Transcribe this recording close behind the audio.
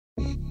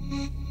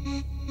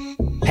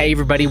Hey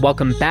everybody,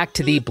 welcome back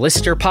to the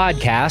Blister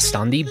Podcast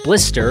on the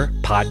Blister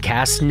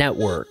Podcast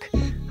Network.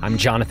 I'm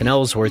Jonathan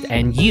Ellsworth,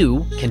 and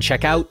you can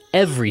check out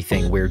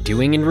everything we're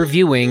doing and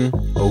reviewing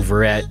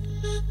over at,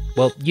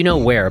 well, you know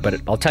where,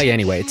 but I'll tell you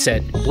anyway. It's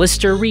at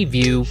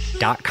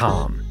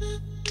blisterreview.com.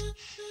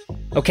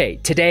 Okay,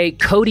 today,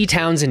 Cody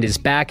Townsend is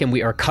back, and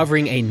we are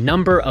covering a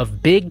number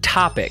of big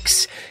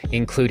topics,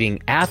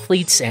 including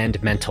athletes and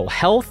mental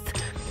health,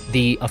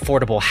 the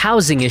affordable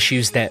housing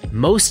issues that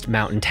most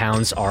mountain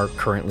towns are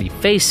currently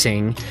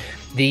facing,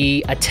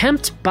 the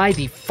attempt by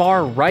the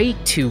far right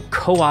to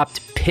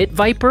co-opt Pit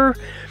Viper,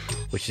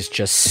 which is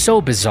just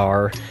so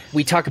bizarre.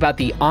 We talk about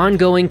the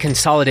ongoing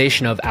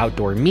consolidation of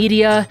outdoor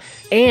media,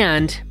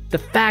 and the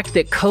fact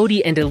that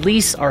Cody and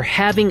Elise are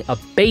having a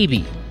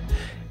baby.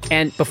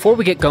 And before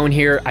we get going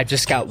here, I've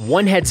just got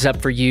one heads up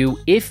for you.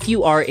 If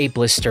you are a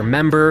Blister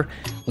member,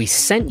 we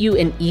sent you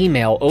an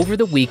email over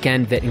the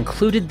weekend that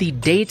included the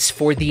dates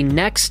for the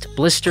next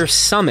Blister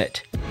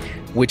Summit,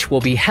 which will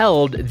be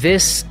held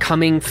this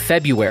coming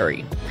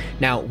February.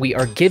 Now, we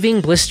are giving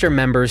Blister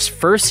members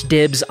first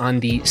dibs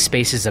on the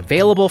spaces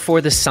available for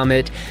the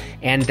summit,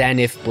 and then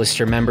if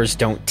Blister members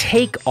don't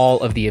take all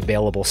of the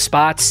available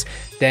spots,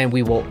 then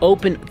we will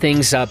open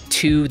things up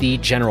to the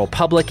general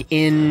public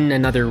in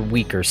another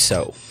week or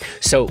so.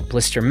 So,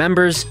 Blister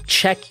members,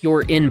 check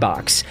your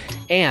inbox.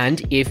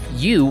 And if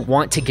you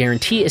want to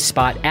guarantee a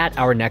spot at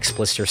our next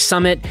Blister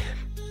Summit,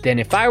 then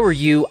if I were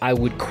you, I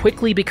would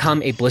quickly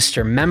become a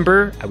Blister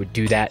member. I would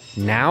do that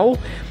now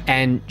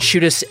and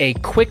shoot us a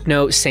quick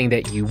note saying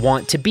that you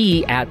want to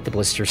be at the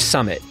Blister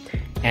Summit.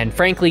 And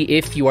frankly,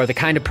 if you are the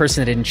kind of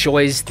person that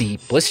enjoys the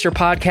Blister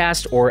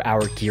podcast or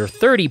our Gear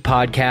 30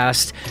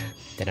 podcast,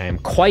 then I am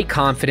quite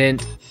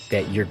confident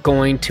that you're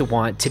going to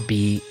want to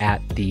be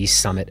at the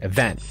summit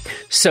event.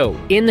 So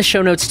in the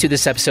show notes to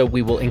this episode,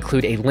 we will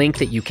include a link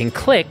that you can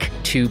click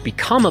to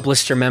become a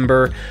Blister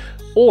member,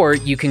 or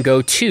you can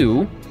go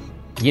to,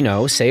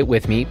 say it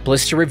with me,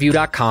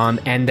 blisterreview.com,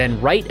 and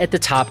then right at the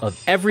top of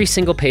every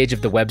single page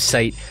of the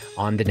website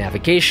on the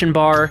navigation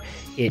bar,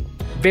 it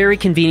very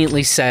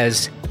conveniently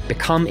says,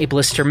 become a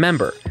Blister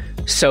member.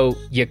 So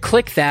you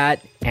click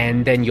that,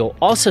 and then you'll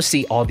also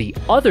see all the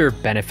other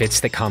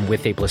benefits that come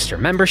with a Blister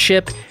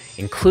membership,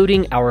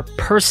 including our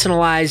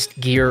personalized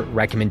gear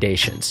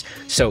recommendations.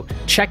 So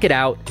check it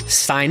out,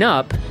 sign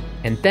up,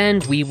 and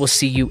then we will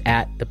see you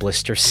at the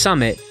Blister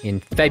Summit in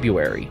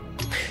February.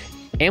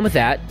 And with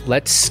that,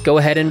 let's go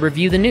ahead and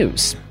review the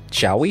news,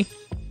 shall we?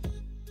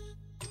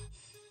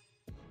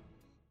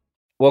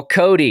 Well,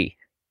 Cody,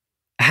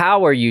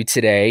 how are you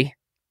today?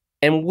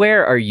 And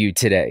where are you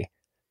today?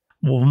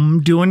 Well,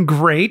 I'm doing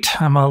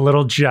great. I'm a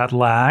little jet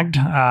lagged.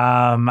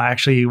 I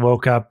actually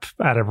woke up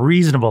at a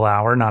reasonable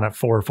hour, not at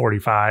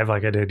 4:45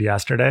 like I did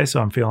yesterday.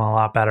 So I'm feeling a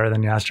lot better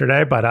than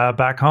yesterday. But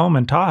back home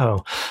in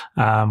Tahoe,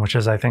 which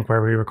is, I think,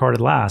 where we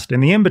recorded last. In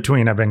the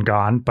in-between, I've been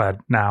gone, but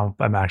now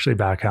I'm actually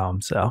back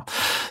home. So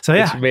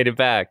yeah. You made it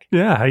back.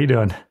 Yeah. How you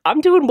doing?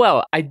 I'm doing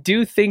well. I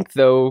do think,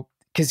 though,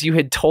 because you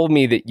had told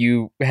me that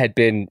you had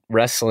been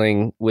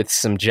wrestling with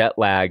some jet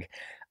lag,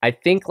 I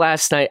think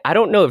last night, I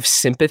don't know if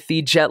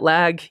sympathy jet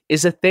lag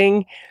is a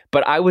thing,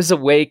 but I was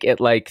awake at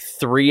like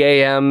 3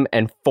 a.m.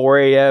 and 4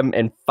 a.m.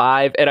 and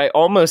 5, and I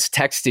almost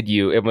texted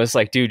you and was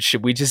like, dude,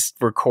 should we just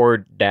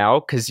record now?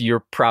 Because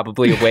you're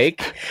probably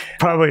awake.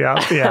 Probably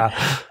out, yeah.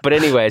 But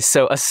anyway,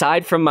 so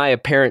aside from my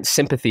apparent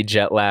sympathy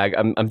jet lag,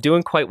 I'm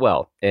doing quite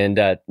well. And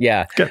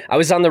yeah, good. I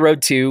was on the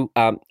road too.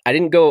 I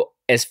didn't go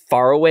as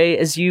far away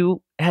as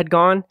you had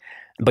gone.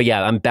 But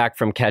yeah, I'm back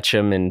from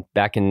Ketchum and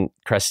back in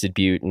Crested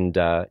Butte, and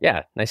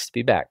yeah, nice to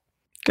be back.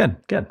 Good.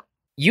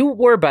 You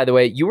were, by the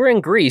way, you were in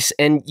Greece,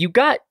 and you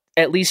got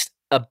at least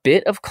a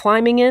bit of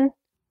climbing in?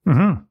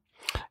 Mm-hmm.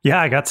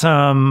 Yeah, I got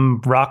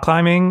some rock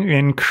climbing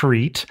in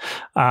Crete,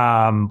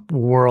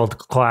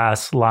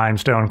 world-class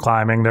limestone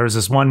climbing. There was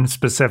this one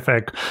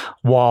specific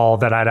wall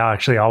that I'd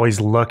actually always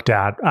looked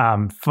at.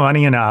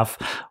 Funny enough,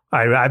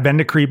 I've been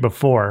to Crete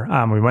before.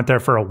 We went there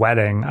for a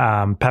wedding.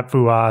 Pep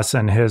Fouas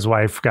and his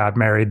wife got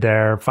married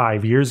there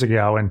 5 years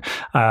ago. And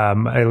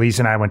Elise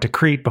and I went to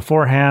Crete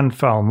beforehand,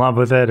 fell in love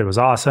with it. It was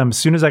awesome. As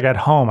soon as I got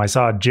home, I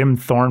saw Jim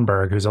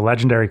Thornburg, who's a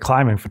legendary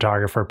climbing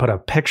photographer, put a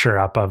picture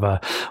up of a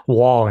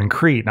wall in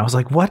Crete. And I was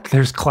like, what?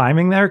 There's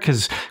climbing there?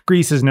 Because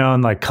Greece is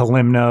known, like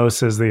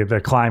Kalymnos is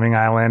the climbing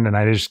island. And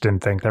I just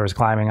didn't think there was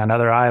climbing on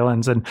other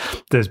islands. And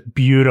this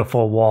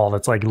beautiful wall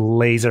that's like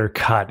laser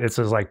cut. It's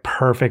just like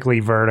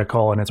perfectly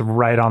vertical, and it's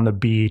right on the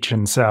beach.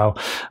 And so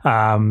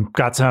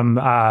got some,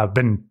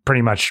 been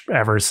pretty much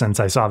ever since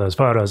I saw those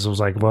photos, I was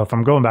like, well, if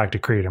I'm going back to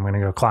Crete, I'm going to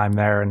go climb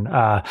there. And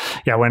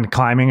yeah, went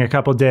climbing a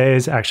couple of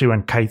days, actually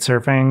went kite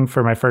surfing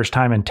for my first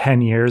time in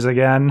 10 years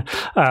again,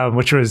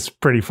 which was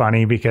pretty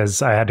funny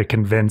because I had to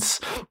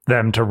convince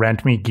them to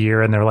rent me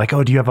gear. And they're like,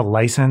 oh, do you have a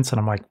license? And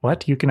I'm like,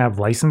 what? You can have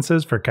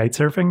licenses for kite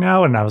surfing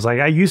now? And I was like,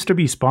 I used to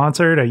be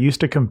sponsored. I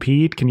used to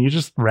compete. Can you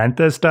just rent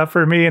this stuff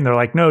for me? And they're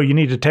like, no, you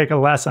need to take a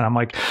lesson. I'm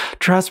like,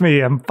 trust me,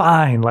 I'm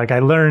fine. Like I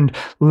learned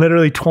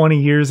literally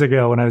 20 years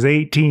ago when I was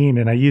 18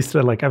 and I used to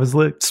I was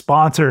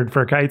sponsored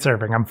for kite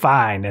surfing. I'm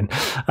fine. And,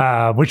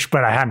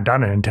 but I hadn't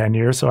done it in 10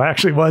 years. So I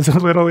actually was a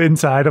little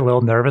inside, a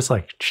little nervous,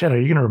 like, shit, are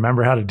you going to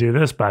remember how to do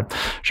this? But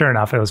sure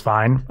enough, it was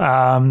fine.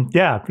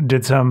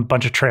 Did some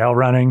bunch of trail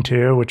running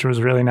too, which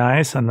was really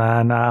nice. And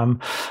then,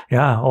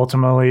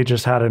 ultimately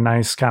just had a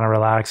nice kind of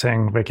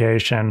relaxing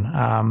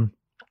vacation.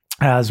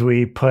 As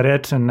we put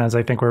it, and as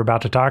I think we're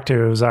about to talk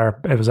to, it was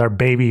our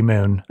baby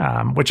moon,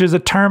 which is a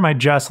term I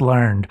just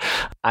learned.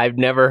 I've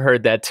never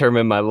heard that term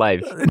in my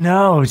life.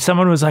 No,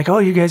 someone was like, "Oh,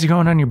 you guys are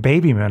going on your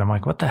baby moon." I'm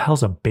like, "What the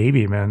hell's a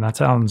baby moon? That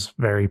sounds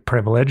very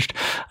privileged."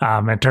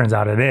 It turns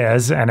out it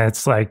is, and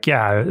it's like,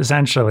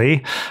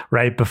 essentially,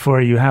 right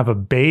before you have a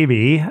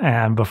baby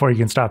and before you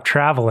can stop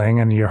traveling,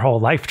 and your whole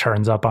life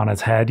turns up on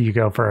its head, you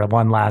go for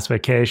one last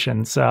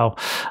vacation. So,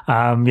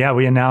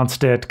 we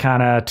announced it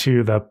kind of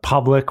to the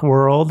public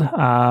world.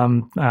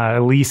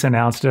 Elise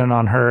announced it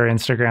on her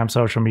Instagram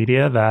social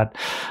media that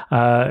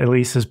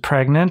Elise is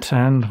pregnant,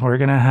 and we're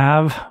gonna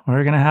have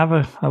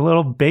a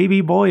little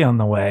baby boy on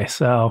the way.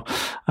 So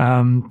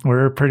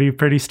we're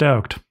pretty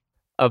stoked.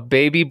 A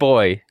baby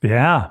boy.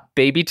 Yeah.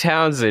 Baby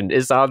Townsend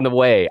is on the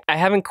way. I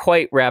haven't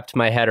quite wrapped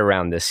my head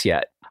around this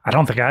yet. I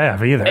don't think I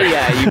have either.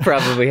 Yeah, you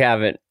probably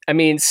haven't. I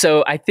mean,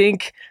 so I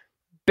think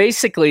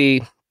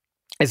basically,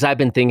 as I've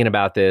been thinking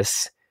about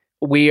this,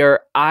 we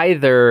are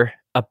either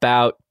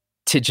about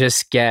to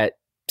just get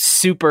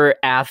super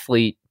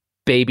athlete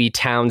baby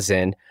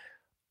Townsend,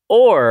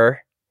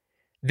 or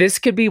this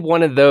could be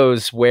one of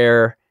those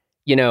where,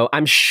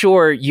 I'm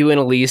sure you and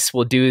Elise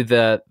will do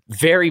the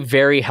very,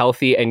 very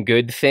healthy and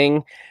good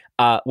thing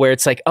where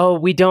it's like, oh,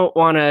 we don't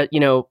want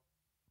to,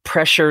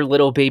 pressure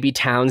little baby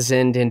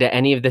Townsend into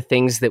any of the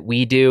things that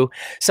we do.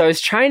 So I was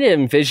trying to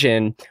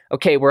envision,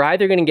 okay, we're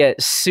either going to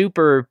get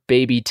super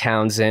baby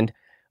Townsend,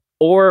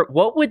 or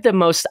what would the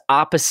most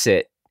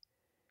opposite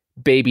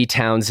baby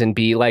Townsend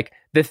be? Like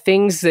the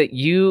things that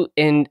you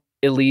and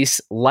Elise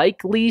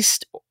like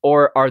least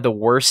or are the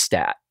worst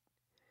at.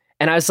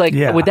 And I was like,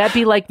 would that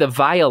be like the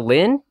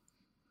violin?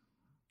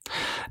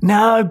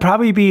 No, it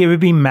would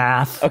be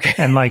math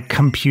and like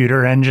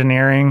computer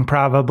engineering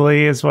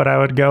probably is what I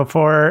would go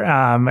for.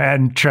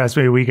 And trust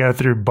me, we go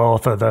through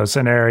both of those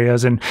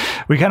scenarios and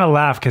we kind of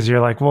laugh because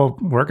you're like, well,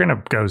 we're going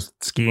to go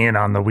skiing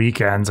on the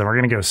weekends and we're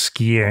going to go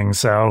skiing.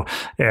 So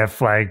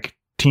if like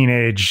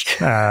teenage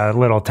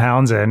little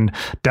Townsend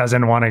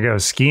doesn't want to go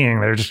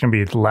skiing, they're just going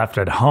to be left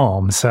at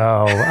home.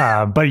 So,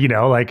 but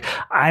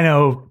I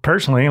know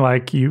personally,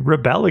 like you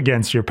rebel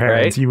against your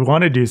parents, you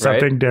want to do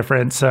something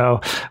different.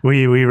 So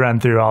we run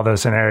through all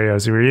those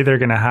scenarios. We're either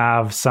going to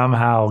have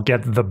somehow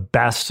get the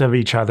best of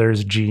each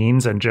other's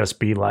genes and just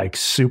be like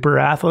super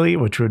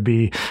athlete, which would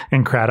be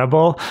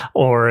incredible,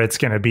 or it's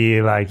going to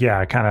be like,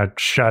 kind of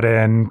shut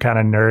in, kind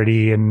of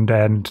nerdy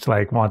and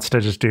like wants to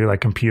just do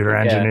like computer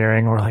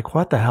engineering. We're like,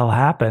 what the hell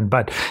happened?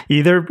 But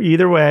either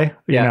way,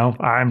 you know,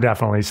 I'm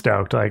definitely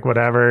stoked. Like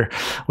whatever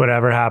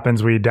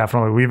happens, we've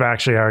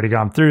actually already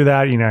gone through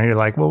that. You know, you're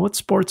like, well, what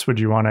sports would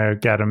you want to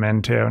get them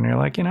into? And you're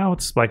like,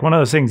 it's like one of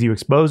those things, you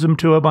expose them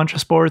to a bunch of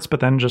sports,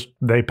 but then just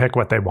they pick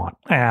what they want.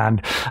 And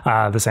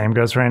the same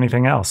goes for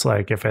anything else.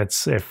 Like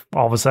if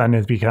all of a sudden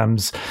it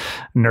becomes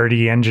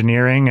nerdy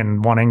engineering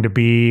and wanting to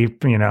be,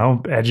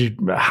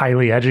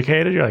 highly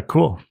educated, you're like,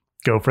 cool.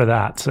 Go for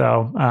that.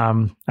 So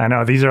I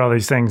know these are all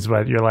these things,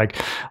 but you're like,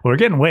 we're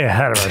getting way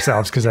ahead of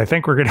ourselves because I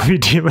think we're going to be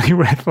dealing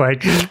with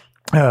like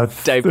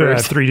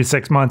 3 to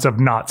 6 months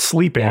of not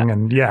sleeping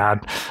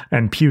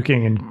and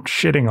puking and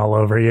shitting all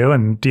over you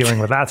and dealing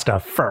with that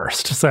stuff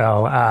first.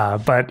 So,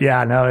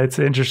 it's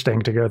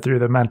interesting to go through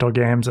the mental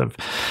games of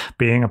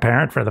being a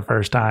parent for the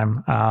first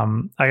time.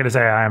 I got to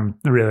say, I'm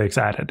really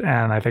excited,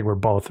 and I think we're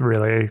both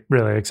really,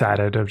 really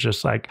excited of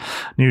just like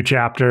new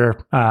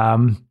chapter.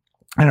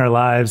 In our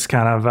lives,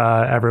 kind of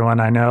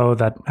everyone I know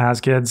that has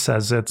kids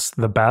says it's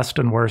the best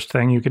and worst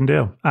thing you can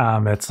do.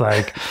 It's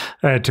like,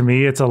 to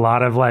me, it's a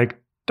lot of like,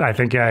 I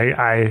think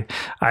I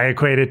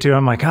equate it to,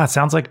 I'm like, it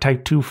sounds like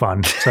type 2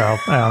 fun. So,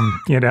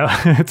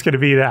 it's going to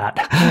be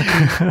that.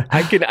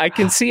 I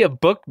can see a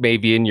book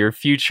maybe in your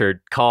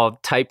future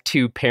called Type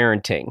 2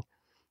 Parenting.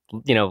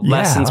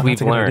 Lessons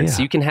we've learned.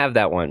 So you can have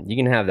that one.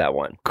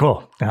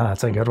 Cool. Yeah,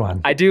 that's a good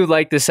one. I do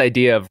like this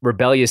idea of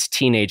rebellious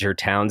teenager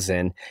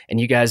Townsend. And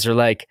you guys are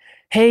like,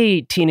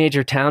 hey,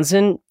 teenager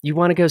Townsend, you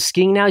want to go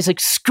skiing now? He's like,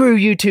 screw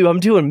you two.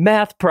 I'm doing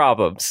math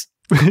problems.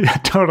 Yeah,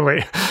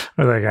 totally. I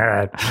was like, all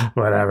right,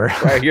 whatever.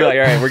 Right, you're like,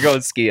 all right, we're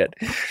going skiing.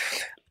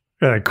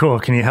 Cool.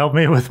 Can you help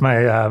me with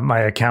my my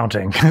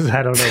accounting? Because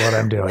I don't know what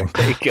I'm doing.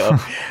 There you go.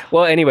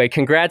 Well, anyway,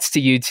 congrats to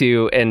you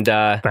two. And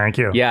thank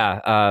you.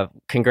 Yeah.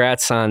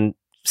 Congrats on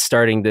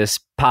starting this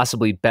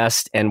possibly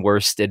best and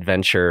worst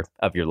adventure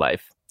of your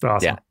life.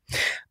 Awesome. Yeah.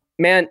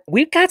 Man,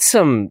 we've got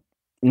some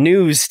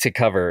news to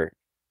cover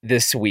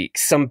this week.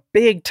 Some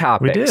big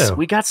topics.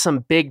 We got some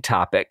big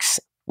topics.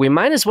 We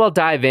might as well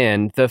dive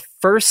in. The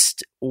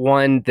first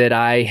one that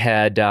I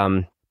had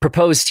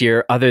proposed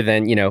here, other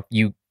than,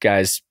 you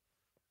guys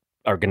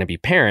are going to be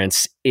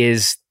parents,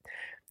 is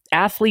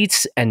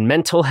athletes and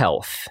mental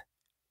health,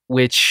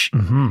 which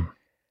Mm-hmm.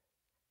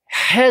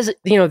 has,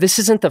 this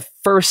isn't the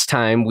first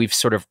time we've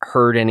sort of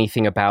heard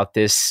anything about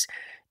this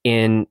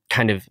in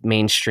kind of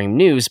mainstream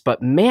news,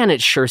 but man,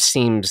 it sure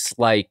seems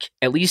like,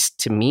 at least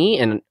to me,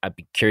 and I'd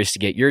be curious to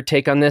get your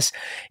take on this,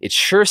 it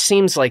sure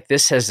seems like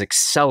this has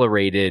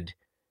accelerated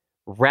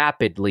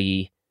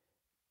rapidly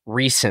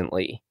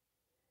recently.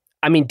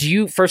 I mean, do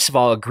you, first of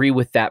all, agree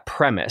with that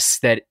premise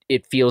that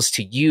it feels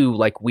to you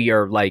like we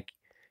are like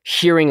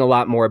hearing a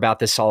lot more about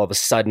this all of a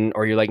sudden,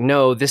 or you're like,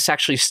 no, this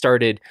actually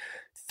started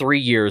 3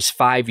 years,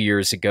 5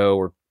 years ago,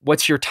 or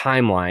what's your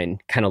timeline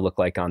kind of look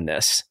like on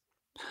this?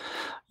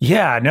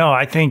 Yeah, no,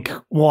 I think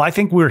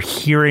we're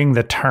hearing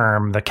the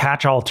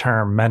catch-all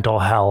term mental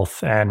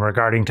health and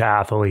regarding to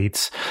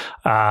athletes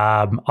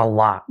a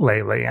lot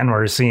lately. And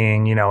we're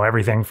seeing,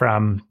 everything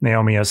from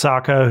Naomi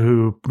Osaka,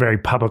 who very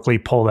publicly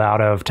pulled out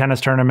of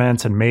tennis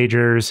tournaments and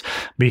majors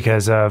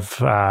because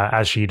of,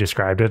 as she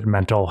described it,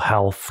 mental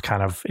health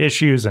kind of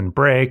issues and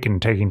break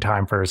and taking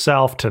time for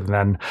herself, to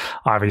then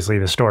obviously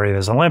the story of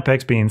this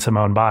Olympics being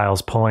Simone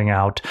Biles pulling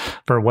out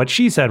for what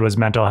she said was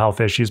mental health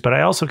issues. But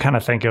I also kind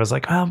of think it was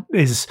like, well,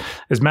 is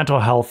mental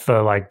health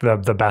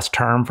the best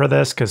term for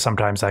this? Because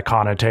sometimes that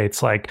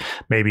connotates like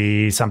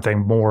maybe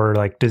something more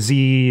like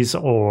disease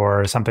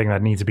or something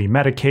that needs to be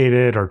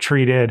medicated or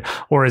treated,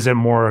 or is it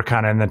more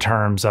kind of in the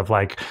terms of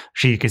like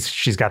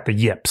she's got the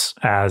yips,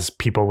 as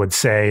people would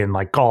say in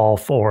like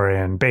golf or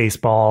in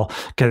baseball?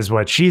 Because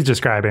what she's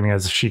describing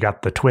is she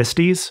got the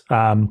twisties.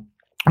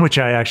 Which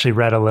I actually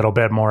read a little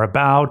bit more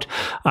about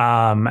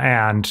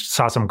and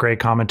saw some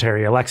great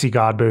commentary. Alexi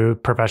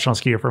Godbout, professional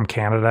skier from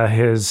Canada,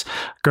 his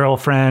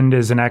girlfriend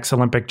is an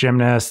ex-Olympic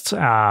gymnast.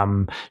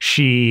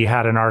 She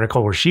had an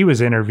article where she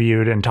was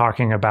interviewed and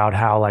talking about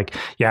how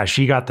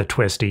she got the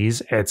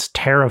twisties. It's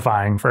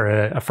terrifying for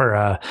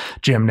a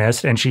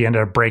gymnast, and she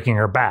ended up breaking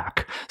her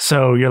back.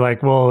 So you're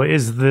like, well,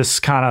 is this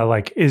kind of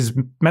like, is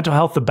mental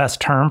health the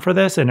best term for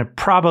this? And it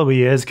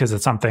probably is, because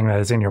it's something that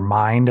is in your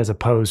mind as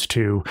opposed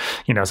to,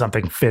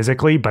 something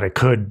physically, but it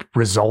could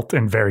result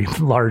in very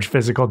large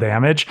physical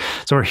damage.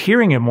 So we're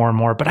hearing it more and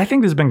more, but I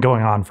think this has been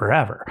going on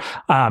forever.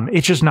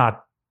 It's just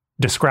not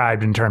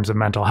described in terms of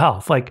mental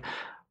health. Like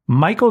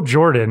Michael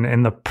Jordan,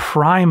 in the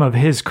prime of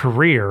his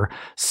career,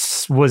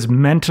 was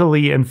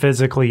mentally and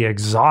physically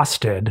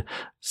exhausted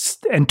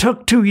and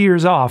took 2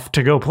 years off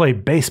to go play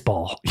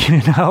baseball. In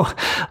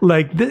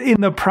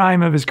the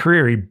prime of his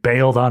career, he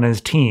bailed on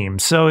his team.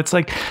 So it's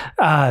like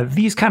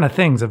these kind of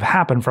things have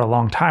happened for a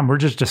long time. We're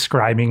just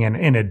describing it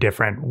in a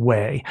different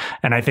way.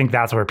 And I think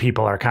that's where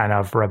people are kind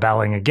of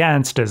rebelling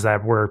against, is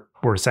that we're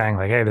saying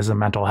like, hey, this is a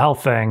mental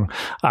health thing,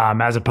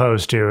 as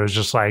opposed to it's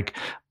just like,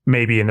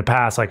 maybe in the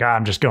past, like,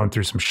 I'm just going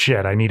through some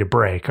shit, I need a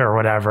break or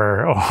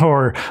whatever,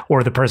 or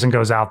the person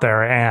goes out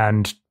there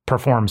and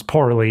performs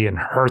poorly and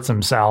hurts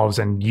themselves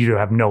and you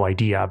have no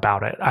idea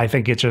about it. I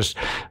think it's just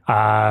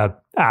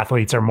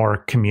athletes are more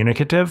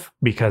communicative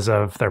because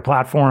of their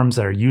platforms.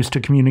 They're used to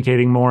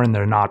communicating more and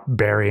they're not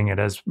burying it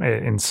as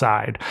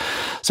inside.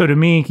 So to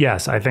me,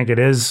 yes, I think it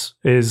is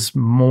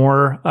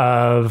more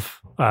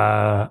of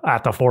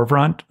at the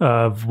forefront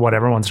of what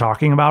everyone's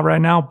talking about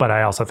right now. But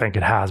I also think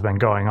it has been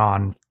going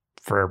on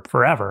for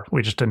forever.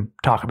 We just didn't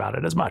talk about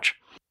it as much.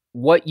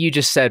 What you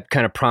just said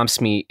kind of prompts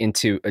me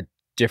into a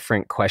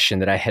different question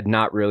that I had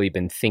not really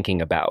been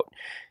thinking about.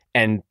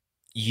 And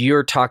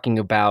you're talking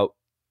about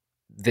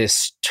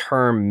this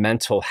term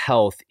mental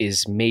health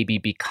is maybe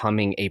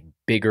becoming a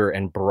bigger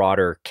and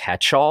broader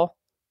catch-all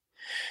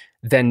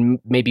than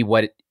maybe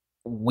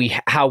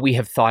how we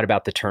have thought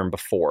about the term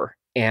before.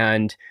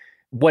 And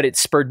what it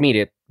spurred me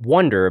to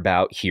wonder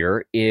about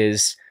here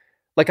is,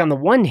 like, on the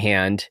one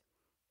hand,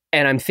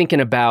 and I'm thinking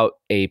about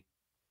a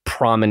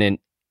prominent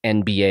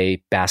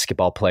NBA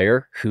basketball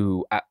player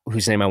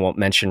whose name I won't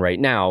mention right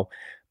now,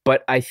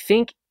 but I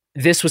think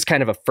this was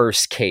kind of a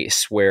first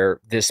case where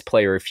this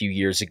player a few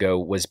years ago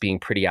was being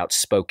pretty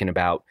outspoken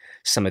about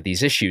some of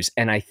these issues.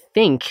 And I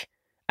think,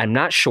 I'm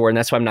not sure, and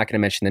that's why I'm not going to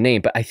mention the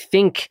name, but I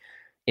think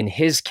in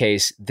his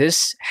case,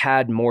 this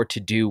had more to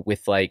do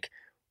with like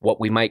what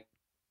we might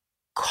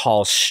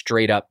call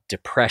straight up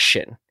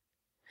depression.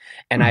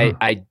 And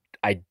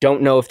I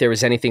don't know if there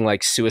was anything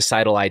like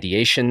suicidal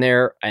ideation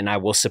there, and I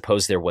will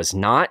suppose there was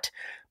not.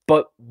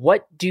 But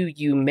what do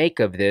you make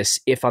of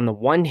this if on the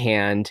one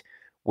hand,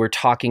 we're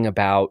talking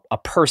about a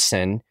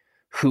person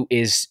who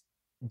is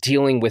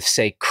dealing with,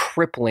 say,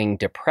 crippling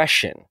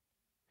depression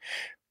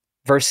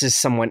versus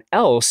someone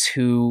else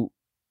who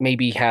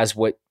maybe has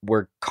what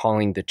we're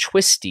calling the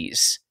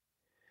twisties?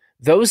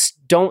 Those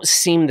don't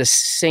seem the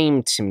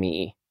same to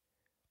me.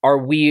 Are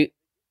we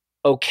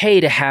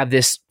okay to have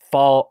this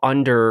fall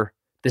under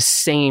the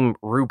same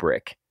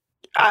rubric?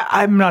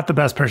 I'm not the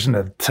best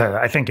person to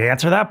I think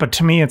answer that, but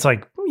to me it's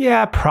like,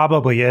 yeah,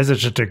 probably is.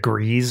 It's just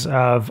degrees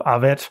of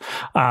it.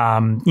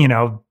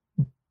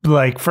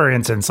 like, for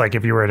instance, like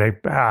if you were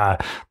to,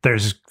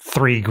 there's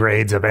 3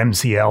 grades of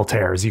MCL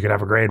tears. You could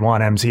have a grade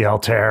 1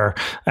 MCL tear,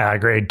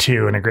 grade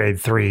 2, and a grade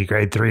 3.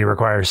 Grade 3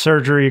 requires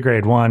surgery.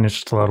 Grade 1 is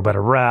just a little bit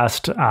of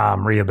rest,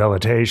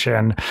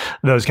 rehabilitation,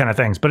 those kind of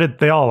things. But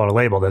they all are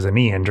labeled as a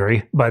knee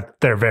injury, but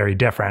they're very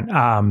different.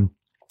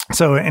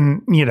 So,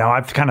 and,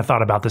 I've kind of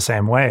thought about the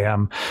same way.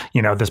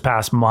 This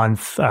past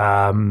month,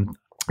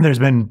 there's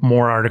been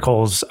more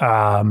articles.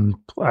 I'm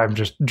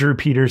just Drew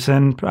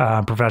Peterson,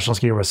 professional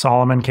skier with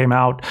Salomon, came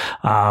out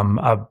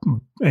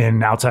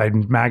in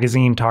Outside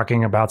Magazine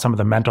talking about some of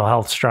the mental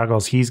health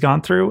struggles he's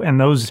gone through, and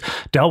those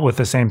dealt with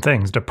the same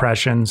things: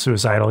 depression,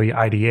 suicidal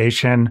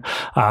ideation,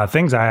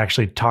 things I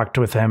actually talked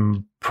with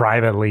him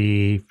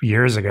privately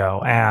years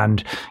ago,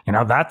 and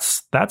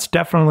that's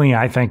definitely,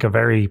 I think, a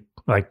very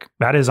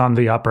that is on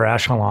the upper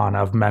echelon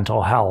of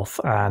mental health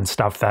and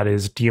stuff that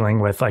is dealing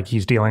with,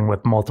 he's dealing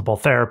with multiple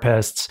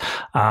therapists,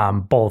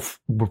 both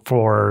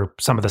for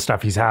some of the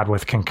stuff he's had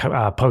with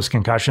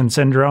post-concussion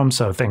syndrome.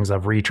 So things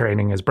of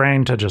retraining his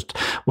brain to just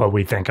what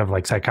we think of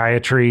like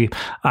psychiatry.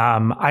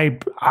 Mental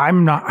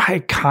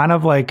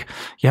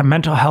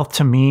health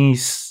to me,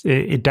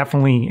 it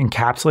definitely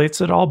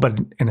encapsulates it all, but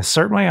in a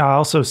certain way, I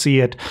also see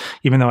it,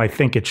 even though I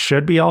think it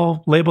should be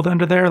all labeled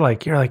under there,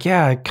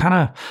 kind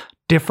of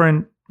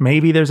different.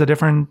 Maybe there's a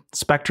different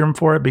spectrum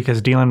for it,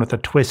 because dealing with the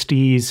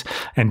twisties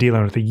and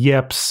dealing with the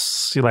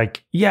yips,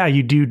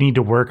 you do need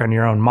to work on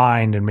your own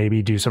mind and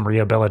maybe do some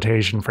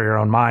rehabilitation for your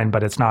own mind,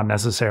 but it's not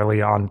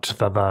necessarily on to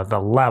the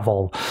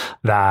level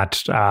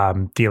that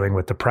dealing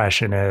with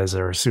depression is,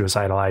 or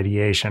suicidal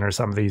ideation, or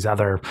some of these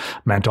other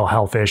mental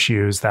health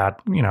issues that,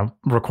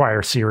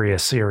 require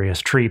serious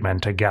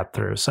treatment to get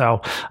through.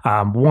 So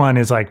one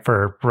is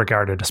for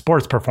regarded to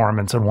sports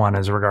performance, and one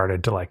is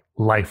regarded to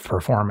life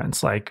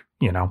performance,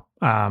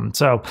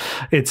 so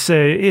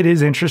it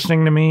is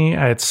interesting to me.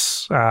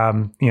 It's,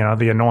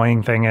 the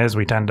annoying thing is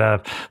we tend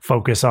to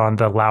focus on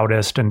the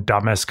loudest and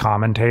dumbest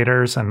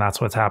commentators. And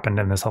that's what's happened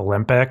in this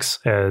Olympics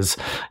is,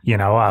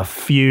 a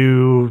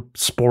few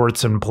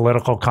sports and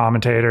political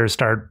commentators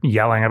start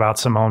yelling about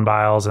Simone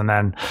Biles, and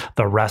then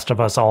the rest of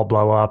us all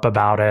blow up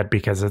about it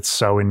because it's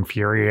so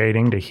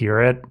infuriating to hear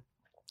it.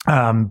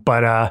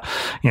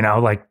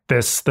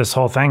 This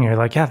whole thing, you're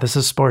like, yeah, this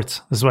is sports.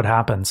 This is what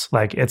happens.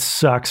 It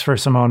sucks for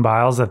Simone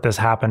Biles that this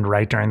happened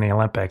right during the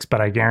Olympics, but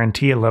I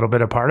guarantee a little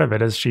bit of part of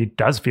it is she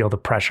does feel the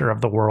pressure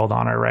of the world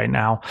on her right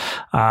now.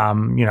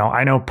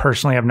 I know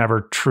personally, I've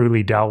never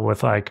truly dealt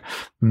with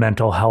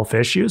mental health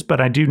issues, but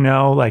I do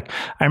know, I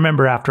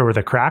remember after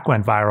the crack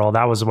went viral,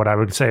 that was what I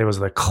would say was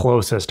the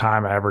closest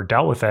time I ever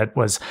dealt with it.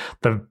 Was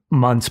the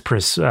months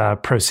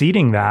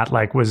preceding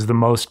that, was the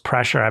most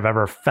pressure I've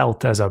ever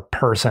felt as a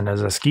person,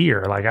 as a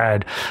skier.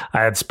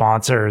 I had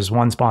sponsors,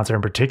 one sponsor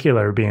in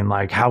particular being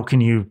like, how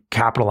can you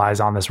capitalize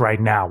on this right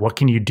now? What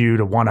can you do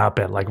to one up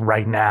it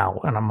right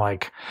now? And I'm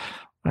like,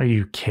 are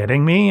you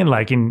kidding me?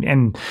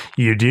 And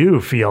you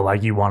do feel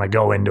like you want to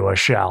go into a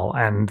shell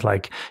and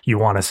you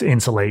want to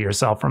insulate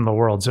yourself from the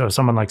world. So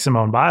someone like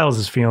Simone Biles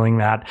is feeling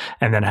that,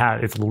 and then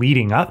it's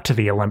leading up to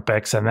the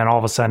Olympics. And then all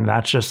of a sudden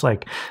that's just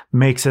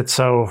makes it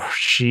so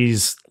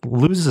she's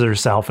loses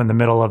herself in the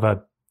middle of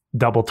a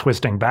double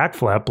twisting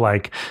backflip.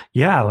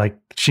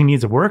 She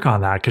needs to work on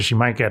that because she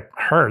might get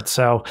hurt.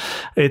 So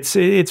it's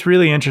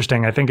really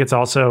interesting. I think it's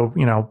also,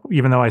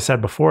 even though I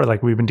said before,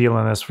 we've been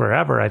dealing with this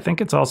forever, I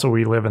think it's also,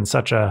 we live in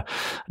such a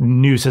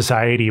new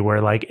society where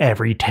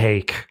every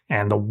take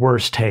and the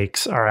worst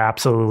takes are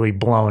absolutely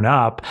blown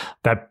up,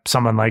 that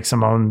someone like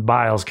Simone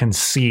Biles can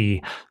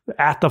see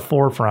at the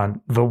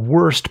forefront the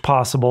worst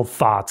possible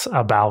thoughts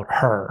about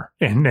her.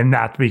 And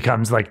that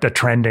becomes the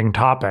trending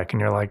topic. And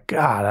you're like,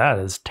 God,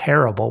 that is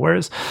terrible.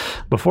 Whereas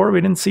before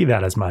we didn't see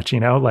that as much,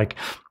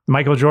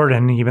 Michael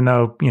Jordan, even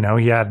though,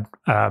 he had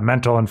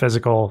mental and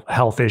physical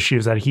health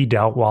issues that he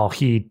dealt while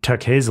he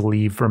took his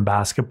leave from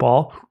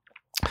basketball,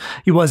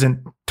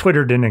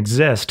 Twitter didn't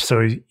exist.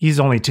 So he's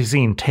only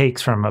seeing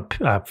takes from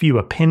a few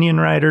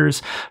opinion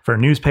writers for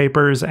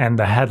newspapers and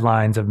the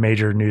headlines of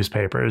major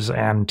newspapers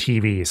and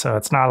TV. So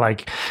it's not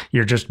like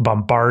you're just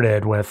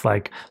bombarded with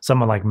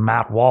someone like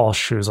Matt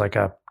Walsh, who's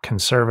a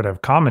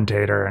conservative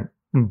commentator, and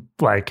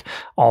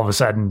all of a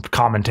sudden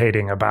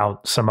commentating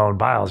about Simone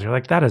Biles. You're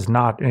like, that is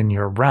not in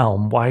your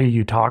realm. Why are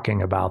you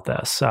talking about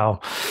this? So,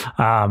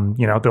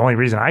 the only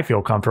reason I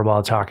feel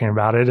comfortable talking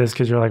about it is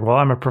because you're like, well,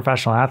 I'm a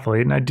professional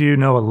athlete and I do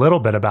know a little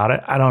bit about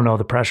it. I don't know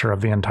the pressure of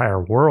the entire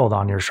world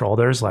on your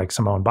shoulders like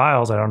Simone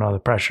Biles. I don't know the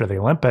pressure of the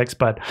Olympics,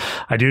 but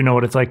I do know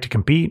what it's like to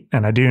compete,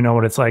 and I do know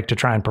what it's like to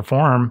try and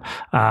perform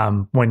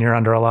when you're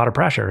under a lot of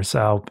pressure.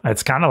 So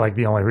it's kind of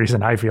the only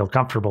reason I feel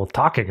comfortable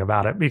talking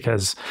about it,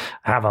 because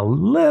I have a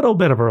little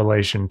bit of a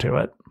relation to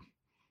it.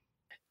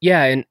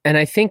 Yeah. And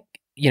I think,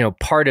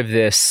 part of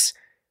this,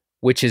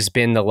 which has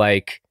been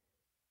the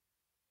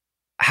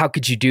how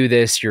could you do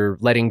this? You're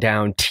letting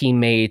down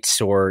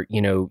teammates, or,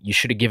 you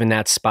should have given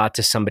that spot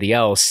to somebody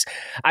else.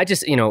 I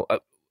just,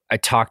 I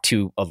talk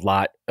to a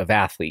lot of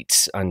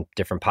athletes on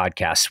different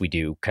podcasts we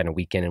do kind of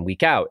week in and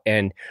week out.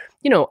 And,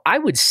 I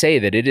would say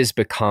that it has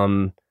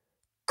become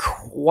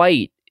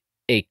quite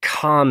a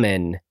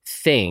common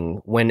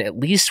thing when at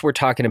least we're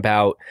talking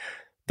about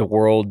the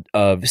world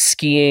of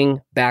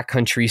skiing,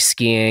 backcountry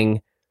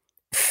skiing,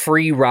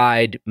 free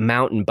ride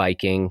mountain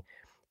biking,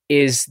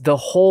 is the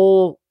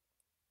whole,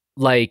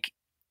 like,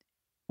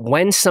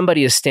 when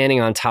somebody is standing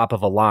on top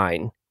of a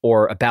line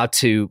or about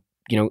to,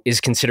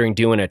 is considering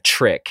doing a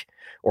trick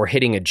or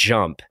hitting a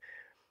jump,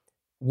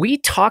 we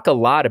talk a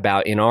lot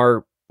about in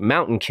our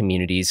mountain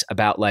communities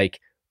about,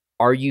 like,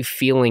 are you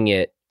feeling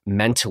it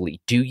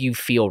mentally? Do you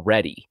feel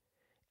ready?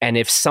 And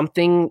if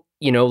something,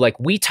 like,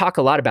 we talk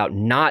a lot about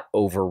not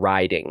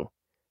overriding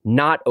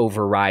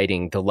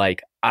the,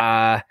 like,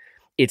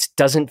 it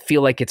doesn't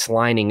feel like it's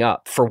lining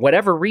up for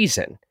whatever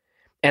reason.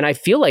 And I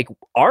feel like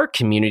our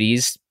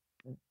communities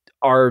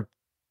are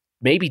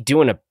maybe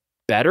doing a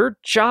better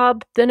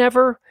job than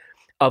ever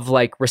of,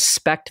 like,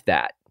 respect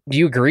that. Do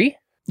you agree?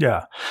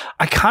 Yeah,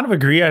 I kind of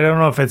agree. I don't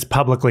know if it's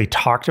publicly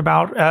talked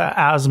about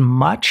as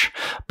much,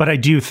 but I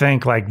do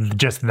think, like,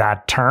 just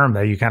that term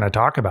that you kind of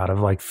talk about of,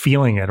 like,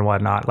 feeling it and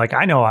whatnot. Like,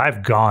 I know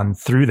I've gone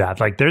through that.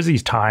 Like, there's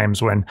these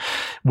times when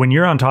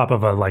you're on top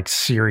of a, like,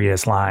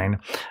 serious line,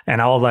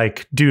 and I'll,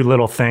 like, do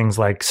little things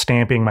like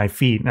stamping my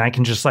feet, and I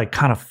can just, like,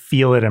 kind of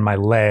feel it in my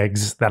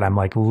legs that I'm,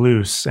 like,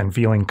 loose and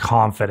feeling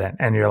confident.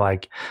 And you're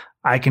like,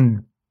 I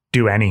can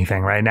do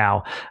anything right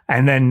now.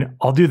 And then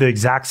I'll do the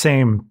exact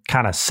same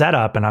kind of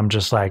setup, and I'm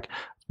just like,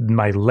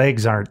 my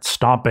legs aren't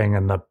stomping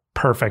in the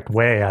perfect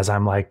way as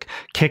I'm, like,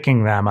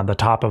 kicking them on the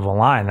top of a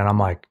line. And I'm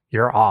like,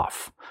 you're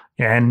off.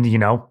 And, you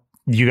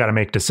got to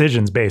make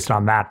decisions based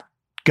on that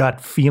gut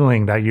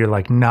feeling that you're,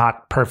 like,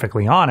 not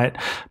perfectly on it,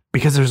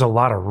 because there's a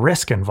lot of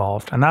risk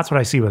involved. And that's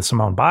what I see with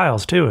Simone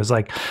Biles too, is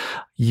like,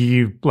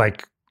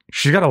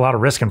 she's got a lot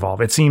of risk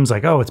involved. It seems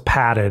like, oh, it's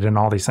padded and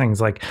all these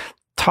things. Like,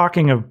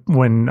 talking of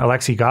when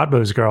Alexei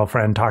Godbout's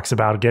girlfriend talks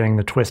about getting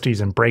the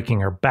twisties and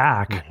breaking her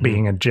back,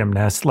 being a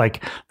gymnast,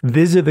 like,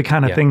 these are the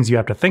kind of things you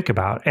have to think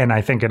about. And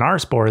I think in our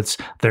sports,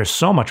 there's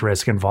so much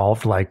risk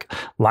involved, like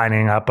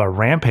lining up a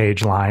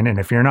rampage line. And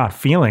if you're not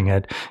feeling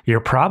it, you're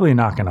probably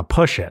not going to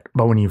push it.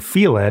 But when you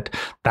feel it,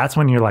 that's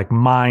when your, like,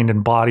 mind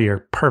and body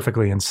are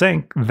perfectly in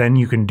sync. Then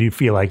you can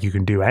feel like you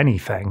can do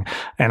anything.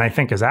 And I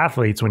think as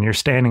athletes, when you're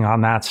standing on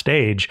that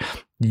stage,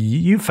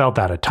 you felt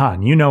that a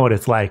ton. You know what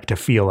it's like to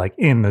feel like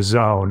in the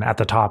zone at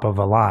the top of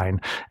a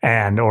line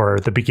or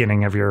the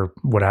beginning of your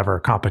whatever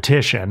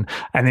competition.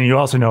 And then you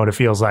also know what it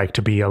feels like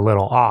to be a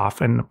little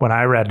off. And when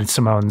I read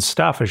Simone's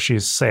stuff, as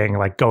she's saying,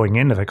 like, going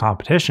into the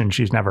competition,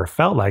 she's never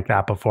felt like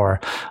that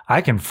before.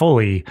 I can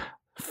fully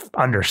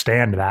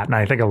understand that. And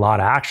I think a lot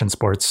of action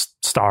sports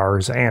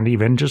stars and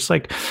even just,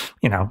 like,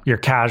 your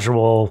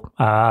casual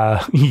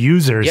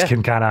users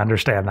can kind of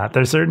understand that.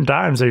 There's certain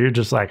times that you're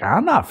just like,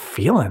 I'm not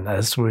feeling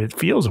this. It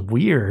feels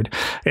weird.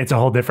 It's a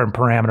whole different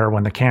parameter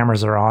when the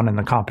cameras are on and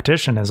the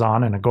competition is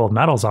on and a gold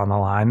medal's on the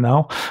line,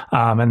 though.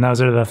 And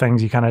those are the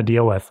things you kind of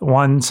deal with.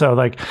 So,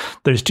 like,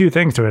 there's two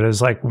things to it.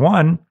 Is, like,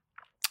 one,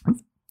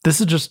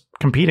 this is just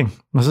competing.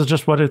 This is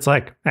just what it's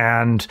like.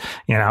 And,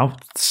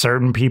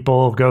 certain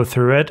people go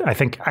through it. I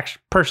think I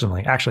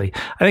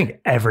think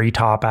every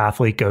top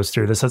athlete goes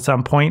through this at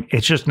some point.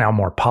 It's just now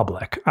more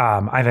public.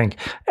 I think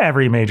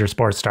every major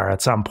sports star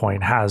at some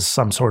point has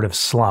some sort of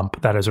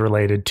slump that is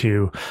related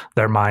to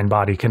their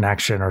mind-body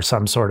connection or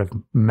some sort of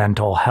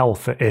mental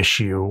health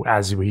issue,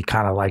 as we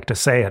kind of like to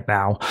say it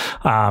now.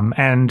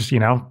 And,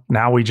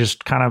 now we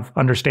just kind of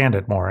understand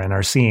it more and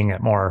are seeing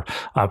it more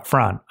up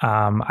front.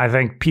 I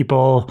think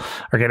people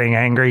are getting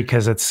angry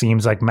because it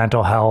seems like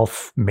mental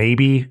health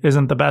maybe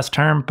isn't the best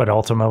term, but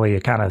ultimately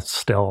it kind of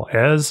still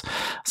is.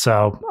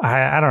 So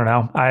I don't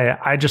know.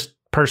 I just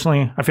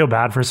personally, I feel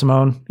bad for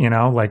Simone,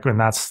 like, when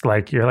that's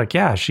like, you're like,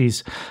 yeah,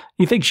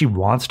 you think she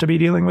wants to be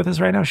dealing with this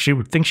right now? She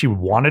would think she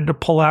wanted to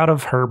pull out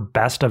of her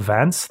best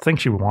events, think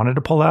she wanted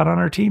to pull out on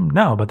her team?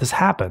 No, but this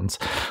happens.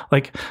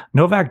 Like,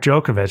 Novak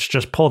Djokovic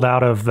just pulled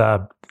out of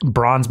the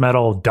bronze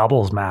medal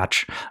doubles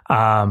match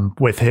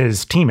with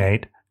his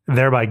teammate,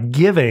 thereby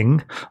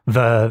giving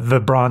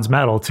the bronze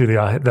medal to the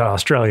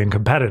Australian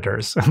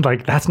competitors.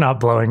 Like, that's not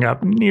blowing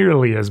up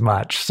nearly as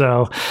much.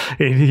 So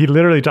he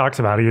literally talks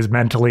about he was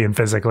mentally and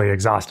physically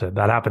exhausted.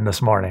 That happened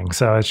this morning.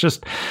 So it's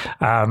just,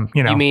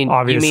 you mean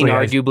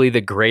arguably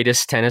the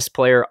greatest tennis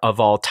player of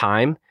all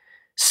time?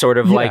 Sort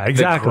of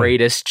the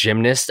greatest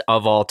gymnast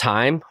of all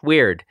time?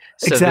 Weird.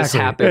 So this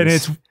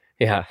happens. And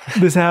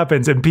this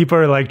happens, and people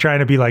are, like, trying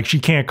to be like, she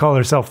can't call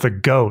herself the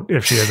GOAT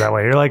if she is that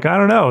way. You're like, I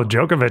don't know.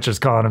 Djokovic is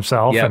calling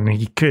himself, and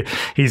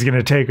he's going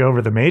to take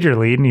over the major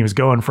lead, and he was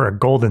going for a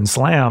golden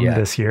slam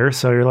this year.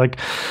 So you're like,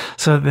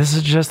 so this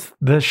is just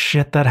the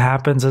shit that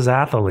happens as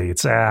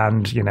athletes,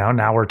 and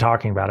now we're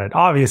talking about it.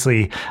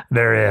 Obviously,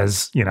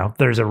 there's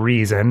a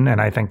reason, and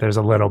I think there's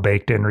a little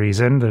baked in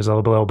reason. There's a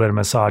little bit of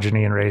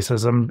misogyny and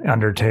racism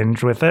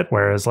undertinged with it,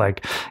 whereas,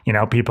 like,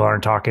 people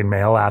aren't talking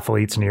male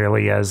athletes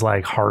nearly as,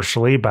 like,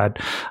 harshly, but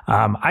but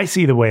I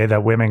see the way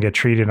that women get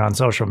treated on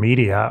social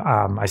media.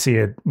 I see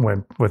it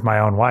with my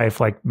own wife.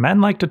 Like,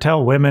 men like to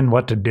tell women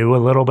what to do a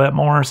little bit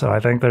more. So I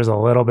think there's a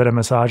little bit of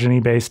misogyny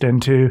based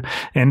into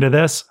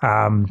this.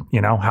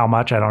 How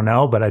much, I don't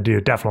know, but I do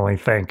definitely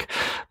think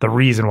the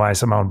reason why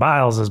Simone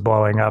Biles is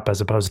blowing up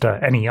as opposed to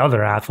any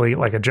other athlete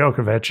like a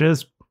Djokovic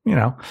is,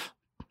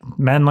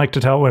 men like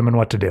to tell women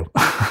what to do.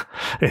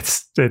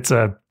 It's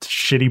a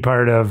shitty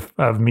part of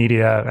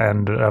media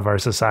and of our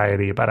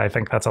society, but I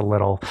think that's a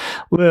little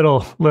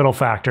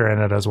factor in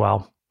it as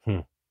well.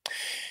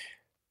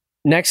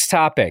 Next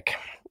topic.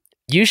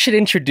 You should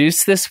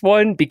introduce this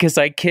one because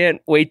I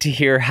can't wait to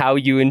hear how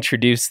you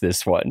introduce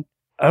this one.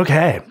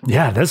 Okay.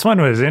 Yeah, this one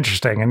was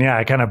interesting. And yeah,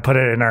 I kind of put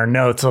it in our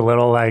notes, a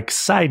little like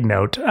side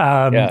note.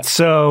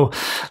 So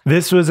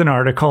this was an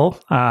article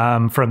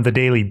from the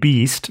Daily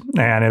Beast,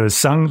 and it was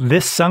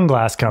this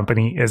sunglass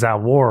company is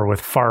at war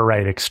with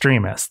far-right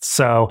extremists.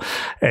 So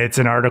it's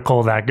an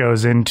article that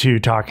goes into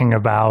talking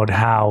about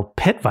how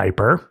Pit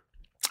Viper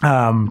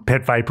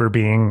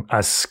being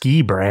a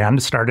ski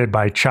brand started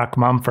by Chuck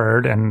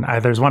Mumford. And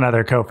there's one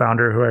other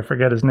co-founder who I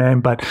forget his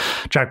name, but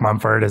Chuck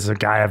Mumford is a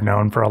guy I've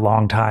known for a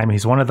long time.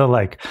 He's one of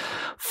the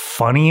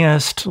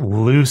funniest,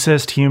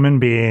 loosest human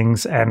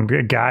beings, and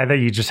a guy that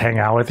you just hang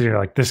out with. And you're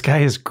like, this guy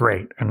is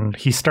great. And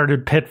he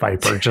started Pit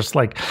Viper, just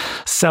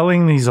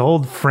selling these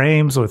old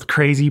frames with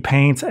crazy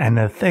paints. And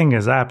the thing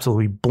is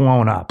absolutely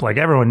blown up.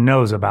 Everyone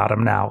knows about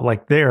him now.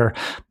 They're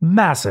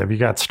massive. You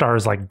got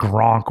stars like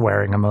Gronk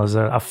wearing them as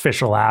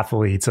official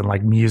athletes, and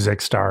music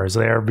stars.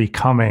 They are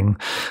becoming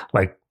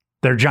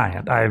they're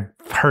giant. I've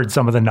heard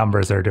some of the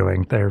numbers they're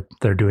doing.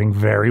 They're doing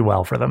very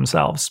well for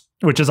themselves,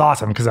 which is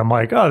awesome because I'm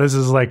this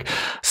is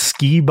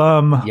ski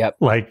bum,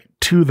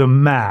 to the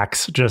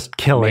max, just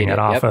killing it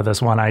off of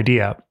this one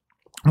idea.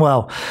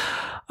 Well,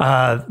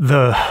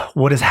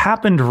 what has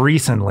happened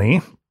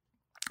recently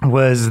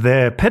was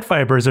the Pit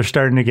Vipers are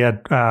starting to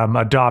get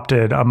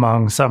adopted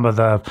among some of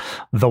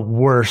the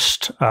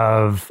worst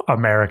of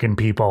American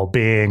people,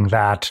 being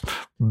that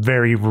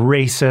very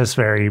racist,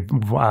 very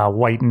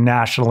white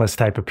nationalist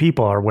type of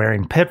people are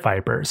wearing Pit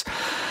Vipers.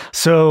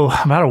 So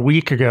about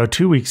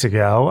 2 weeks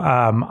ago,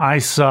 I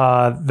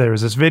saw there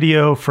was this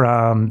video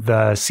from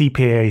the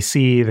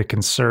CPAC, the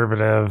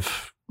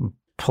Conservative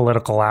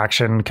Political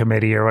Action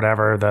Committee or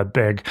whatever, the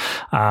big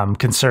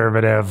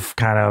conservative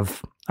kind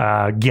of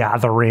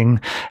gathering,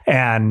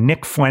 and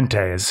Nick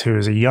Fuentes, who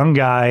is a young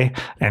guy,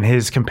 and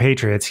his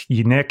compatriots.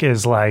 Nick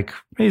is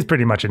he's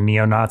pretty much a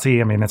neo-Nazi.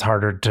 I mean, it's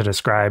harder to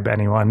describe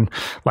anyone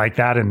like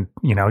that, and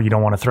you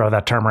don't want to throw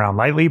that term around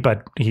lightly,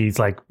 but he's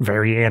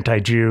very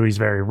anti-Jew, he's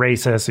very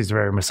racist, he's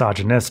very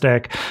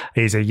misogynistic.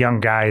 He's a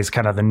young guy, he's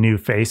kind of the new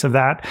face of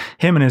that.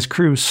 Him and his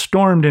crew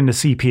stormed into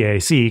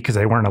CPAC because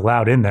they weren't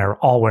allowed in there,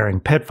 all wearing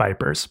Pit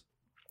Vipers.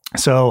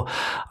 So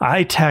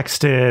I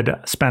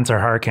texted Spencer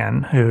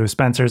Harkin, who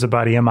Spencer's a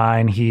buddy of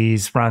mine. He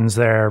runs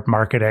their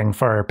marketing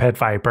for Pit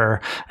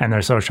Viper and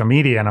their social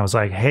media. And I was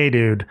like, hey,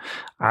 dude,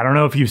 I don't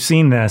know if you've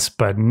seen this,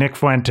 but Nick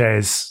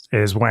Fuentes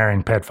is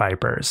wearing Pit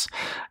Vipers.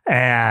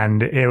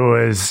 And he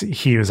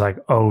was like,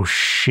 oh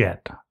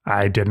shit,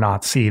 I did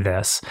not see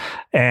this.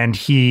 And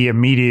he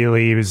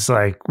immediately was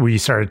like, we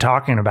started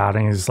talking about it.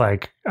 And he's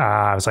like,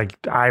 I was like,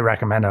 I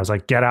recommend it. I was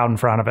like, get out in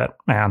front of it,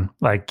 man.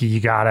 You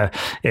gotta,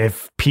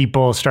 if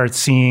people start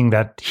seeing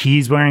that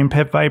he's wearing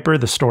Pit Viper,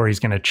 the story's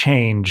going to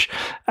change,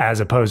 as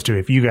opposed to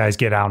if you guys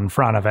get out in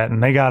front of it.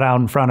 And they got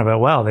out in front of it.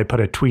 Well, they put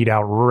a tweet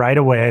out right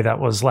away that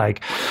was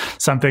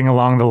something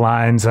along the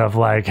lines of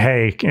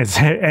hey, is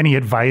any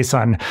advice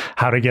on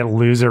how to get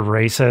loser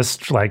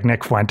racist like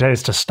Nick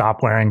Fuentes to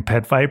stop wearing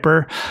Pit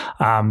Viper?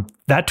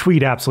 That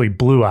tweet absolutely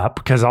blew up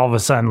because all of a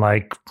sudden,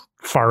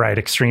 far-right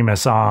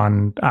extremists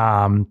on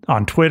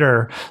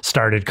Twitter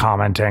started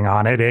commenting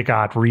on it. It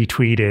got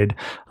retweeted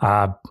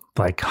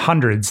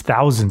hundreds,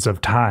 thousands of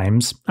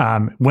times,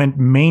 went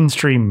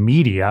mainstream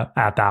media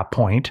at that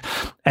point.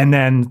 And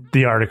then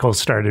the articles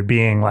started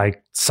being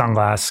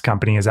sunglass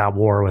company is at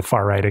war with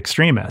far-right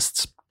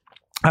extremists.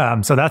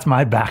 So that's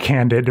my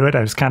backhand into it.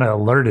 I was kind of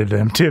alerted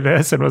them to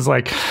this and was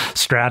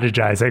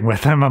strategizing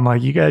with them. I'm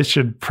like, you guys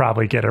should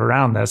probably get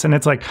around this. And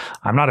it's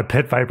I'm not a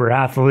Pit Viper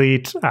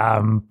athlete.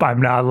 I'm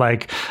not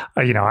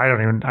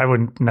I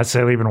wouldn't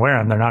necessarily even wear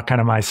them. They're not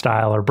kind of my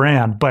style or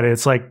brand, but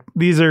it's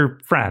these are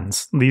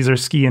friends. These are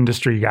ski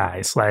industry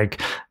guys,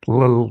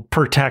 little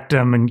protect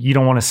them, and you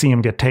don't want to see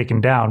them get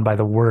taken down by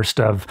the worst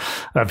of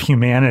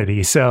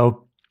humanity.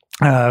 So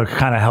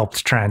kind of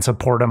helped try and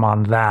support him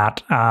on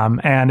that.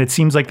 And it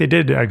seems like they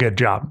did a good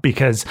job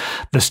because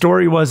the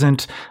story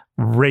wasn't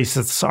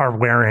racists are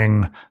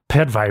wearing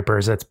pit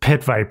vipers. It's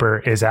Pit Viper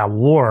is at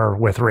war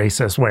with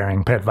racists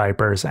wearing pit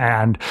vipers.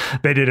 And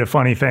they did a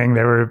funny thing.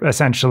 They were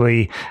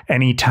essentially,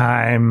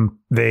 anytime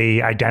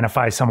they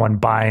identify someone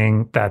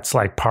buying that's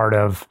like part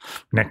of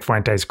Nick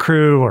Fuentes'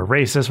 crew or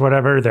racist,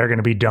 whatever, they're going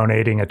to be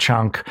donating a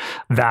chunk,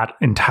 that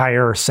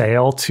entire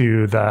sale,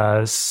 to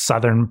the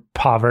Southern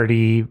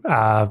Poverty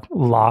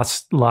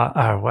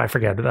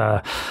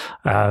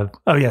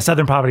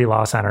Southern Poverty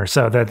Law Center.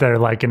 So that they're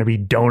like going to be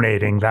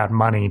donating that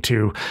money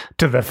to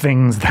the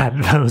things that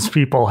those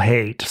people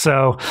hate.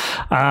 So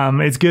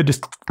it's good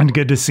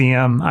to see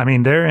them. I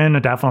mean, they're in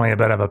definitely a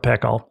bit of a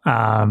pickle.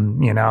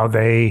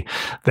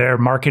 Their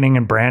marketing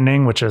and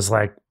branding, which is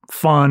like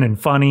fun and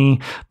funny,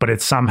 but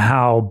it's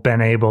somehow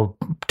been able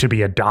to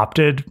be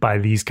adopted by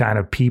these kind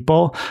of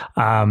people.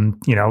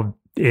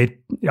 It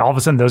all of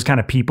a sudden, those kind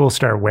of people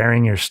start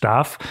wearing your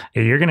stuff,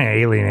 you're going to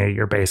alienate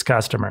your base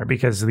customer,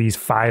 because these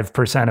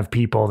 5% of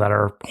people that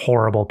are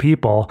horrible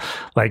people,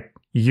 like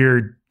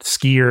your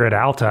skier at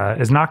Alta,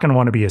 is not going to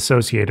want to be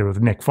associated with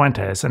Nick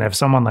Fuentes. And if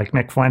someone like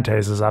Nick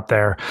Fuentes is up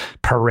there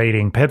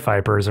parading pit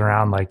vipers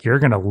around, like, you're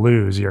going to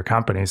lose your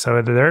company.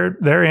 So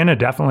they're in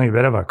definitely a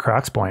bit of a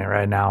crux point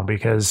right now,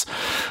 because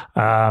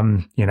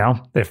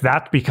if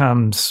that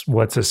becomes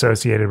what's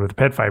associated with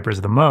pit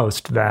vipers the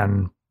most,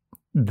 then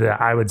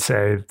I would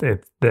say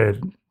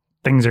the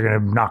things are going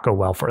to not go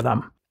well for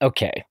them.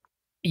 Okay.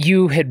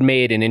 You had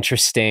made an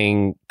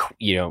interesting,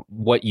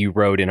 what you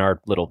wrote in our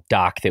little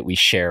doc that we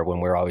share when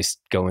we're always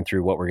going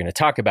through what we're going to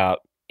talk about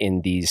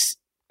in these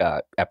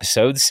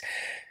episodes.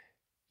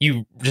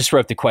 You just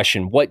wrote the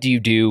question, what do you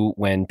do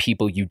when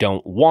people you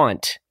don't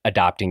want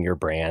adopting your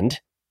brand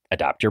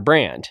adopt your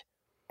brand?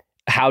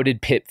 How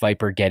did Pit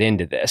Viper get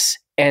into this?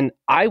 And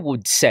I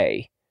would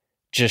say,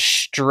 just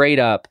straight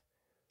up,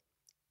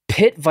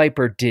 Pit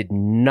Viper did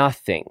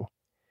nothing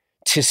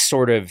to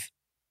sort of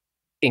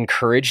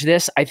encourage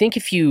this. I think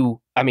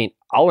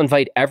I'll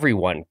invite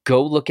everyone,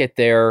 go look at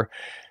their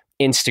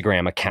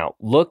Instagram account,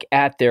 look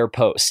at their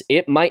posts.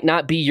 It might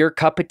not be your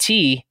cup of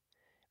tea,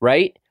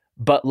 right?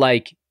 But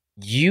like,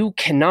 you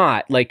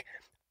cannot, like,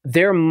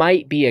 there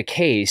might be a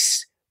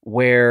case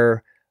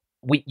where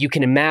you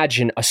can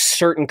imagine a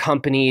certain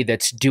company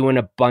that's doing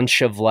a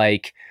bunch of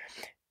like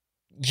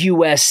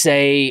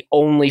USA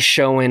only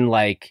showing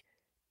like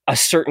a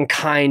certain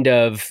kind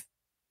of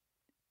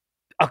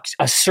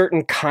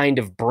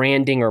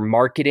branding or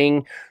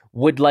marketing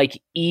would like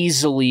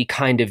easily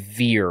kind of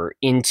veer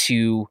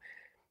into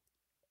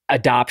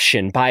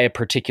adoption by a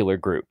particular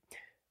group.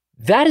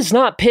 That is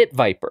not Pit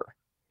Viper.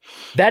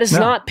 That is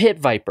not Pit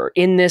Viper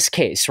in this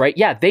case, right?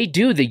 Yeah, they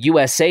do the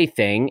USA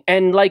thing,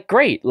 and like,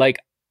 great. Like,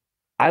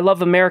 I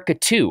love America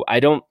too. I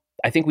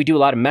think we do a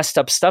lot of messed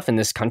up stuff in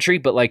this country,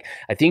 but like,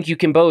 I think you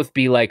can both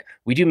be like,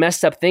 we do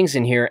messed up things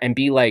in here, and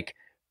be like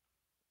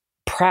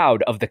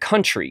proud of the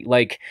country.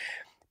 Like,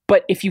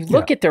 but if you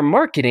look at their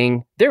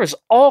marketing, there's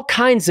all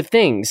kinds of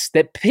things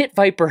that Pit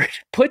Viper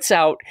puts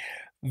out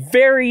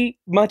very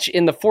much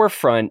in the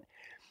forefront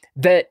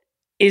that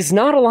is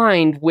not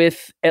aligned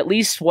with at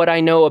least what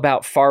I know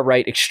about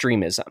far-right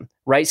extremism,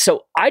 right?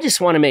 So I just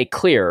want to make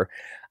clear,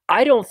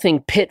 I don't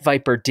think Pit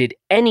Viper did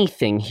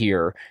anything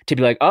here to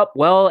be like, oh,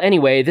 well,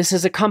 anyway, this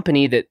is a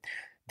company that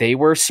they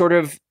were sort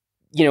of,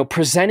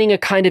 presenting a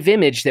kind of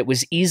image that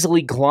was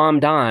easily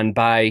glommed on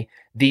by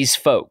these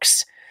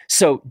folks.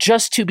 So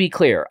just to be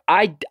clear,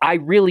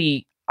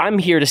 I'm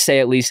here to say,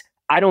 at least,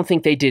 I don't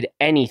think they did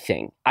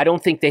anything. I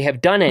don't think they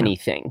have done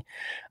anything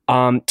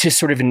to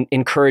sort of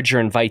encourage or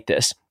invite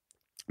this.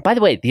 By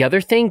the way, the other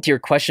thing to your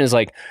question is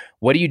like,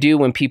 what do you do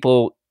when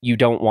people you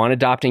don't want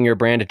adopting your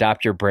brand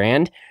adopt your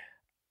brand?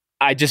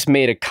 I just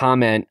made a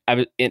comment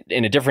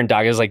in a different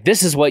doc. I was like,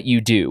 this is what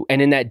you do.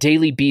 And in that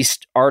Daily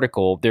Beast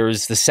article, there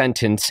was the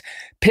sentence,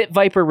 Pit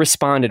Viper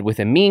responded with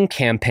a meme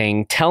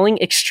campaign telling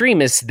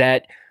extremists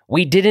that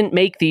we didn't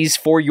make these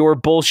for your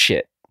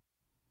bullshit.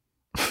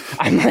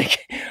 I'm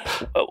like,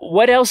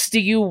 what else do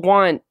you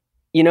want?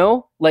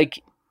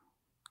 Like,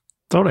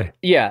 totally.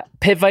 Yeah.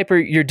 Pit Viper,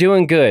 you're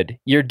doing good.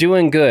 You're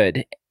doing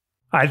good.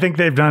 I think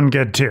they've done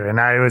good too. And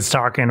I was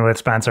talking with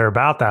Spencer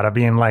about that, of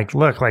being like,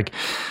 look, like,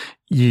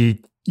 you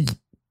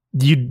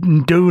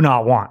do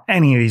not want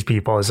any of these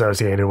people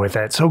associated with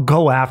it. So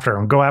go after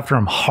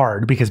them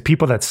hard, because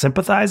people that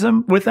sympathize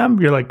with them,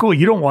 you're like, cool,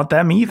 you don't want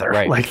them either.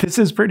 Right. Like, this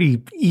is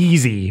pretty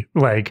easy.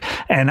 Like,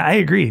 and I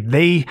agree,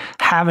 they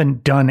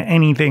haven't done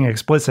anything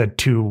explicit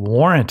to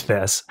warrant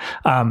this.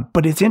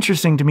 But it's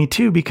interesting to me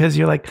too, because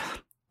you're like,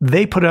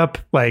 they put up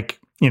like,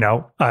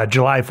 a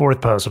July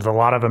 4th post with a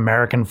lot of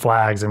American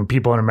flags and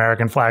people in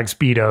American flag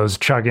Speedos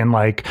chugging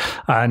like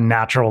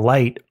natural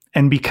light.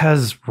 And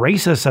because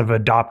racists have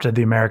adopted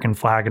the American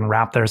flag and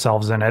wrapped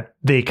themselves in it,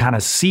 they kind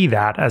of see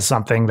that as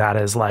something that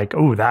is like,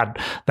 oh,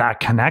 that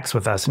connects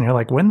with us. And you're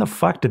like, when the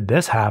fuck did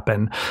this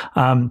happen?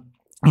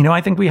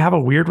 I think we have a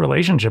weird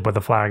relationship with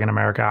the flag in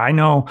America. I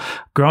know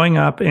growing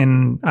up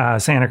in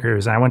Santa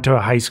Cruz, I went to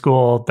a high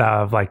school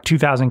of like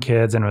 2,000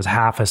 kids and it was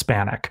half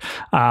Hispanic.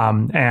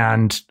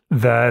 And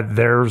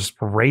there's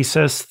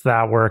racists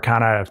that were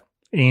kind of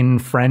in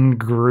friend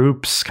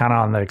groups kind of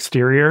on the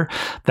exterior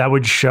that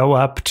would show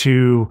up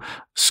to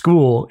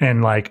school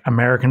in like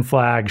American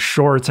flag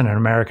shorts and an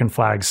American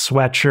flag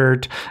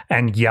sweatshirt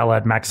and yell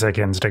at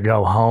Mexicans to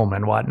go home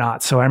and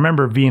whatnot. So I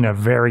remember being a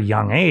very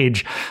young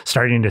age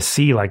starting to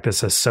see like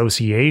this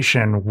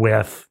association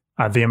with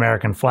the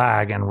American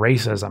flag and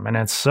racism. And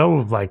it's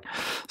so like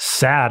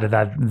sad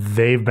that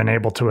they've been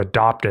able to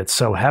adopt it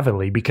so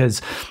heavily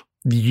because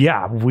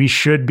yeah, we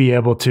should be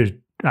able to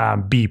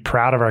be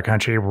proud of our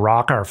country,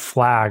 rock our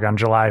flag on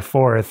July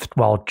 4th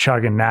while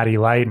chugging Natty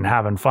Light and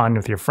having fun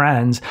with your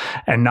friends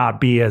and not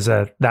be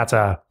that's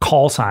a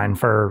call sign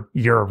for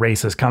you're a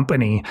racist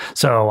company.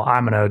 So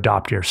I'm going to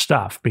adopt your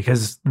stuff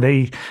because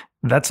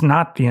that's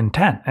not the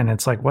intent. And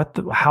it's like,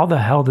 how the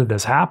hell did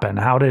this happen?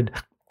 How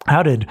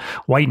did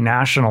white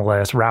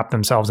nationalists wrap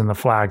themselves in the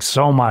flag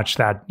so much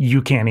that you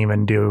can't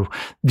even do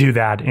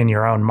that in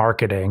your own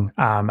marketing?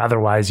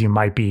 Otherwise, you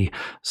might be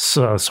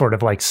sort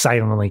of like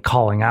silently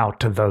calling out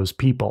to those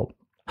people.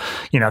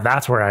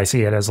 That's where I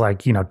see it as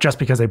like, just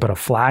because they put a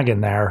flag in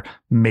there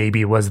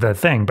maybe was the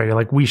thing, but you're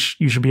like,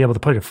 you should be able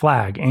to put a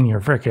flag in your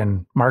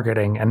freaking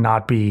marketing and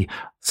not be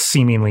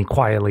seemingly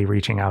quietly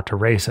reaching out to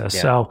racists.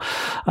 Yeah. So,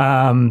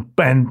 and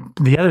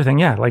the other thing,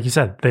 yeah, like you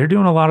said, they're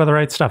doing a lot of the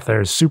right stuff.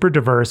 They're super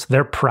diverse.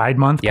 Their Pride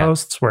Month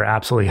posts were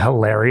absolutely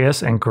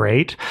hilarious and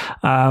great.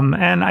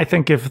 And I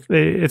think if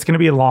it's going to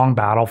be a long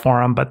battle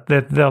for them, but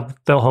they'll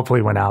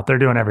hopefully win out. They're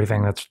doing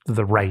everything that's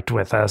the right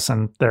with us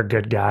and they're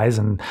good guys.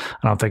 And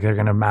I don't think they're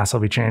going to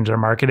massively change their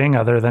marketing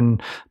other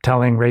than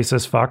telling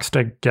racist fucks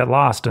to get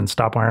lost and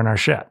stop wearing our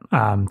shit.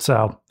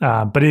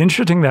 But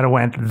interesting that it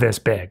went this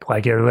big.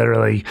 Like it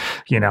literally,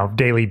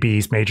 Daily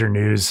Beast, major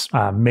news,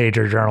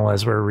 major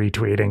journalists were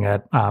retweeting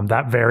it.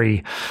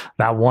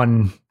 That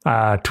one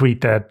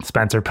tweet that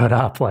Spencer put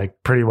up like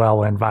pretty well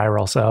went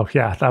viral. So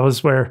yeah, that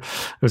was where it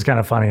was kind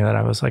of funny that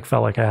I was like,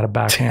 felt like I had a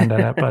backhand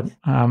in it, but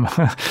I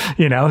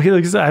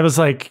was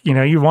like,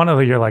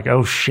 you're like,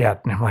 oh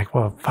shit. And I'm like,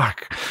 well,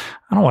 fuck,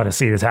 I don't want to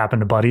see this happen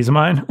to buddies of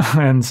mine.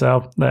 And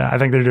so I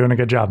think they're doing a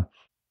good job.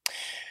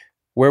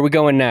 Where are we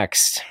going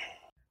next?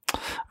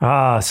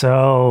 Next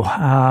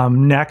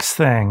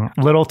thing,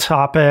 little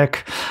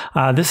topic.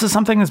 This is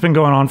something that's been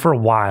going on for a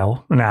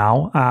while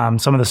now.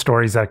 Some of the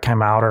stories that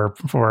came out are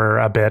for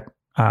a bit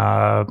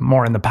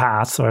more in the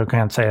past, so I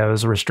can't say I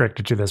was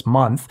restricted to this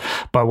month.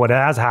 But what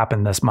has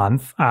happened this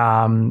month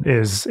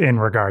is in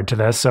regard to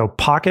this. So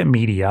Pocket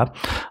Media,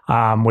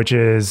 which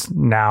is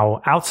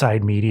now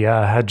Outside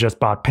Media, had just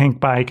bought Pink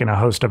Bike and a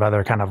host of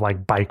other kind of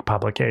like bike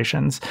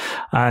publications.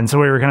 And so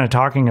what we were kind of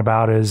talking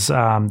about is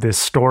this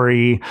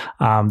story.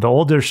 The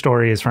older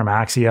story is from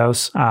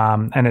Axios,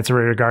 and it's in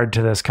regard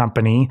to this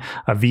company,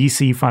 a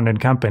VC-funded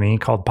company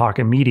called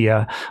Pocket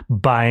Media,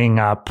 buying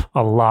up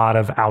a lot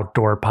of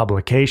outdoor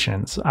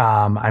publications.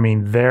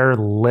 Their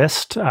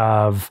list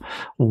of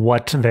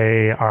what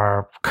they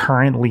are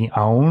currently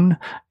own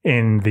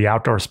in the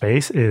outdoor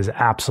space is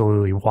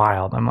absolutely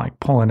wild. I'm like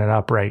pulling it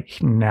up right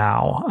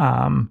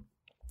now.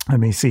 Let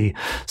me see.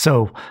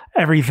 So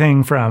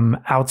everything from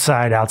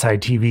outside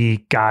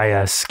TV,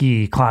 Gaia,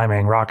 ski,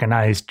 climbing, rock and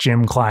ice,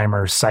 gym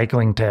climbers,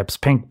 cycling tips,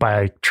 Pink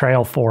Bike,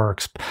 Trail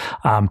Forks,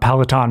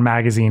 Peloton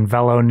magazine,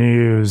 Velo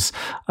News,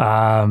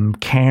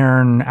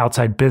 Cairn,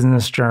 Outside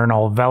Business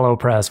Journal, Velo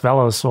Press,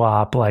 Velo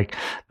Swap. Like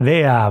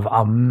they have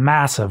a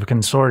massive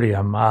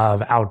consortium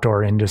of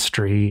outdoor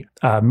industry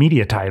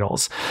media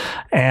titles.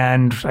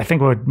 And I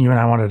think what you and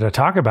I wanted to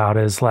talk about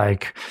is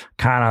like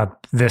kind of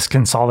this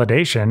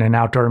consolidation in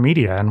outdoor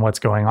media and what's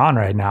going on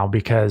right now,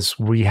 because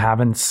we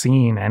haven't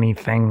seen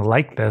anything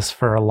like this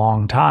for a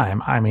long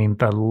time. I mean,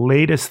 the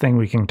latest thing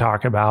we can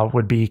talk about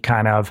would be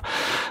kind of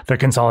the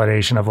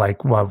consolidation of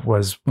like what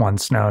was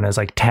once known as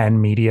like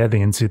 10 Media,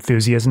 the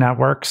Enthusiast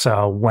Network.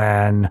 So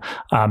when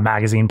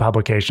magazine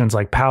publications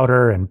like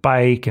Powder and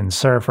Bike and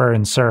Surfer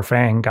and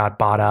Surfing got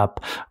bought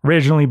up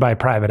originally by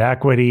private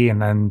equity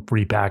and then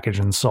repackaged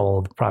and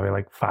sold probably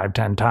like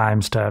 5-10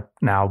 times to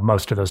now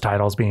most of those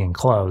titles being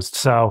closed.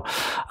 So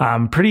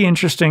pretty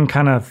interesting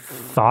kind of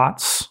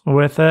thoughts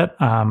with it.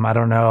 I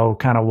don't know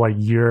kind of what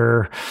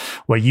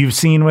you've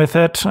seen with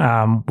it,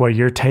 what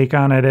your take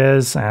on it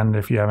is, and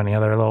if you have any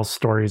other little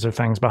stories or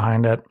things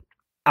behind it.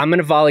 I'm going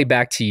to volley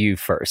back to you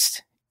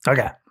first.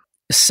 Okay.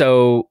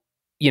 So,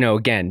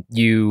 again,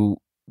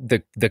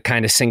 the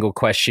kind of single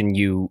question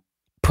you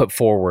put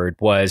forward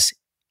was,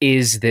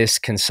 is this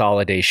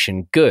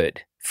consolidation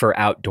good for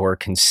outdoor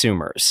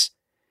consumers?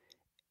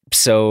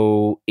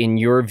 So in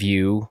your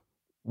view,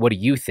 what do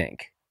you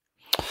think?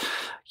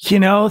 I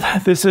know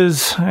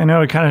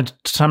we kind of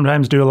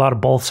sometimes do a lot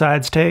of both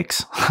sides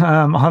takes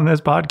on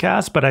this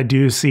podcast, but I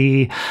do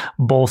see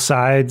both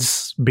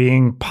sides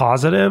being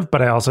positive,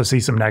 but I also see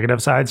some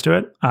negative sides to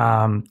it.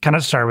 Kind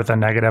of start with a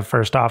negative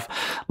first off,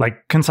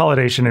 like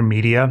consolidation in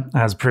media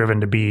has proven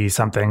to be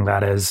something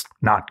that is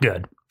not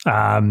good.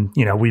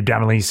 We've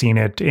definitely seen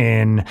it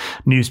in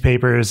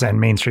newspapers and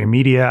mainstream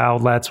media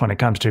outlets when it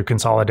comes to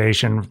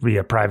consolidation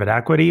via private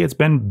equity. It's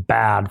been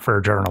bad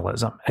for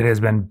journalism. It has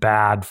been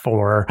bad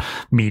for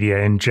media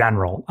in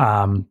general.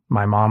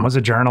 My mom was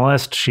a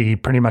journalist. She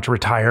pretty much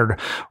retired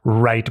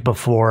right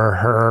before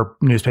her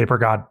newspaper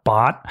got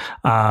bought.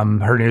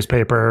 Her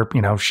newspaper,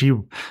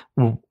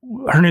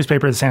 her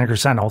newspaper, the Santa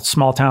Cruz Sentinel,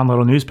 small town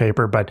little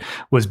newspaper, but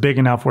was big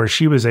enough where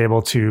she was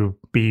able to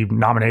be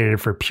nominated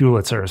for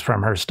Pulitzers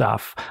from her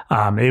stuff.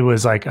 It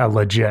was like a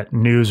legit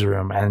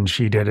newsroom, and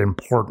she did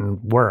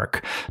important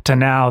work. To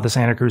now, the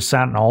Santa Cruz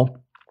Sentinel,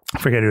 I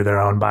forget who they're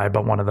owned by,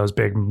 but one of those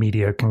big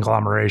media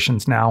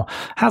conglomerations now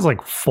has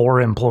like 4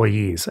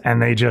 employees,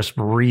 and they just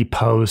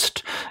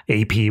repost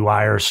AP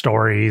Wire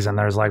stories, and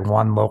there's like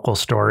one local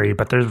story,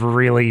 but there's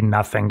really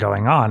nothing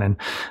going on. And,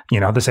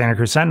 the Santa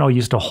Cruz Sentinel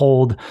used to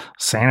hold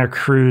Santa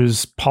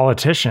Cruz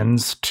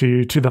politicians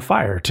to the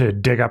fire, to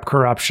dig up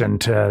corruption,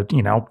 to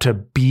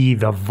be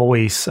the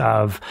voice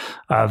of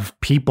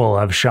people,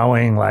 of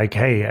showing like,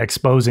 hey,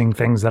 exposing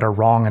things that are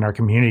wrong in our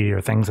community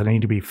or things that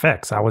need to be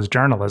fixed. That was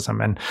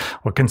journalism. And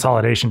what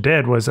consolidation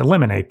did was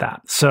eliminate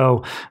that.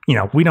 So,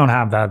 we don't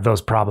have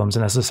those problems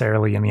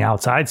necessarily in the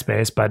outside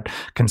space, but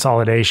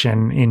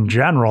consolidation in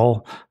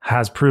general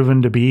has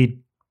proven to be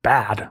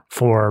bad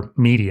for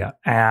media.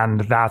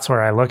 And that's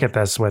where I look at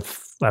this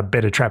with a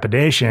bit of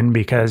trepidation,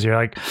 because you're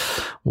like,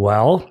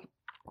 well,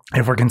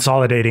 if we're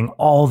consolidating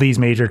all these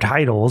major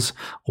titles,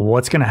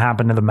 what's going to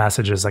happen to the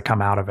messages that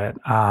come out of it?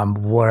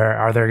 Where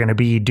are they going to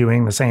be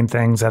doing the same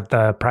things that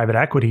the private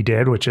equity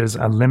did, which is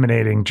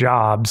eliminating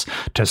jobs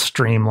to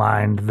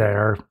streamline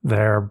their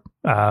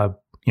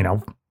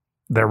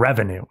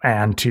revenue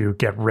and to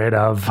get rid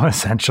of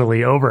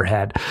essentially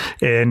overhead?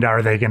 And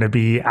are they going to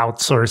be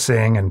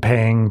outsourcing and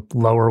paying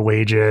lower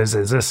wages?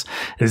 Is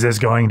this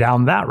going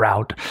down that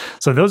route?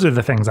 So those are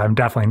the things I'm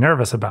definitely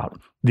nervous about.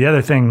 The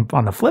other thing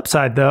on the flip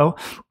side, though,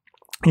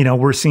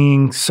 we're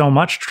seeing so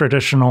much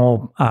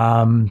traditional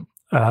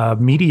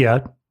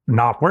media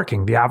not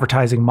working. The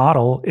advertising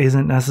model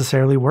isn't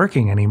necessarily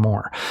working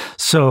anymore.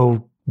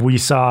 So we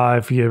saw,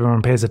 if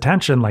everyone pays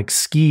attention, like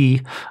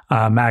Ski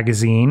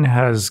magazine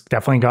has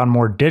definitely gone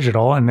more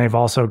digital, and they've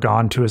also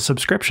gone to a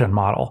subscription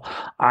model.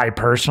 I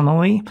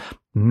personally,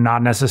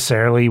 not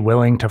necessarily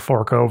willing to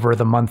fork over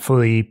the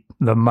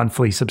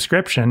monthly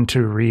subscription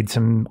to read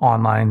some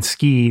online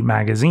ski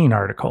magazine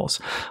articles.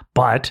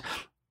 But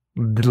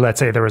let's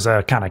say there was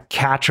a kind of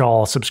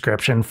catch-all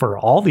subscription for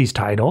all these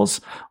titles.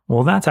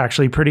 Well, that's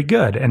actually pretty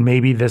good. And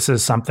maybe this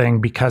is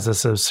something, because of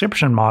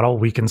subscription model,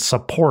 we can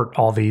support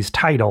all these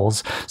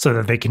titles so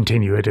that they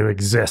continue to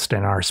exist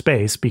in our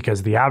space,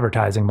 because the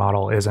advertising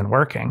model isn't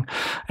working.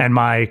 And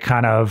my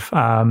kind of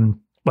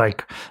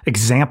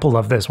example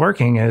of this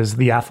working is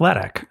The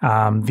Athletic.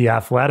 The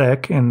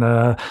Athletic in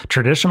the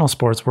traditional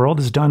sports world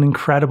has done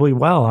incredibly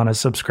well on a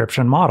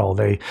subscription model.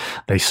 They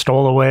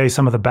stole away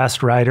some of the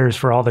best writers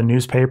for all the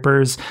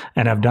newspapers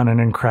and have done an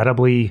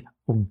incredibly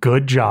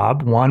good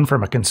job. One,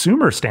 from a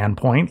consumer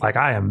standpoint, like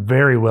I am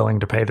very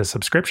willing to pay the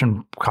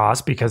subscription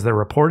cost because their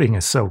reporting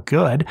is so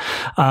good.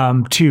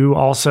 Two,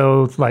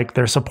 also like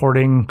they're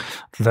supporting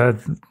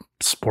the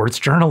sports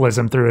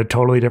journalism through a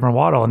totally different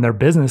model, and their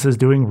business is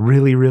doing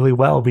really, really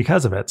well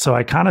because of it. So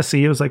I kind of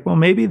see it was like, well,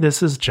 maybe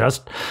this is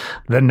just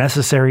the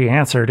necessary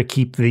answer to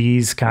keep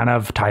these kind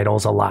of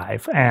titles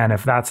alive. And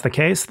if that's the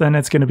case, then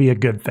it's going to be a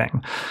good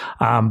thing.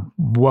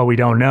 What we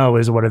don't know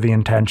is what are the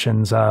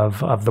intentions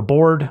of the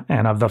board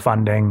and of the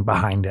funding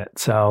behind it.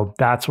 So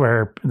that's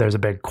where there's a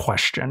big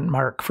question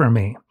mark for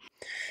me.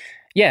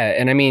 Yeah.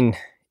 And I mean,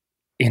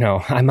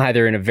 I'm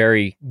either in a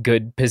very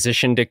good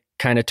position to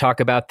kind of talk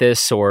about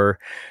this, or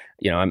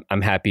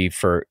I'm happy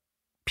for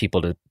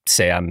people to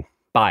say I'm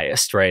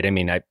biased, right? I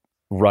mean, I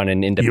run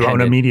an independent... You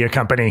own a media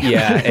company.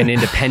 Yeah, an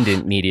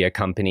independent media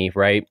company,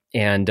 right?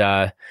 And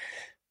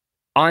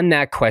on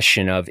that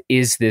question of,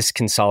 is this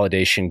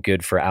consolidation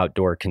good for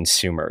outdoor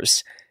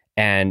consumers?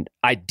 And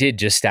I did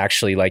just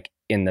actually,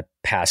 in the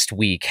past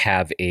week,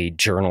 have a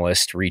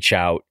journalist reach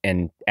out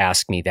and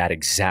ask me that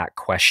exact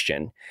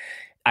question.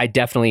 I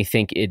definitely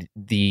think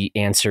the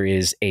answer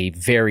is a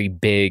very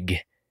big,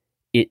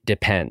 it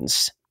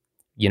depends.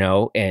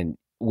 And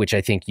which I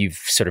think you've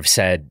sort of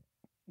said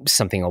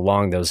something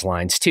along those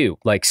lines too.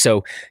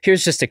 So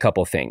here's just a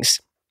couple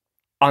things.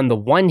 On the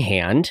one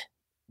hand,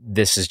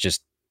 this is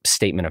just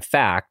statement of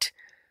fact.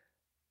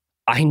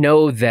 I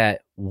know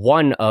that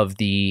one of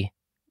the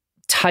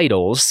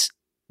titles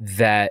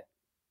that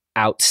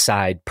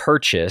Outside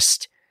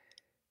purchased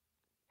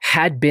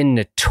had been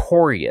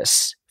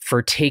notorious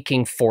for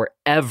taking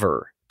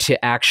forever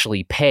to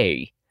actually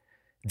pay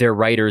their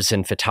writers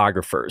and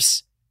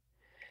photographers.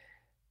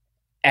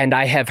 And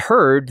I have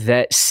heard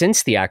that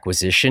since the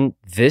acquisition,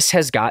 this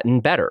has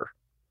gotten better.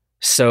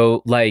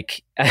 So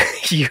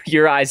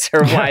your eyes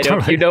are wide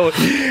open.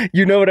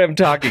 You know what I'm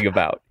talking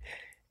about.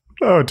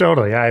 Oh,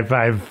 totally.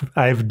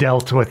 I've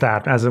dealt with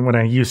that as when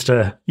I used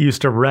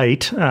to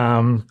write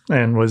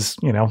and was,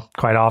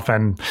 quite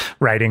often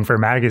writing for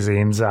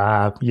magazines.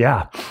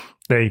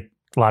 They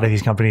a lot of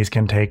these companies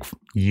can take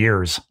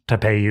years to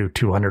pay you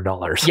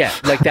 $200. Yeah,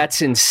 like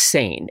that's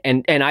insane.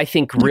 And I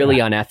think really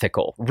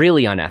unethical.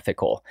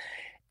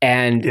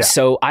 And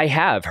so I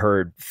have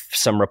heard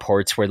some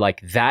reports where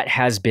like that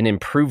has been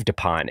improved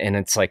upon. And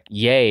it's like,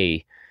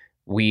 yay,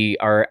 we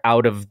are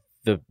out of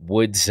the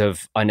woods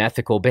of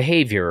unethical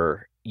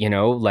behavior,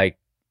 like,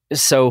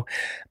 so,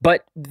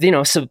 but,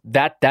 so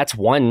that's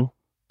one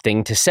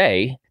thing to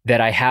say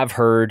that I have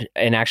heard,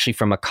 and actually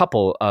from a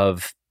couple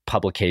of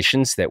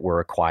publications that were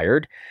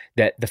acquired,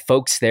 that the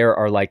folks there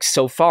are like,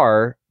 so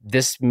far,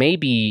 this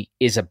maybe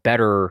is a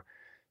better,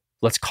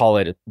 let's call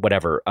it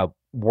whatever, a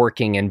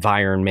working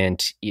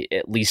environment,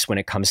 at least when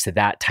it comes to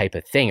that type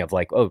of thing of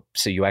like, oh,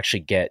 so you actually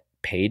get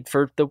paid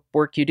for the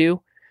work you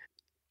do.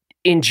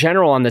 In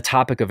general, on the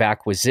topic of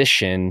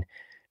acquisition,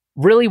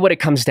 really what it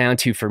comes down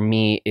to for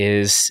me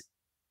is,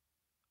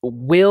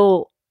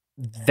 will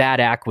that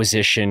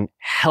acquisition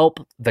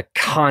help the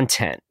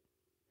content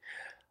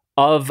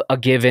of a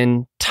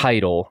given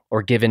title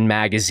or given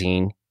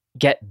magazine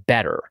get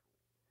better?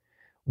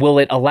 Will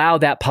it allow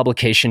that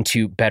publication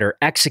to better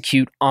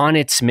execute on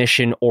its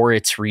mission or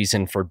its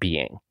reason for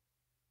being?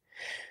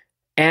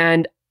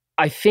 And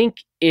I think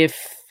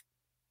if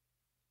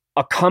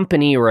a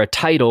company or a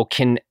title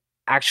can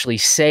actually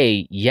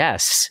say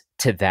yes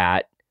to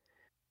that,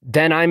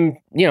 then I'm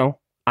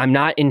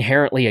not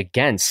inherently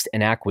against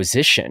an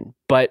acquisition.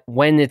 But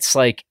when it's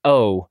like,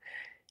 oh,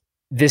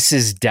 this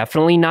is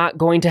definitely not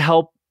going to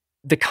help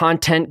the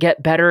content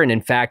get better, and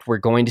in fact, we're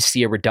going to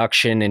see a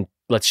reduction, and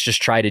let's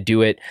just try to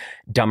do it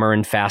dumber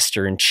and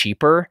faster and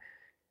cheaper.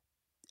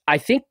 I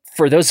think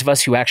for those of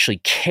us who actually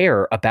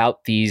care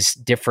about these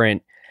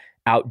different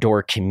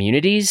outdoor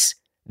communities,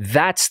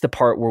 that's the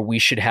part where we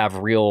should have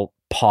real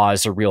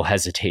pause or real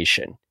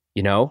hesitation,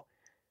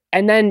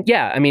 And then,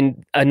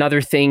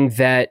 another thing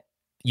that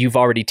you've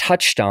already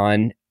touched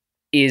on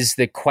is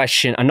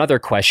another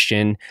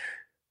question,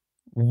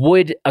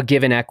 would a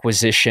given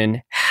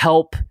acquisition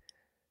help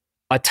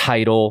a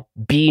title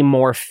be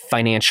more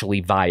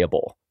financially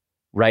viable,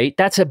 right?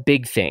 That's a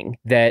big thing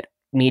that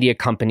media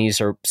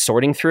companies are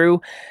sorting through.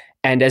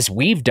 And as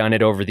we've done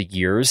it over the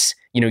years,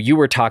 you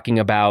were talking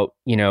about,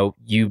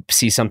 you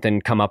see something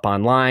come up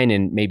online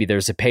and maybe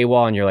there's a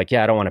paywall and you're like,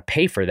 yeah, I don't want to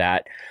pay for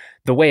that.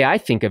 The way I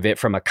think of it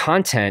from a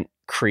content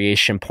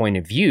creation point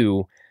of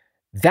view,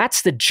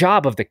 that's the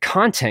job of the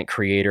content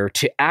creator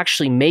to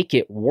actually make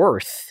it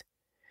worth.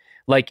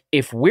 Like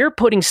if we're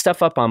putting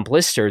stuff up on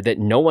Blister that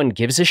no one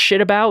gives a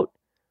shit about,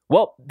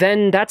 well,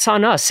 then that's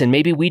on us and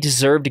maybe we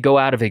deserve to go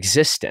out of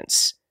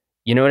existence.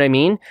 You know what I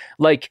mean?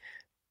 Like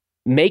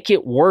make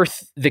it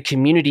worth the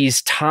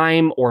community's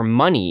time or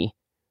money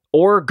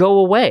or go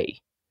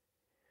away.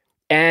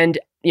 And,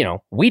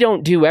 we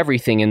don't do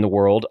everything in the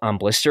world on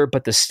Blister,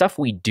 but the stuff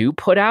we do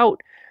put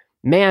out,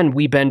 man,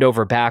 we bend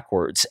over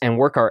backwards and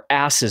work our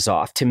asses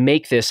off to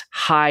make this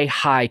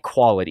high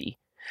quality.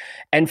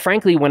 And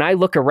frankly, when I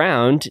look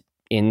around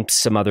in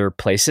some other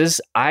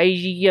places, I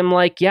am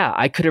like, yeah,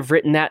 I could have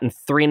written that in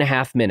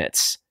 3.5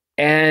 minutes.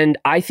 And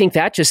I think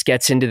that just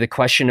gets into the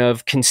question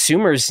of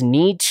consumers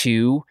need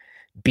to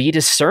be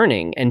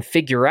discerning and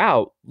figure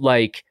out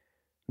like,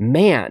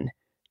 man,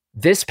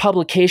 this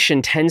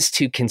publication tends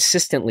to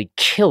consistently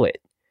kill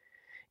it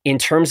in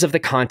terms of the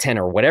content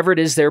or whatever it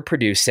is they're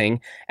producing.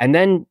 And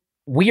then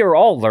we are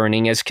all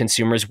learning as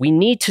consumers, we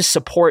need to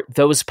support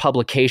those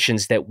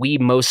publications that we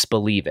most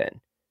believe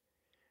in,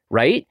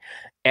 right?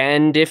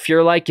 And if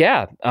you're like,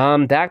 yeah,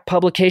 that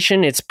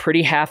publication, it's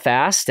pretty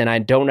half-assed and I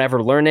don't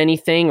ever learn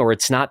anything or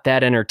it's not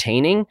that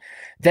entertaining,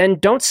 then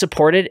don't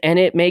support it and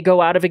it may go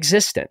out of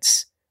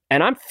existence.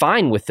 And I'm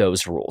fine with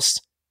those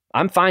rules.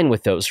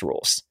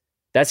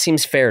 That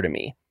seems fair to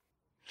me.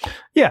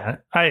 Yeah,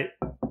 I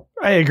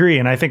agree.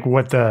 And I think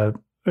what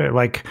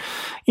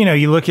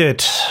you look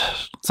at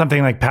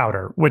something like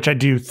Powder, which I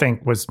do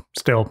think was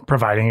still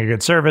providing a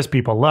good service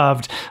people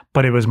loved,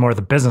 but it was more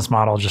the business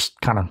model just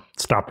kind of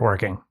stopped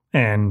working.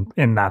 And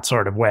in that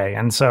sort of way.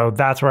 And so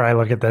that's where I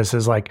look at this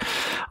is like,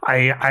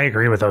 I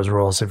agree with those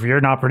rules. If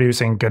you're not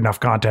producing good enough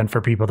content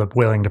for people that are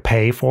willing to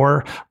pay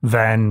for,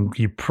 then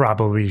you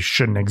probably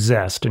shouldn't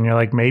exist. And you're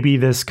like, maybe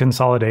this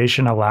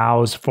consolidation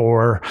allows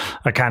for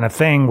a kind of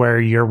thing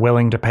where you're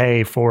willing to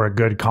pay for a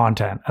good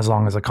content as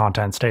long as the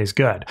content stays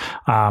good.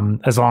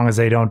 As long as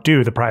they don't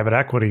do the private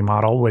equity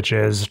model, which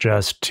is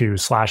just to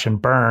slash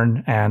and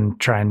burn and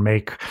try and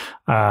make,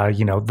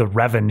 the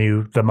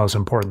revenue the most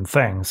important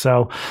thing.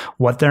 So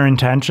what their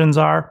intentions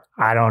are,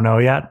 I don't know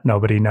yet.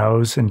 Nobody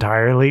knows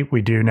entirely.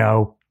 We do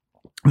know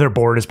their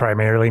board is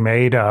primarily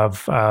made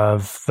of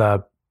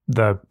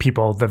the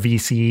people, the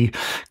VC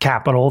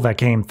capital that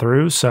came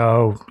through.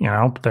 So,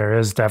 there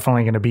is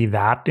definitely going to be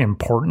that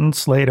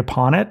importance laid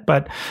upon it.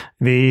 But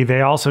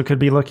they also could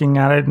be looking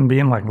at it and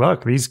being like,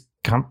 look,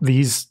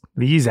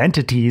 these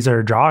entities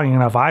are drawing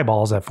enough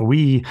eyeballs. If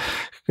we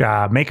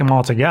make them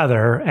all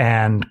together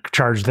and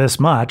charge this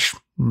much,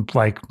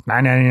 like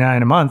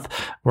 $9.99 a month,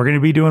 we're going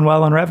to be doing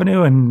well on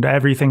revenue and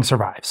everything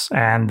survives.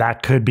 And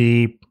that could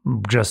be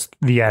just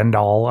the end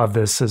all of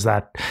this is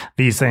that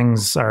these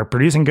things are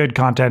producing good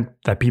content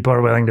that people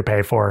are willing to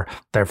pay for,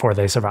 therefore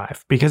they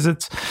survive.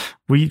 Because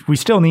we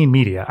still need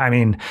media. I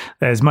mean,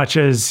 as much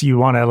as you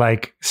want to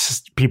like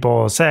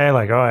people say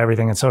like, oh,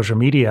 everything in social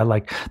media,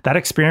 like that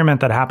experiment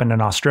that happened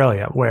in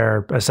Australia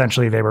where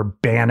essentially they were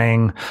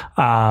banning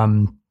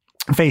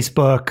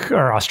Facebook,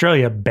 or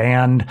Australia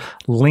banned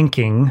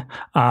linking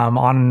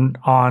on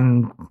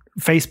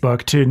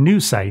Facebook to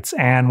news sites.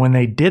 And when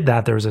they did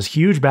that, there was this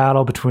huge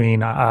battle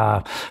between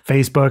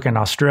Facebook and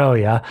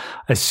Australia.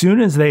 As soon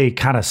as they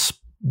kind of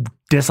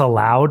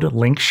disallowed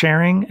link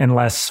sharing,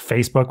 unless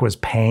Facebook was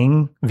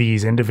paying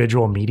these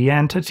individual media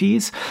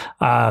entities,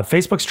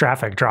 Facebook's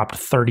traffic dropped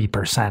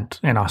 30%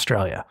 in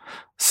Australia.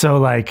 So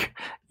like,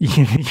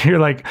 you're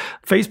like,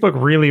 Facebook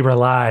really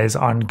relies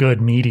on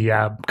good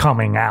media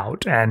coming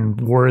out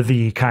and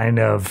worthy kind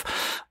of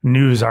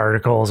news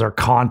articles or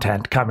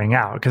content coming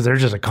out, because they're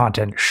just a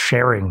content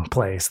sharing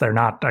place. They're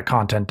not a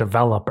content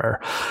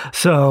developer.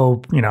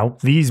 So,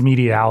 these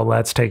media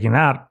outlets taking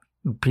that,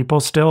 people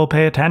still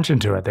pay attention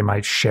to it. They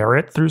might share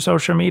it through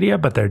social media,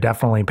 but they're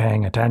definitely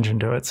paying attention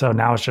to it. So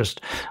now it's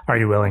just, are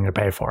you willing to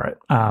pay for it?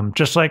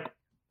 Just like,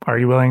 are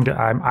you willing to,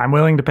 I'm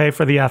willing to pay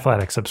for the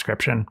Athletic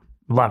subscription.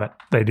 Love it.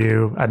 They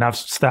do enough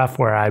stuff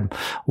where I'm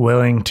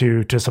willing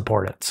to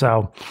support it.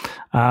 So,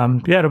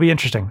 it'll be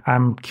interesting.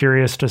 I'm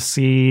curious to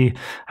see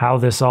how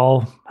this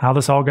all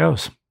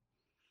goes.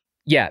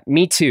 Yeah,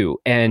 me too.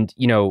 And,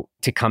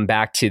 to come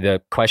back to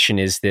the question,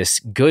 is this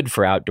good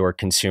for outdoor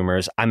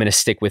consumers? I'm going to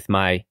stick with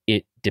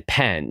it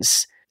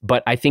depends,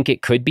 but I think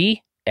it could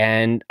be,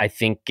 and I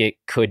think it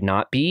could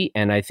not be.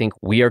 And I think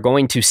we are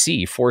going to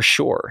see for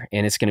sure.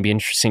 And it's going to be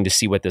interesting to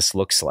see what this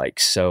looks like.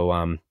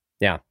 So,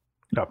 yeah.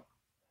 Yep.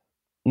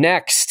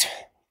 Next,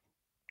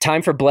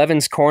 time for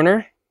Blevins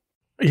Corner.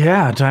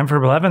 Yeah, time for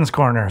Blevins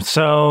Corner.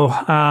 So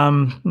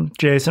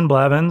Jason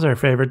Blevins, our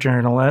favorite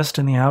journalist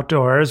in the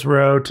outdoors,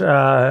 wrote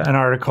an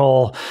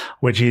article,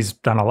 which he's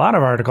done a lot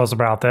of articles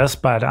about this,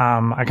 but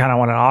I kind of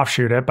want to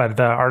offshoot it. But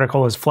the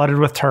article is flooded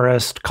with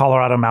tourists.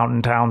 Colorado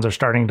mountain towns are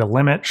starting to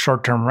limit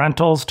short-term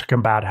rentals to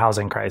combat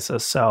housing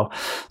crisis. So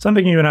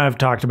something you and I have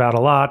talked about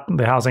a lot,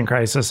 the housing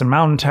crisis in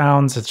mountain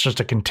towns. It's just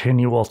a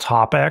continual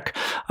topic.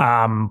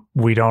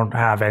 We don't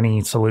have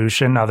any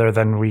solution other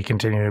than we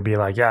continue to be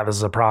like, yeah, this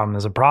is a problem,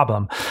 this is a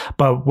problem.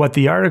 But what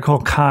the article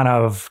kind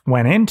of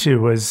went into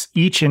was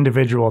each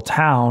individual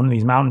town,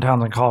 these mountain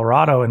towns in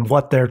Colorado, and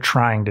what they're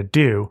trying to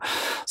do.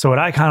 So what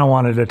I kind of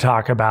wanted to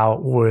talk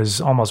about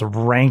was almost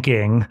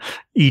ranking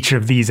each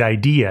of these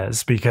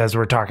ideas, because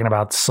we're talking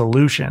about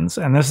solutions.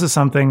 And this is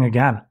something,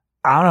 again,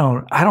 I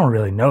don't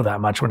really know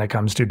that much when it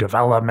comes to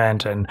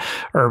development and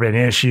urban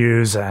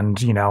issues and,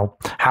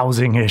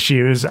 housing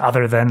issues,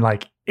 other than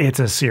like, it's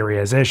a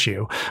serious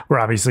issue. We're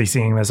obviously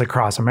seeing this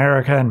across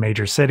America in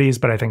major cities,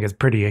 but I think it's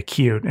pretty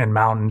acute in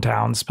mountain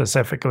towns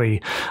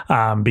specifically,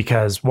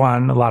 because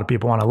one, a lot of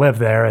people want to live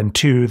there, and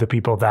two, the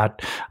people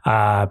that,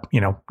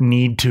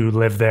 need to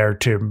live there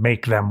to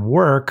make them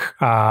work,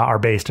 are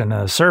based in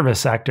a service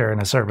sector,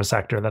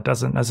 that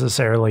doesn't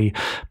necessarily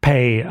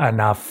pay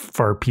enough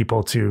for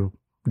people to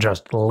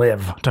just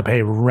live, to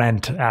pay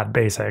rent at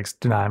basics.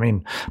 I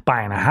mean,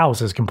 buying a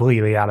house is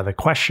completely out of the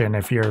question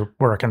if you're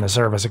working the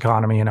service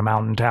economy in a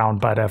mountain town.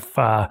 But if,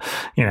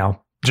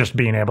 just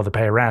being able to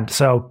pay rent.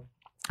 So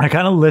I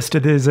kind of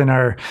listed this in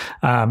our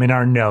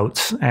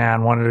notes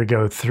and wanted to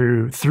go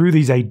through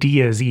these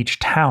ideas each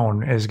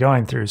town is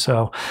going through.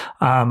 So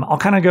I'll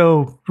kind of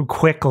go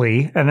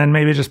quickly and then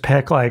maybe just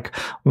pick like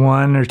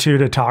one or two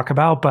to talk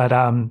about. But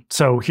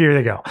so here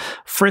they go.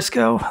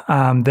 Frisco,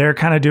 they're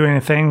kind of doing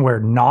a thing where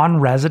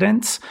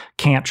non-residents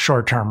can't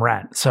short-term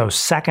rent. So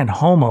second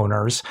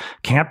homeowners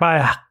can't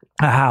buy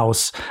a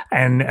house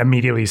and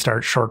immediately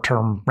start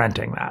short-term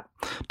renting that.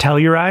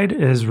 Telluride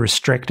is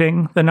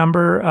restricting the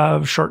number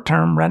of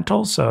short-term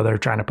rentals, so they're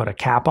trying to put a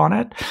cap on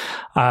it.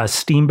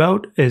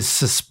 Steamboat is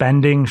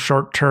suspending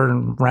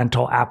short-term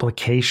rental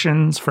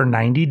applications for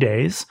 90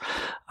 days.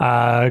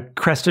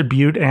 Crested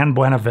Butte and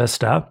Buena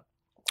Vista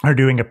are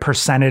doing a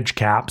percentage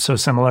cap, so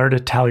similar to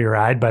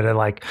Telluride, but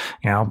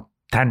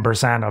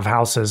 10% of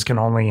houses can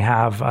only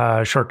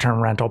have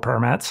short-term rental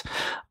permits.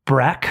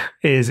 Breck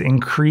is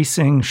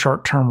increasing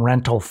short-term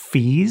rental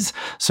fees,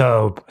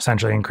 so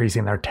essentially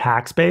increasing their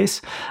tax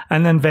base.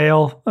 And then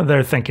Vail,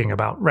 they're thinking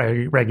about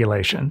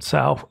regulation.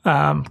 So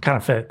kind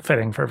of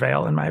fitting for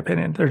Vail, in my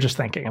opinion. They're just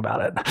thinking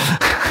about it.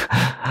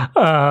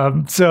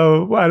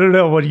 So I don't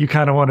know what you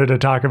kind of wanted to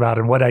talk about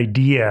and what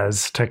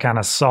ideas to kind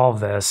of solve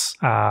this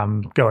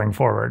going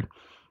forward.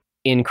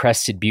 In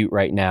Crested Butte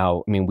right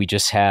now, I mean, we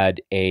just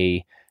had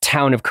a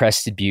town of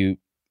Crested Butte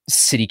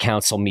city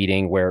council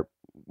meeting where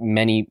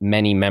many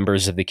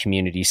members of the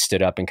community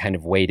stood up and kind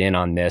of weighed in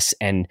on this.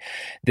 And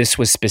this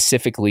was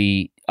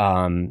specifically,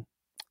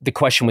 the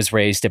question was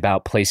raised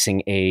about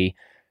placing a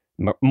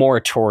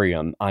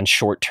moratorium on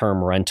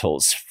short-term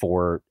rentals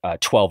for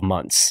 12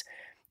 months.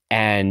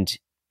 And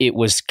it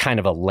was kind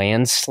of a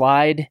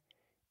landslide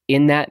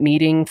in that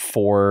meeting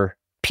for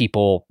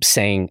people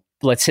saying,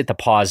 let's hit the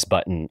pause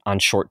button on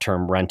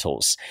short-term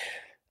rentals.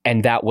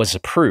 And that was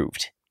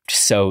approved.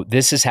 So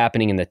this is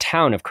happening in the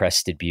town of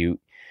Crested Butte.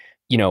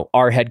 You know,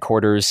 our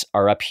headquarters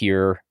are up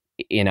here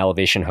in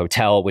Elevation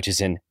Hotel, which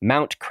is in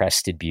Mount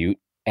Crested Butte.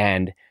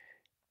 And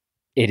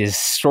it is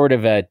sort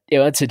of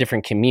it's a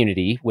different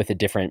community with a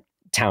different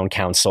town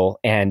council.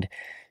 And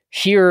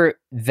here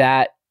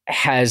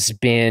there's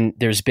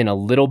been a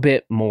little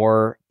bit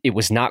more, it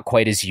was not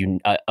quite as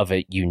of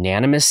a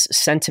unanimous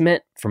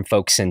sentiment from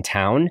folks in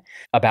town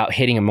about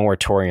hitting a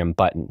moratorium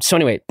button. So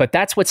anyway, but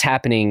that's what's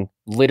happening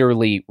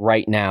literally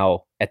right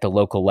now at the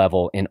local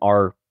level in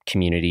our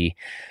community.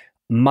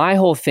 My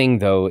whole thing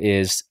though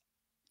is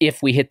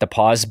if we hit the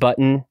pause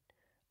button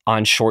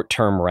on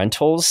short-term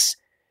rentals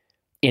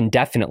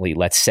indefinitely,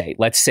 let's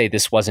say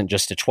this wasn't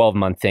just a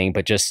 12-month thing,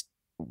 but just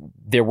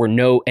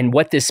and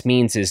what this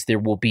means is there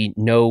will be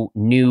no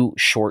new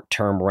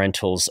short-term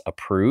rentals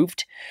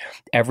approved.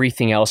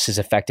 Everything else is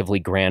effectively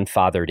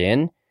grandfathered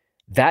in.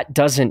 That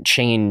doesn't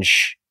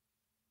change,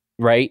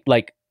 right?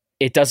 Like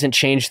it doesn't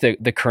change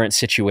the current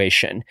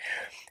situation.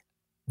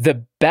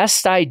 The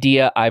best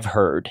idea I've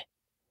heard,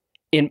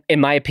 in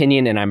my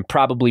opinion, and I'm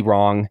probably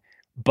wrong,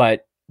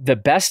 but the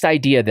best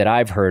idea that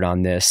I've heard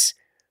on this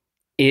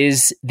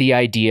is the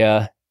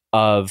idea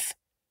of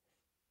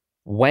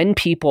when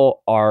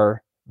people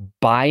are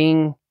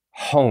buying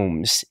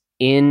homes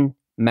in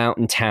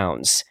mountain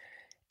towns,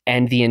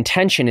 and the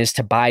intention is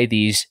to buy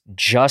these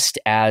just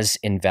as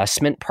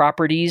investment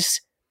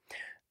properties,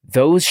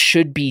 those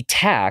should be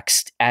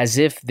taxed as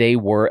if they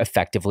were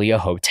effectively a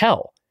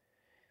hotel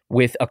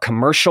with a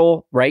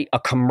commercial, right? A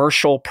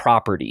commercial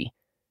property.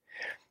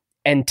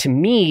 And to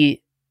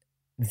me,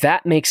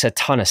 that makes a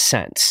ton of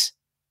sense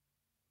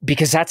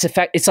because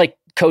it's like,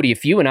 Cody,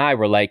 if you and I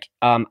were like,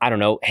 I don't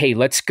know, hey,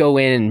 let's go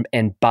in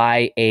and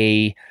buy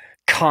a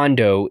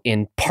condo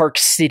in Park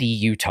City,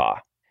 Utah.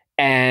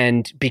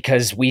 And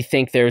because we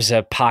think there's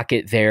a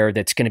pocket there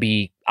that's going to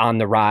be on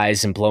the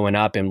rise and blowing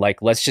up, and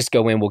like, let's just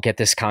go in, we'll get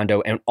this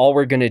condo, and all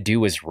we're going to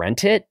do is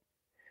rent it.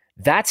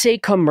 That's a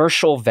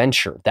commercial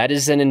venture. That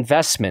is an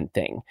investment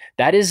thing.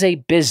 That is a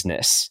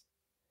business.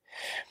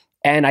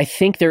 And I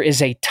think there is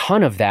a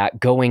ton of that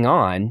going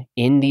on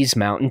in these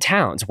mountain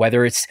towns,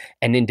 whether it's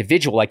an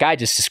individual, like I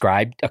just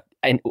described,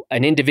 an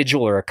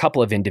individual or a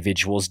couple of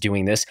individuals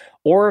doing this,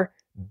 or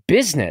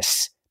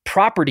business,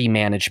 property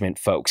management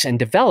folks and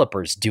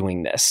developers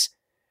doing this.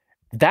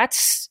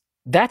 That's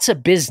a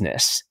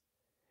business.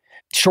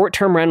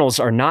 Short-term rentals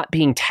are not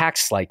being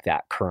taxed like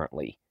that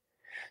currently.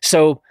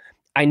 So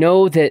I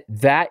know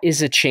that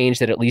is a change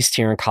that at least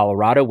here in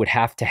Colorado would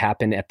have to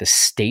happen at the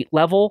state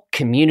level.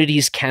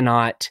 Communities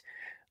cannot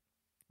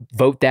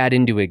vote that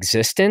into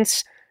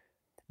existence,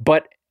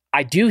 but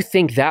I do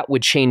think that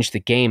would change the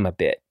game a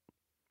bit.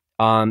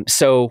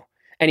 So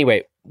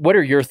anyway, what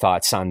are your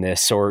thoughts on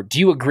this? Or do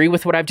you agree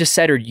with what I've just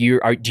said? Or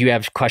do you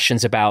have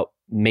questions about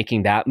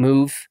making that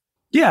move?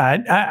 Yeah,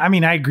 I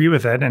mean, I agree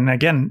with it. And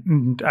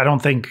again, I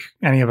don't think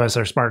any of us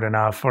are smart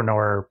enough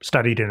nor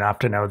studied enough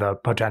to know the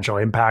potential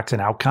impacts and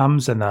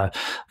outcomes and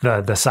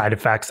the side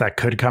effects that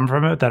could come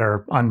from it that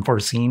are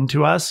unforeseen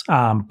to us.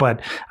 But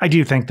I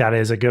do think that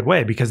is a good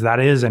way because that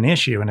is an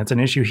issue. And it's an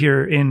issue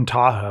here in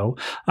Tahoe,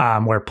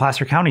 where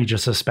Placer County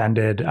just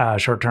suspended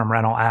short-term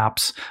rental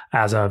apps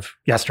as of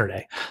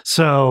yesterday.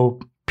 So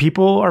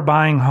people are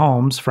buying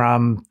homes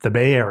from the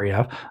Bay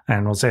Area,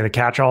 and we'll say the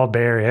catch-all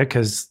Bay Area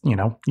because, you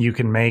know, you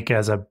can make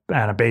at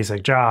a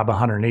basic job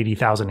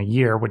 $180,000 a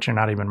year, which you're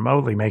not even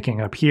remotely making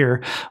up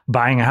here,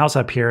 buying a house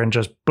up here and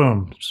just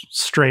boom,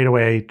 straight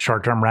away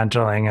short-term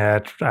rentaling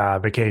it,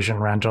 vacation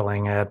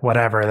rentaling it,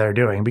 whatever they're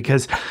doing,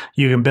 because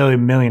you can build $1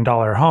 million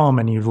home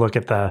and you look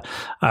at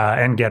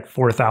and get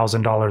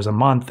 $4,000 a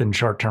month in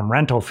short-term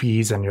rental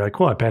fees, and you're like,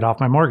 cool, I paid off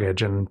my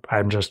mortgage and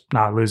I'm just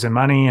not losing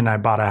money, and I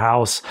bought a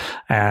house,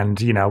 and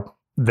you know,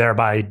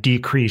 thereby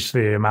decrease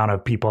the amount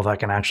of people that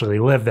can actually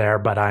live there,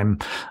 but I'm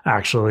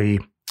actually,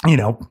 you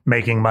know,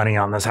 making money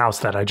on this house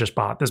that I just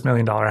bought, this $1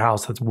 million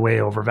house that's way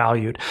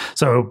overvalued.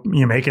 So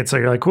you make it so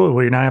you're like, cool,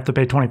 well, you now have to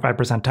pay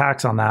 25%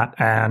 tax on that.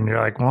 And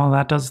you're like, well,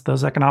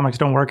 those economics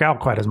don't work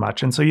out quite as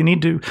much. And so you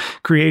need to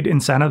create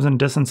incentives and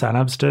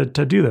disincentives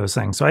to do those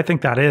things. So I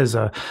think that is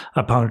a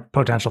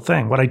potential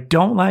thing. What I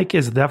don't like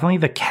is definitely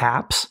the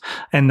caps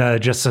and the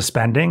just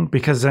suspending,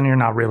 because then you're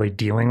not really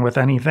dealing with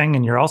anything.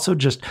 And you're also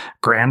just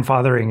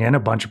grandfathering in a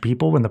bunch of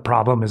people when the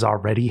problem is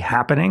already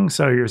happening.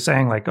 So you're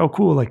saying like, oh,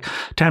 cool, like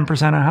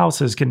 10% of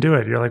houses can do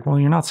it. You're like, well,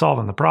 you're not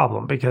solving the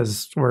problem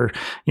because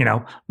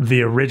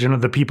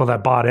the people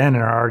that bought in and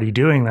are already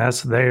doing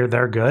this,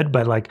 they're good.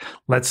 But like,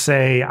 let's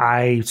say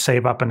I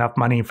save up enough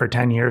money for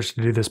 10 years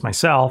to do this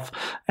myself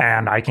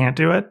and I can't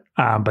do it,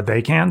 but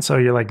they can. So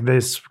you're like,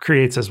 this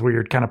creates this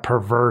weird kind of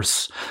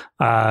perverse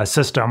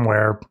system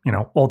where, you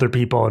know, older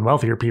people and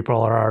wealthier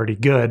people are already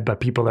good, but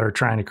people that are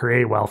trying to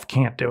create wealth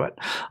can't do it.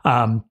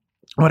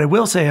 What I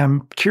will say,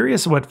 I'm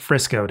curious what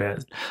Frisco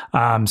did,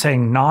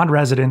 saying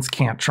non-residents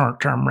can't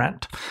short-term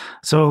rent.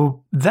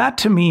 So that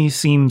to me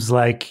seems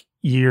like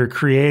you're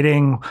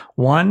creating,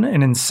 one,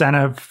 an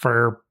incentive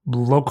for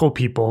local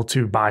people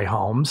to buy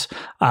homes.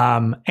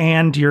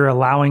 And you're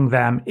allowing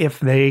them, if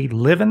they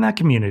live in that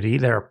community,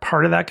 they're a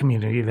part of that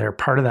community, they're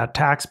part of that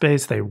tax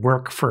base, they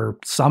work for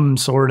some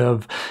sort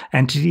of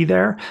entity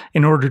there.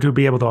 In order to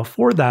be able to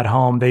afford that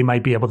home, they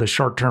might be able to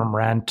short-term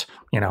rent,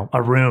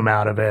 a room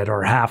out of it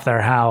or half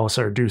their house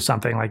or do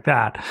something like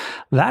that.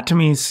 That to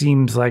me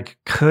seems like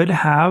could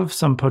have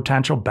some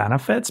potential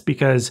benefits,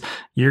 because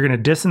you're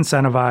going to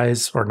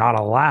disincentivize or not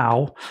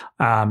allow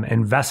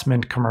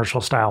investment commercial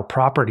style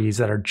properties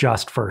that are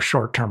just for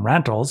short-term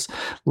rentals.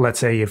 Let's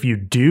say if you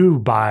do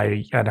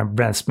buy an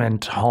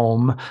investment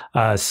home,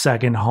 a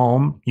second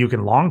home, you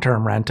can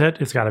long-term rent it.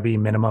 It's got to be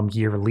minimum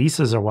year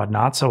leases or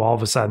whatnot. So all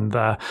of a sudden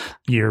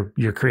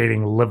you're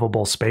creating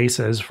livable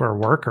spaces for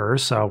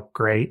workers. So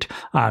great.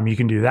 You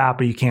can do that,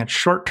 but you can't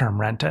short-term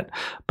rent it.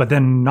 But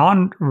then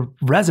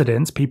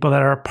non-residents, people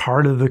that are a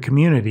part of the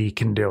community,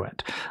 can do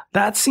it.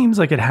 That seems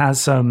like it has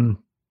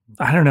some,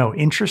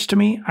 interest to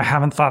me. I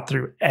haven't thought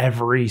through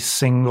every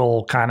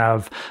single kind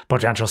of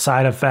potential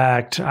side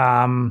effect.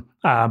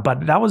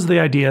 But that was the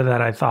idea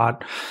that I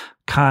thought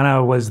kind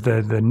of was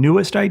the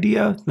newest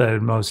idea, the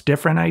most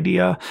different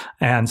idea,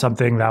 and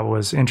something that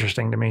was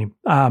interesting to me.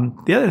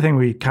 The other thing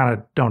we kind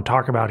of don't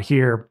talk about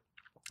here,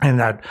 and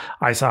that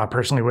I saw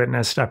personally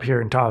witnessed up here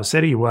in Tahoe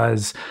City,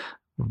 was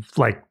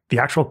like the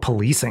actual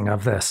policing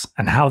of this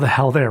and how the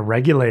hell they're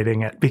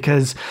regulating it.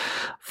 Because,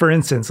 for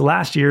instance,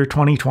 last year,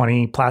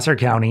 2020, Placer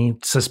County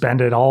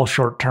suspended all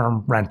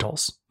short-term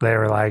rentals. They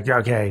were like,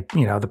 okay,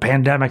 the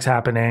pandemic's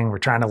happening. We're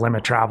trying to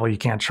limit travel. You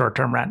can't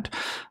short-term rent.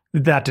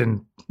 That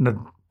didn't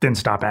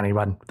stop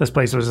anyone. This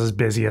place was as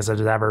busy as it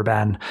has ever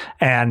been.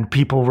 And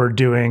people were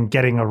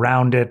getting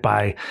around it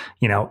by,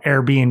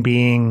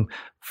 Airbnb-ing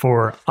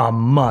for a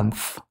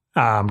month.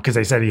 Because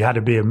they said you had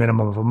to be a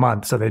minimum of a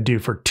month. So they'd do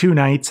for 2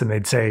 nights and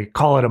they'd say,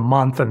 call it a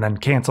month and then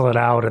cancel it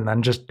out. And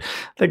then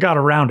they got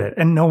around it.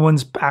 And no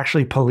one's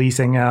actually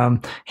policing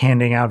them,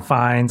 handing out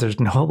fines. There's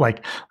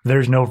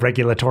no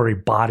regulatory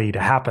body to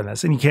happen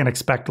this. And you can't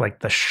expect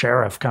the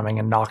sheriff coming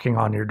and knocking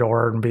on your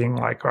door and being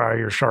like, oh,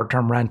 you're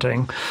short-term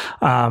renting.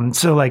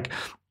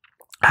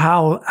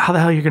 How the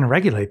hell are you going to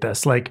regulate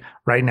this?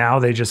 Right now,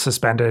 they just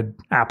suspended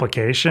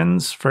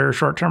applications for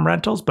short-term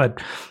rentals,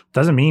 but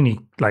doesn't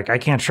mean I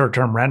can't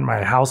short-term rent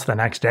my house the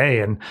next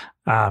day. And,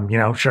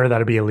 sure,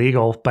 that'd be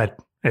illegal, but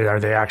are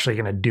they actually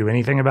going to do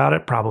anything about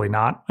it? Probably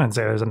not. I'd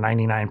say there's a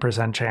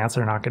 99% chance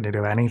they're not going to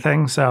do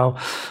anything. So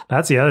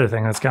that's the other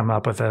thing that's come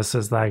up with this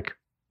is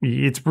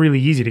it's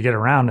really easy to get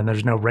around and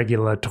there's no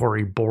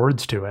regulatory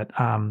boards to it.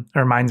 It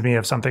reminds me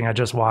of something I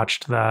just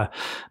watched, the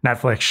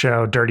Netflix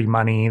show Dirty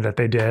Money that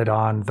they did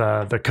on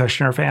the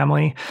Kushner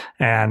family.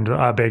 And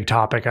a big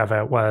topic of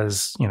it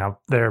was,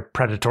 they're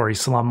predatory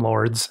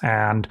slumlords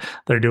and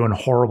they're doing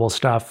horrible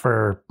stuff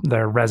for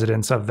their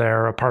residents of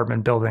their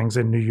apartment buildings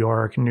in New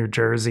York and New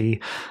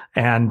Jersey.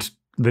 And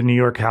the New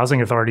York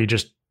Housing Authority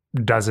just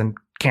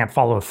can't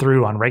follow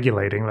through on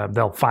regulating them.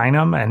 They'll fine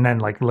them and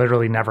then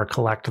literally never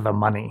collect the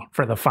money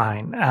for the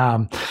fine.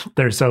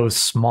 They're so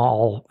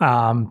small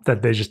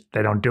that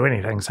they don't do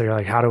anything. So you're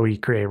like, how do we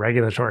create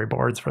regulatory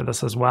boards for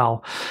this as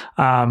well?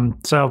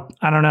 So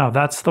I don't know.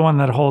 That's the one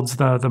that holds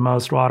the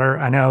most water.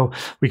 I know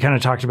we kind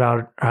of talked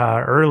about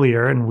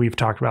earlier, and we've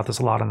talked about this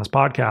a lot on this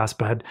podcast,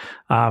 but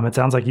it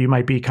sounds like you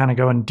might be kind of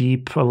going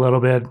deep a little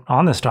bit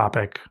on this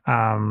topic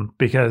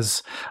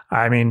because,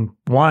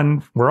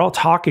 one, we're all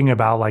talking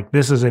about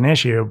this is an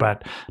issue,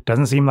 but it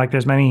doesn't seem like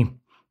there's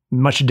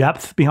much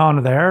depth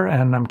beyond there.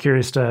 And I'm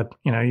curious to,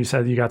 you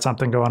said you got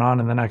something going on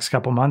in the next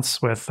couple months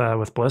with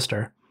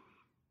Blister.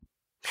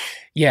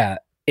 Yeah.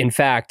 In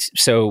fact,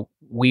 so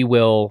we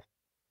will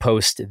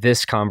post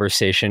this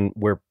conversation.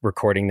 We're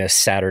recording this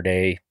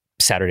Saturday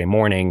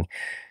morning.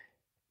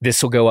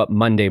 This will go up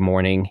Monday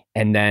morning.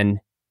 And then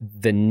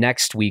the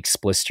next week's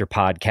Blister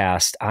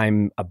podcast,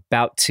 I'm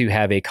about to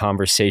have a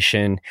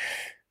conversation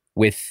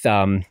with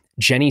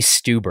Jenny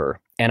Stuber.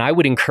 And I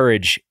would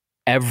encourage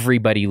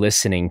everybody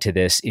listening to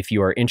this, if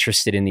you are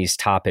interested in these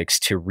topics,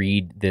 to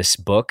read this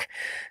book.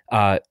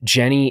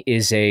 Jenny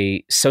is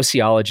a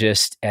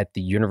sociologist at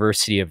the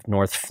University of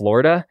North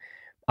Florida,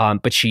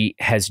 but she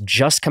has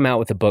just come out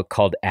with a book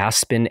called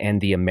Aspen and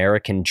the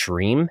American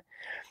Dream.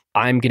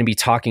 I'm going to be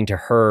talking to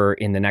her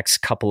in the next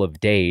couple of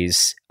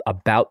days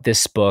about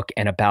this book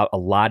and about a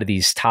lot of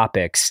these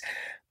topics.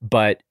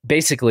 But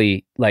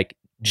basically,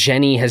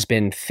 Jenny has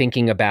been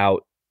thinking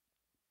about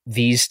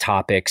these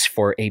topics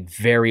for a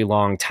very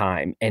long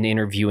time and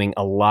interviewing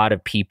a lot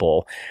of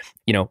people,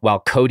 while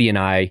Cody and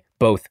I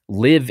both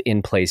live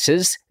in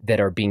places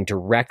that are being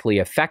directly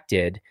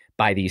affected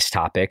by these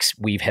topics.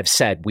 We have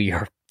said we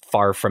are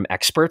far from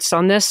experts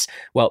on this.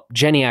 Well,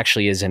 Jenny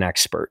actually is an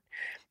expert.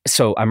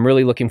 So I'm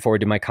really looking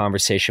forward to my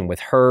conversation with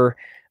her.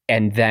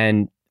 And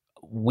then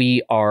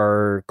we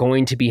are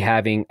going to be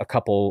having a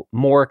couple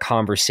more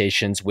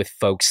conversations with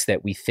folks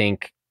that we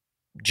think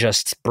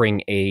just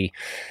bring a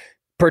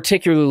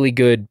particularly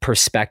good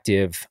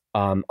perspective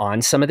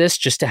on some of this,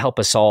 just to help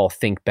us all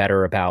think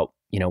better about,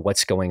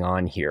 what's going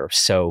on here.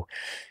 So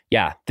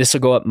yeah, this will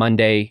go up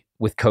Monday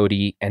with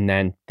Cody, and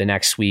then the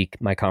next week,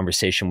 my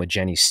conversation with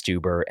Jenny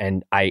Stuber.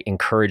 And I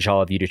encourage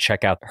all of you to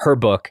check out her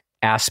book,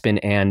 Aspen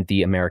and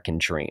the American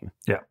Dream.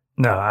 Yeah,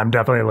 no, I'm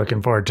definitely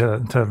looking forward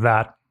to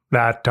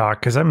that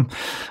talk, because I'm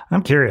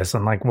curious.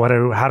 I'm like,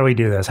 how do we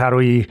do this? How do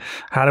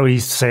we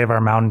save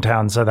our mountain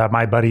towns so that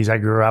my buddies I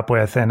grew up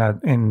with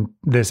in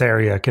this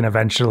area can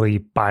eventually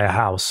buy a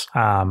house,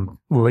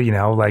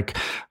 like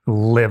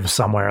live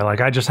somewhere.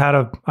 Like I just had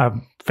a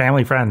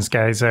family friends,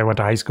 guys I went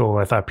to high school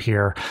with up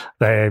here.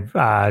 They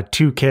have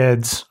 2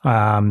 kids,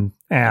 and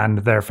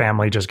their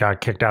family just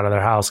got kicked out of their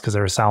house because they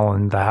were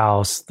selling the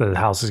house. The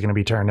house is going to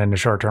be turned into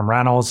short-term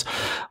rentals.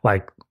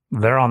 Like,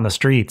 they're on the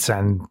streets,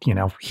 and,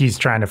 he's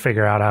trying to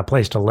figure out a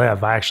place to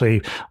live.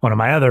 One of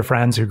my other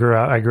friends I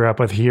grew up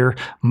with here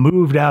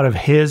moved out of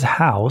his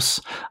house,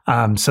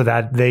 so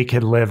that they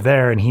could live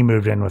there, and he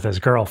moved in with his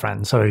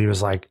girlfriend. So he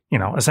was like,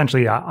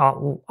 essentially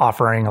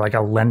offering like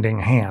a lending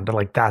hand.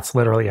 Like, that's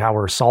literally how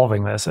we're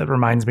solving this. It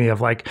reminds me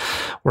of like,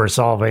 we're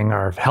solving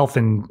our health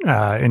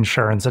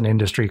insurance and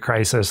industry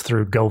crisis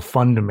through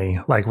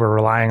GoFundMe. Like, we're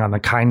relying on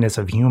the kindness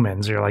of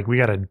humans. You're like, we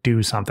got to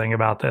do something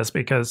about this,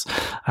 because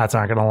that's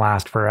not going to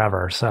last forever.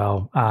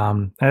 So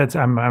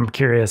I'm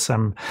curious.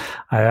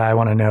 I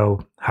want to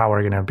know how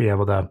we're going to be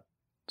able to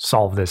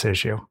solve this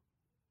issue.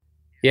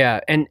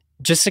 Yeah, and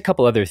just a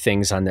couple other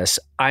things on this.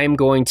 I'm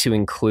going to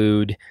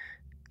include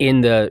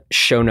in the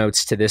show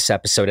notes to this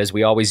episode, as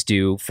we always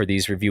do for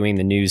these reviewing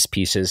the news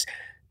pieces,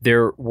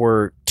 there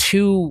were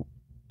 2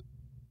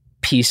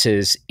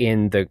 pieces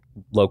in the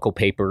local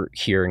paper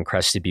here in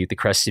Crested Butte, the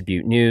Crested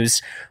Butte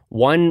News.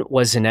 One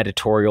was an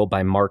editorial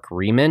by Mark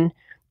Riemann,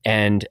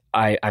 and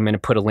I'm going to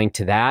put a link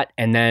to that.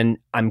 And then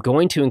I'm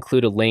going to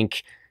include a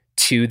link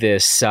to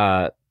this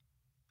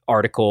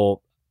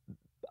article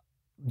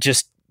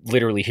just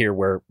literally here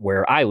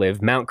where I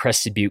live. Mount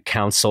Crested Butte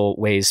Council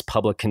weighs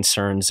public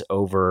concerns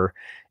over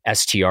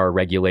STR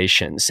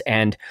regulations.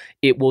 And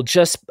it will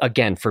just,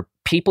 again, for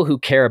people who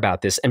care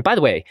about this. And by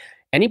the way,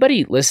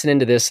 anybody listening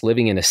to this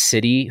living in a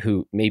city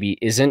who maybe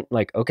isn't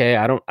like, okay,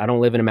 I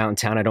don't live in a mountain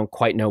town, I don't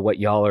quite know what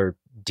y'all are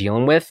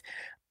dealing with.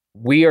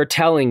 We are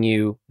telling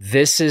you,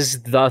 this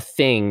is the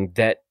thing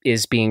that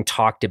is being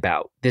talked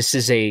about. This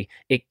is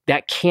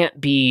that can't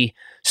be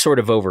sort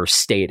of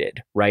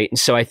overstated, right? And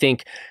so I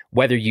think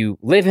whether you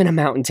live in a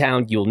mountain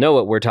town, you'll know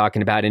what we're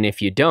talking about. And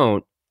if you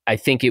don't, I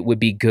think it would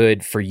be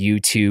good for you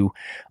to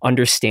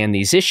understand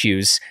these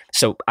issues.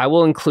 So I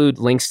will include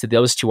links to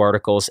those 2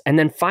 articles. And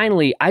then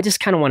finally, I just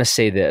kind of want to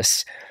say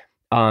this.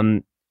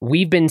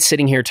 We've been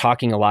sitting here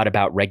talking a lot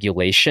about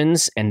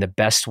regulations and the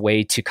best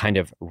way to kind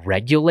of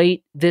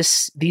regulate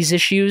these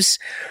issues.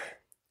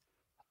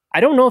 I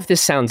don't know if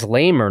this sounds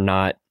lame or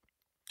not,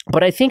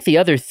 but I think the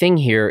other thing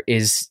here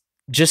is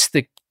just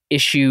the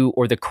issue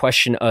or the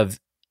question of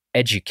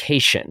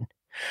education,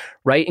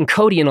 right? And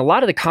Cody, in a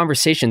lot of the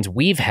conversations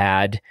we've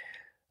had,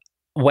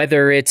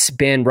 whether it's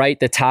been, right,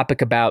 the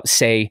topic about,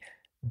 say,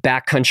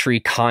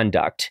 backcountry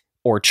conduct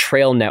or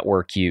trail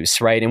network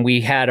use, right? And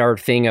we had our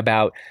thing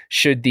about,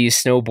 should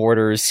these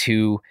snowboarders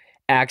who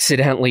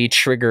accidentally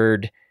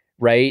triggered,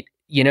 right,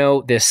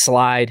 this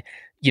slide,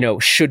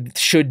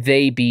 should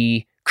they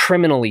be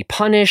criminally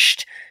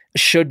punished?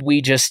 Should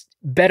we just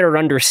better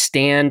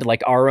understand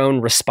like our own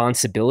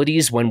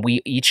responsibilities when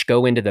we each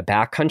go into the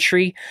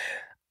backcountry?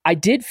 I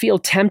did feel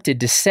tempted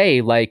to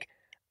say, like,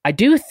 I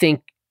do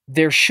think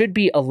there should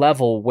be a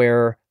level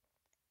where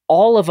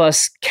all of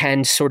us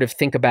can sort of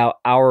think about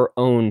our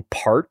own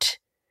part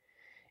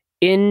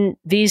in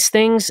these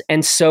things.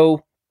 And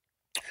so,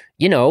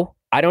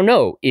 I don't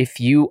know,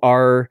 if you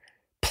are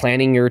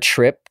planning your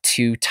trip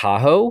to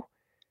Tahoe,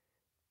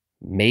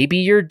 maybe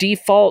your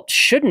default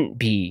shouldn't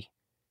be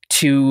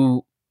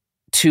to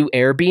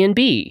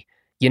Airbnb.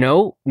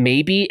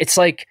 Maybe it's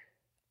like,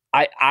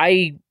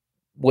 I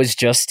was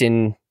just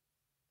in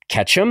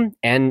Ketchum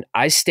and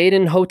I stayed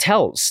in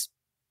hotels.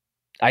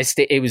 I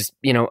stayed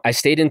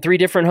in 3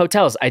 different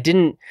hotels. I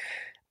didn't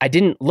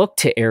look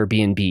to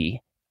Airbnb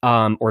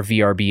or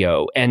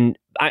VRBO. And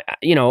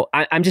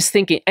I'm just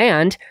thinking,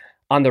 and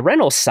on the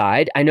rental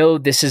side, I know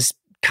this has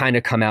kind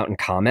of come out in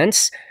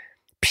comments,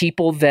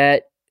 people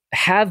that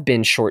have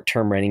been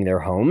short-term renting their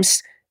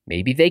homes,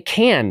 maybe they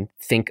can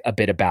think a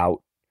bit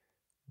about,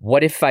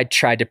 what if I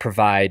tried to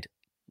provide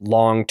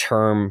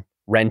long-term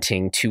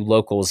renting to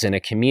locals in a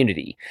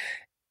community?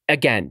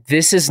 Again,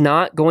 this is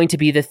not going to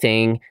be the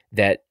thing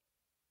that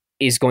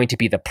is going to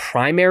be the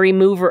primary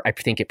mover. I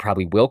think it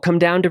probably will come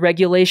down to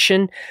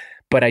regulation,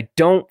 but I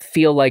don't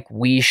feel like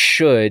we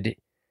should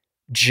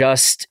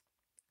just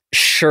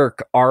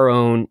shirk our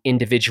own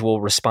individual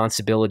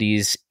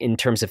responsibilities in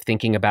terms of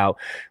thinking about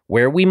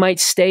where we might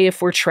stay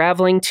if we're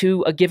traveling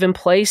to a given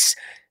place.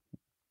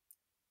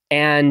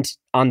 And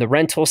on the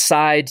rental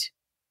side,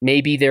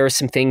 maybe there are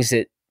some things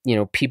that,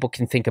 people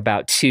can think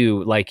about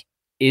too, like,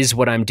 is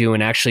what I'm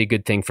doing actually a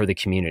good thing for the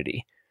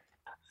community?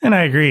 And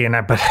I agree.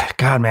 But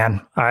God,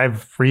 man,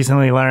 I've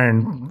recently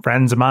learned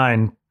friends of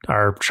mine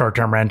are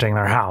short-term renting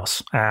their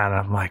house. And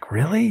I'm like,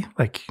 really?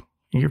 Like,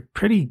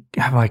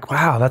 I'm like,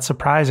 wow, that's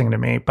surprising to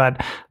me.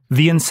 But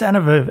the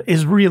incentive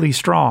is really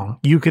strong.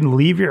 You can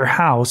leave your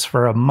house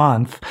for a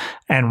month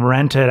and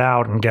rent it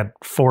out and get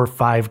 $4 or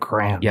 $5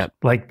 grand. Yep.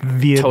 Like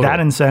that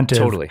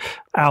incentive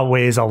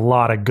outweighs a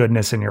lot of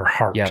goodness in your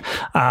heart. Yep.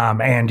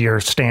 And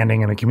your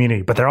standing in the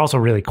community. But they're also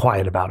really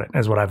quiet about it,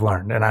 is what I've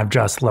learned. And I've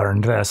just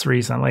learned this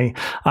recently.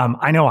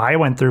 I know I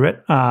went through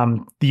it.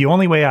 The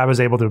only way I was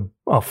able to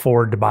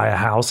afford to buy a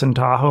house in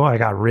Tahoe, I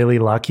got really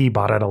lucky,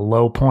 bought at a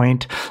low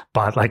point,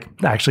 bought like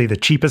actually the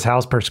cheapest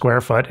house per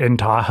square foot in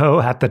Tahoe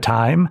at the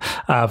time,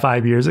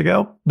 5 years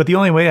ago. But the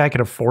only way I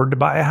could afford to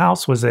buy a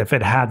house was if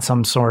it had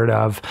some sort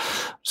of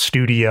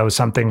studio,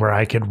 something where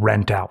I could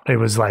rent out. It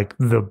was like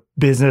the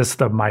business,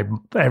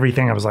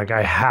 everything. I was like,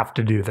 I have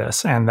to do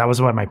this. And that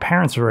was what my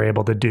parents were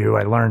able to do.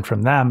 I learned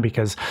from them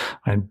because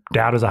my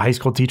dad was a high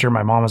school teacher.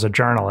 My mom was a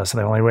journalist.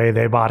 The only way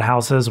they bought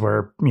houses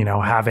were,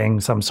 having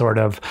some sort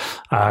of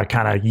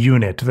kind of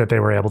unit that they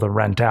were able to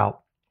rent out.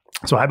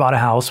 So I bought a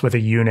house with a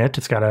unit.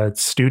 It's got a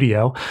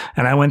studio,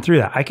 and I went through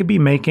that. I could be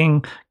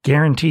making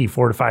guarantee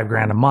 $4 to $5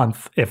 grand a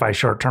month if I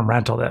short-term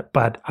rented it,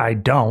 but I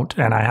don't.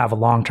 And I have a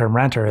long-term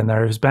renter, and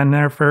there's been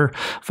there for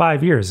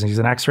 5 years. He's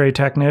an X-ray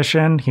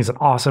technician. He's an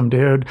awesome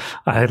dude.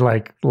 I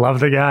love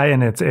the guy,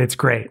 and it's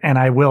great. And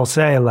I will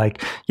say,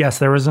 yes,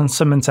 there was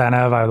some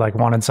incentive. I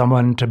wanted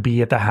someone to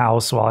be at the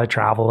house while I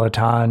travel a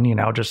ton,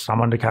 just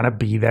someone to kind of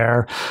be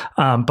there.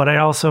 But I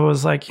also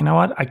was like, you know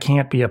what? I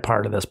can't be a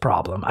part of this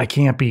problem. I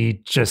can't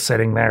be just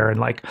sitting there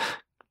and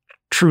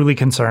truly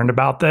concerned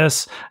about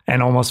this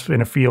and almost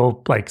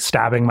feel like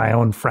stabbing my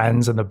own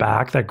friends in the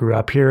back that grew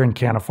up here and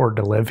can't afford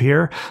to live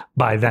here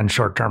by then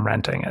short-term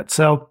renting it.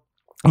 So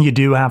you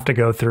do have to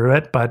go through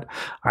it, but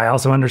I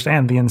also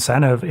understand the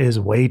incentive is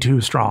way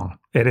too strong.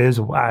 It is.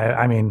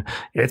 I mean,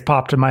 it's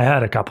popped in my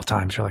head a couple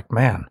times. You're like,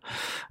 man,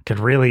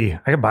 I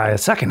could buy a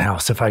second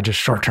house if I just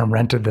short-term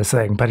rented this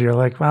thing. But you're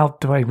like, well,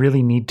 do I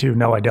really need to?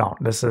 No, I don't.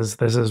 This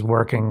is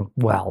working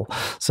well.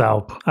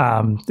 So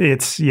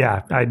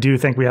I do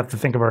think we have to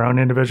think of our own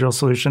individual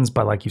solutions.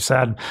 But like you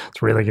said,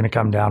 it's really going to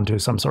come down to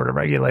some sort of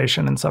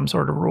regulation and some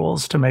sort of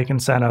rules to make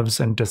incentives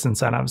and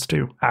disincentives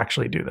to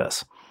actually do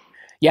this.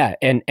 Yeah.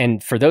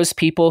 And for those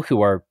people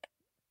who are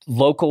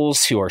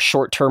locals who are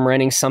short-term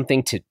renting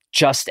something to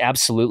just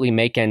absolutely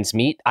make ends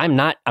meet, I'm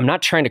not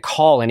trying to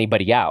call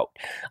anybody out.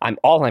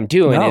 All I'm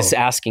doing is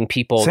asking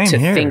people to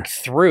think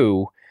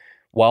through,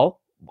 well,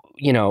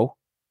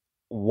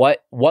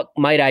 what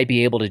might I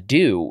be able to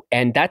do?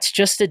 And that's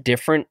just a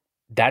different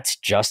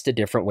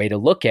way to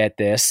look at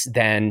this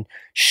than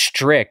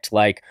strict,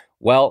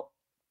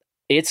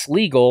 it's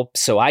legal,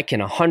 so I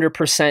can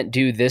 100%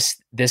 do this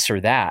or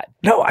that.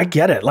 No, I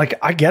get it.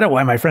 I get it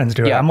why my friends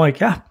do it. I'm like,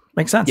 yeah,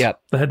 makes sense. Yeah.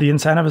 The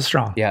incentive is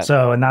strong. Yeah.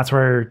 So, and that's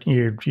where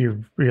you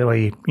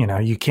really,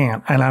 you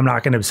can't, and I'm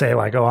not going to say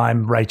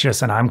I'm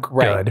righteous and I'm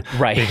good.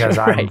 Right. Because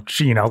I'm,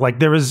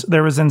 there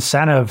was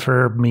incentive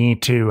for me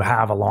to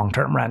have a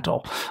long-term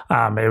rental.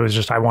 It was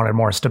just, I wanted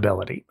more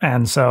stability.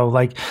 And so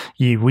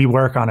we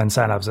work on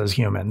incentives as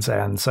humans.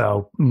 And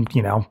so,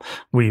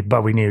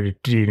 we need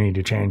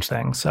to change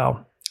things.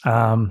 So.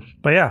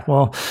 But yeah,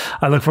 well,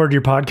 I look forward to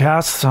your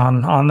podcasts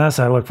on this.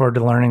 I look forward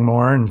to learning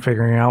more and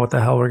figuring out what the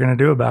hell we're going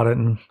to do about it,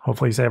 and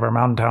hopefully save our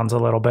mountain towns a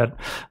little bit,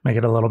 make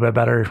it a little bit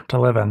better to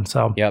live in.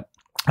 So, yep.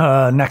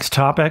 Last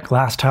topic. So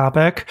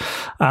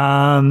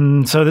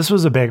this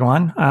was a big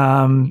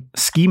one.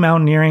 Ski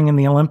mountaineering in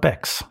the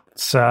Olympics.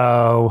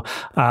 So,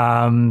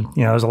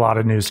 there's a lot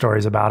of news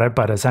stories about it,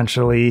 but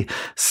essentially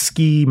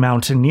ski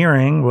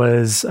mountaineering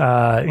was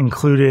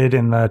included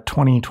in the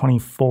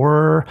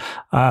 2024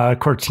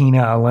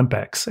 Cortina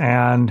Olympics.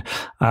 And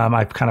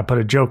I kind of put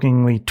a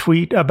jokingly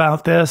tweet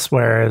about this,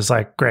 where it's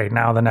great,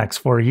 now the next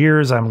 4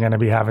 years, I'm going to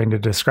be having to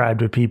describe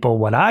to people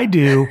what I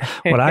do,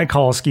 what I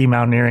call ski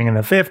mountaineering in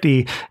the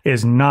 50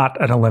 is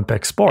not an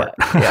Olympic sport.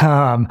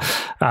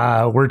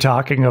 Yeah. We're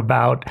talking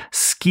about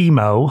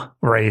skimo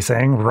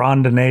racing,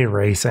 randonnée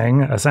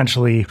racing,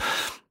 essentially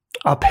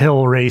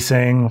uphill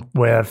racing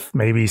with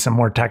maybe some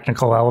more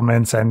technical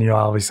elements, and you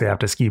obviously have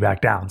to ski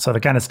back down. So the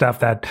kind of stuff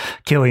that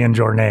Kilian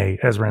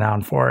Jornet is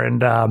renowned for.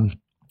 And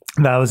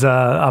that was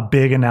a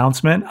big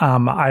announcement.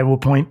 I will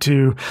point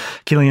to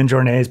Kilian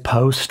Jornet's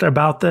post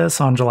about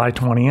this on July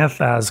 20th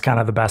as kind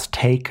of the best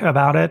take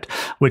about it,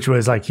 which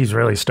was he's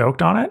really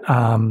stoked on it.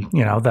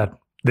 That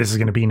this is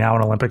going to be now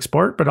an Olympic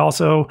sport, but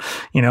also,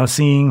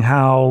 seeing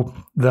how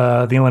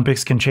the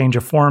Olympics can change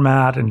a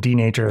format and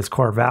denature its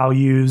core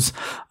values.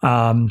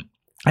 And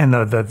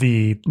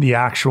the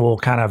actual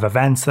kind of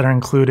events that are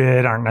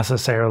included aren't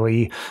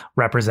necessarily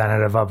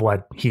representative of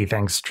what he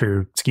thinks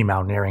true ski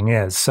mountaineering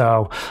is.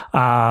 So,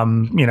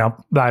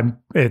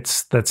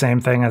 it's the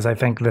same thing as I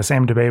think the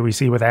same debate we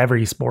see with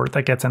every sport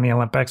that gets in the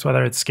Olympics,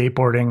 whether it's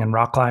skateboarding and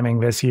rock climbing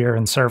this year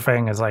and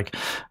surfing is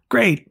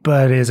great,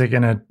 but is it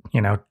going to,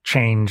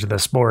 change the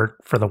sport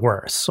for the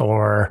worse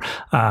or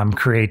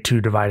create two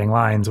dividing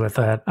lines with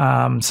it?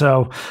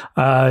 So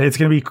it's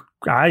going to be,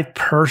 I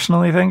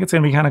personally think it's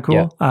going to be kind of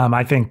cool. Yeah.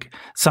 I think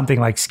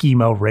something like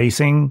Ski-Mo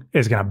racing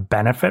is going to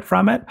benefit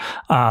from it.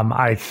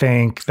 I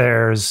think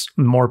there's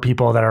more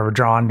people that are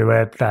drawn to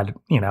it that,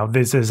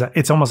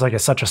 it's almost like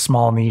such a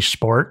small niche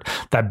sport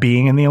that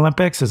being in the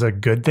Olympics is a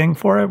good thing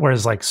for it.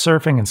 Whereas like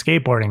surfing and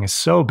skateboarding is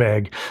so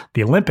big,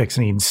 the Olympics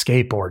need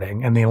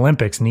skateboarding and the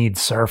Olympics need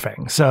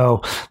surfing.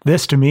 So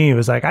this to me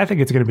was like, I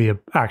think it's going to be an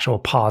actual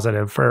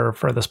positive for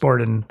the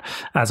sport and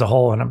as a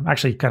whole. And I'm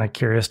actually kind of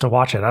curious to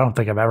watch it. I don't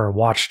think I've ever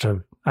watched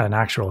an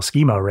actual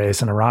Ski-Mo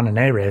race and a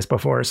Randonnée race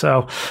before.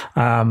 So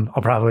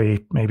I'll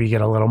probably maybe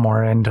get a little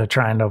more into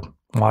trying to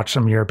watch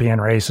some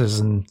European races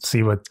and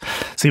see what's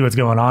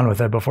going on with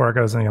it before it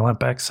goes in the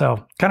Olympics.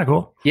 So kind of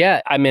cool.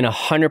 Yeah, I'm in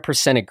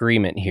 100%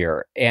 agreement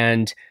here.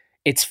 And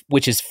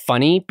which is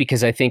funny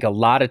because I think a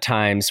lot of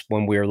times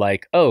when we're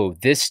like, oh,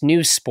 this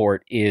new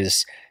sport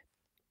is,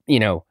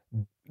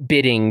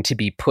 bidding to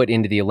be put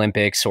into the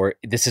Olympics or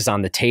this is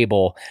on the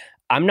table,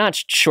 I'm not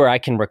sure I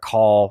can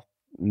recall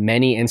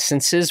many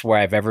instances where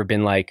I've ever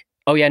been like,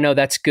 oh yeah, no,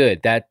 that's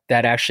good. That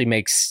actually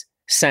makes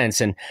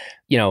sense. And,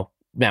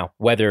 now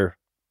whether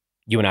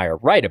you and I are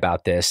right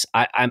about this,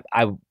 I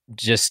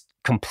just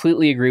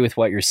completely agree with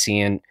what you're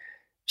seeing,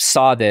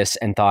 saw this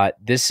and thought,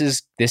 this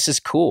is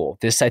cool.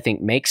 This I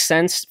think makes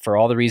sense for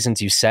all the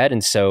reasons you said.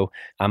 And so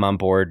I'm on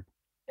board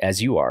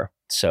as you are.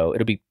 So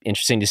it'll be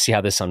interesting to see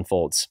how this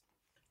unfolds.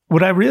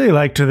 What I really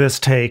like to this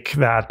take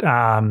that,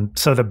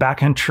 so the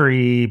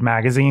Backcountry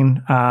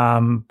magazine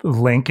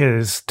link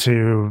is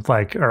to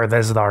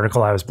this is the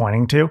article I was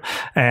pointing to,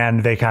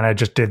 and they kind of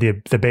just did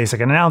the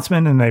basic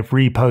announcement, and they've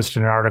reposted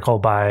an article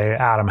by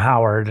Adam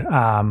Howard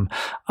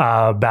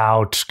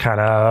about kind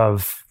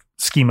of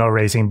Ski-Mo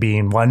racing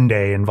being one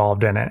day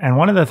involved in it. And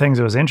one of the things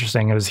that was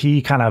interesting was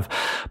he kind of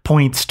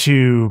points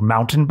to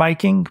mountain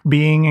biking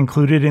being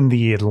included in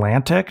the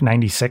Atlantic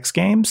 96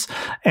 games.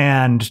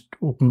 And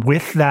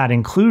with that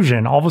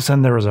inclusion, all of a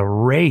sudden there was a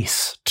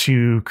race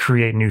to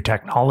create new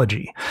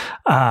technology.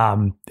 He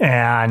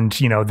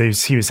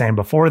was saying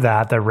before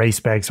that, the race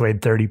bikes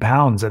weighed 30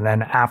 pounds. And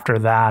then after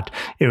that,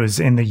 it was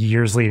in the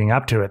years leading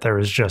up to it, there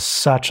was just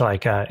such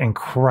like an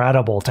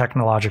incredible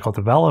technological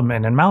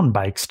development in mountain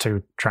bikes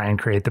to try and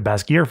create the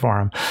best gear for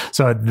them.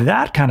 So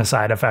that kind of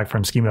side effect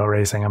from Ski-Mo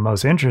racing, I'm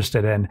most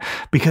interested in,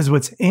 because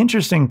what's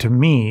interesting to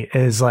me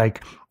is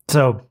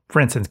so for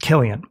instance,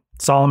 Kilian,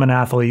 Solomon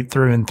athlete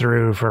through and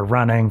through for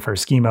running, for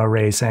Ski-Mo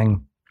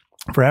racing,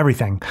 for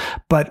everything.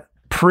 But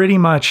pretty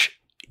much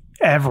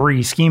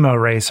every Ski-Mo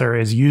racer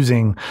is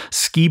using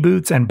ski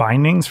boots and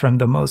bindings from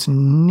the most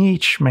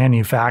niche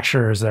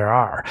manufacturers there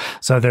are.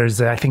 So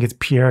I think it's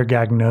Pierre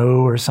Gagnon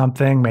or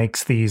something,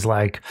 makes these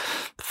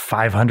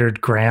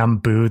 500 gram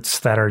boots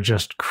that are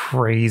just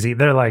crazy.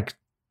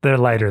 They're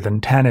lighter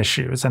than tennis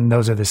shoes. And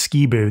those are the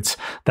ski boots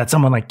that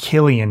someone like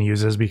Kilian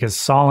uses because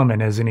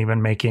Salomon isn't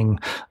even making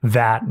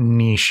that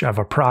niche of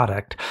a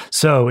product.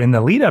 So in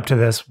the lead up to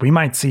this, we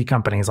might see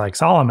companies like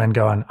Salomon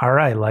going, all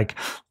right,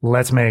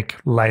 let's make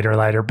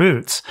lighter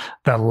boots,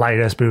 the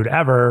lightest boot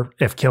ever.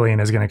 If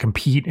Kilian is going to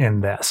compete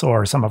in this,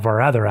 or some of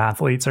our other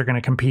athletes are going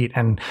to compete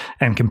and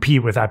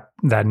compete with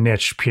that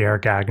niche Pierre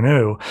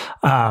Gagnon.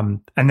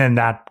 And then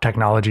that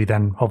technology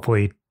then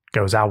hopefully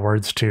goes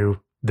outwards to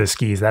the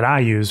skis that I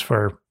use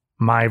for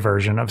my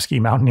version of ski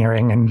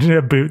mountaineering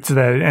and boots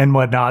and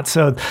whatnot.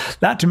 So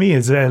that to me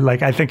is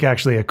I think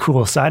actually a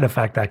cool side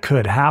effect that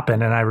could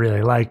happen. And I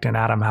really liked in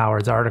Adam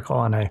Howard's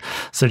article, and I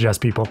suggest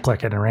people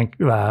click it and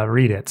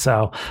read it.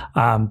 So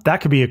that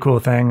could be a cool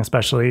thing,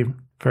 especially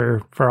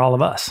for all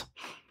of us.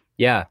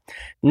 Yeah,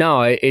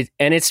 no,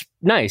 and it's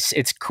nice.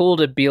 It's cool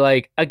to be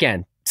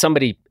again,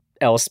 somebody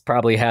else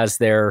probably has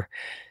their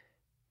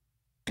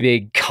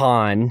big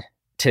con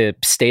to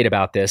state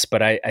about this,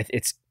 but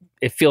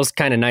it feels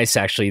kind of nice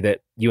actually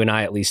that you and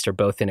I at least are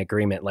both in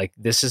agreement.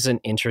 This is an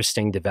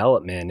interesting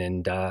development,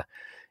 and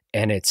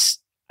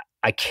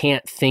I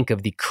can't think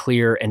of the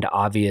clear and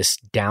obvious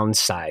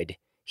downside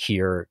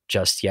here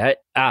just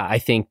yet. I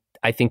think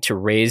to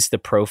raise the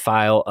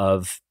profile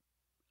of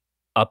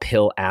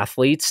uphill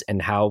athletes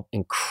and how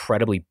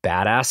incredibly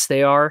badass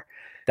they are,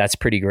 that's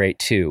pretty great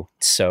too.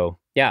 So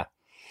yeah,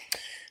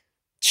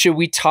 should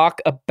we talk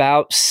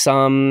about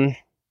some?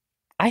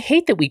 I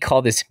hate that we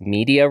call this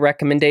media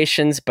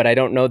recommendations, but I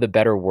don't know the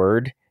better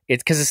word.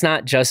 It's because it's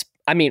not just,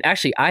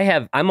 actually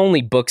I'm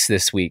only books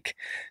this week,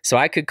 so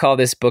I could call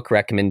this book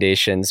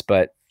recommendations,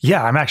 but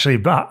yeah,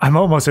 I'm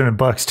almost into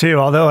books too.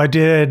 Although I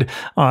did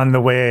on the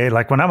way,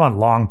 when I'm on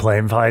long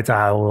plane flights,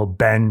 I will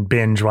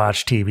binge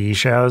watch TV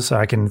shows. So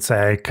I can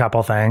say a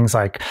couple things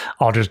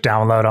I'll just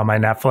download on my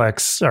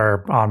Netflix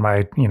or on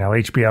my,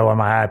 HBO on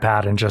my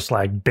iPad and just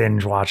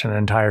binge watch an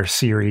entire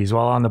series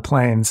while on the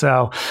plane.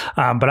 So,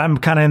 but I'm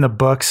kind of in the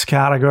books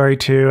category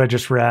too. I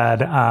just read,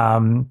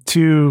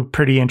 2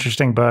 pretty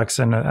interesting books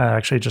and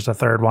actually just a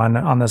third one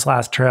on this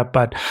last trip.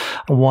 But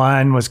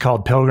one was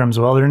called Pilgrim's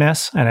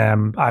Wilderness.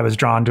 And I was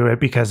drawn drawn to it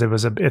because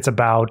it's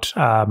about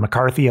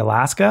McCarthy,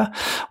 Alaska,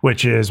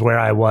 which is where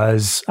I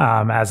was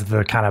as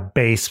the kind of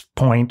base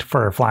point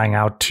for flying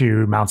out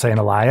to Mount St.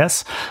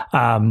 Elias.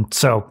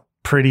 So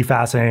pretty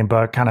fascinating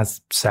book, kind of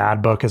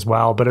sad book as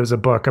well, but it was a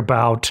book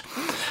about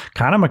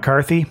kind of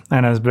McCarthy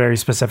and a very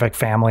specific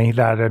family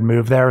that had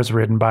moved there. It was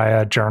written by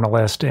a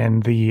journalist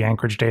in the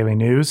Anchorage Daily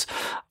News.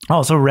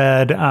 Also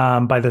read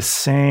by the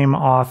same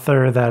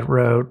author that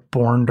wrote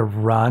Born to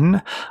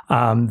Run,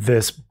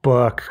 this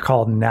book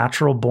called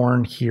Natural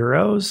Born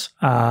Heroes,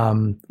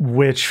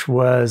 which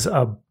was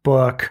a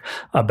book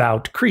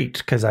about Crete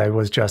because I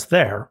was just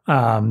there.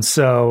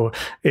 So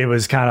it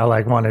was kind of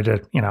like wanted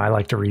to, I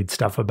like to read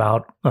stuff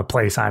about a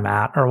place I'm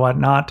at or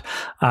whatnot.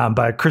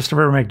 But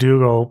Christopher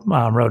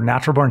McDougall wrote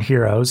Natural Born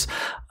Heroes.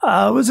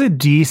 It was a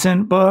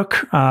decent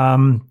book.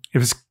 It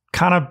was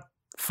kind of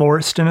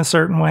forced in a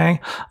certain way.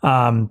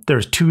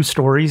 There's two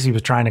stories he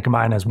was trying to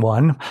combine as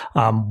one.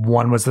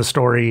 One was the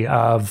story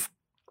of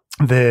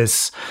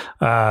this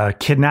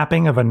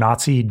kidnapping of a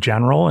Nazi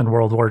general in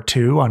World War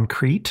II on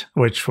Crete,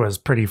 which was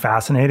pretty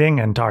fascinating,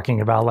 and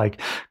talking about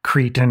like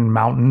Cretan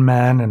mountain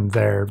men and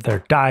their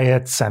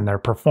diets and their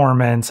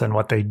performance and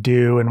what they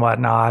do and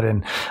whatnot.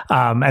 And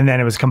then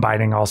it was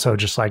combining also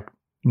just like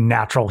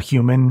natural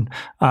human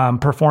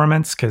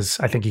performance, because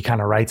I think he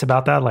kind of writes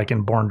about that, like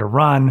in Born to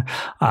Run,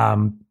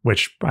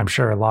 which I'm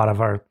sure a lot of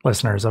our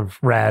listeners have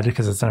read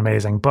because it's an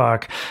amazing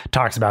book,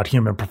 talks about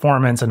human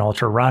performance and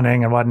ultra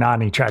running and whatnot.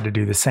 And he tried to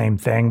do the same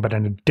thing, but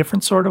in a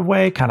different sort of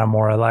way, kind of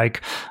more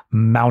like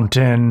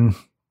mountain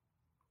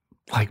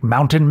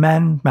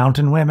men,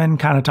 mountain women,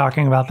 kind of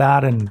talking about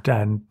that and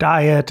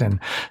diet and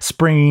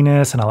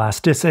springiness and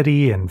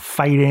elasticity and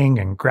fighting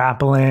and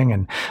grappling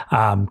and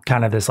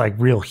kind of this like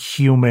real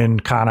human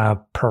kind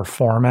of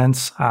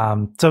performance.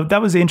 So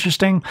that was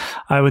interesting.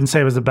 I wouldn't say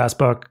it was the best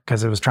book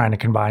because it was trying to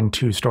combine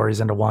two stories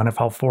into one. It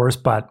felt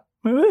forced, but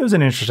it was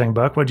an interesting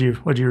book. What'd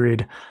you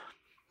read?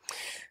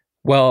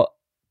 Well,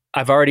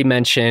 I've already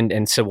mentioned,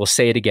 and so we'll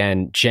say it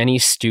again, Jenny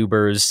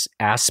Stuber's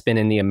Aspen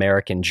and the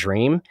American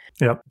Dream.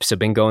 Yep. So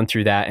been going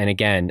through that. And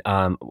again,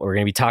 we're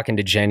going to be talking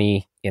to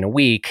Jenny in a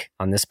week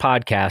on this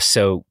podcast.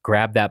 So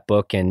grab that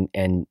book and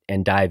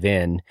dive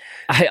in.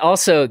 I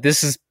also,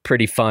 this is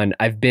pretty fun.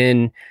 I've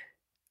been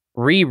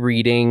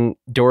rereading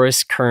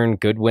Doris Kearns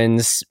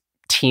Goodwin's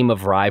Team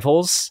of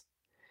Rivals,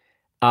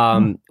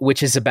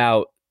 which is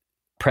about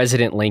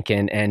President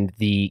Lincoln and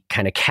the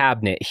kind of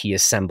cabinet he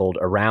assembled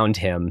around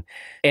him.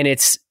 And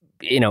it's,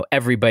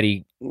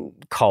 everybody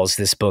calls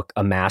this book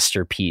a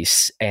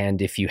masterpiece.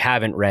 And if you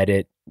haven't read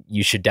it,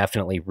 you should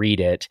definitely read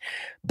it.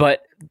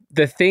 But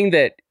the thing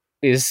that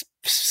is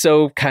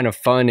so kind of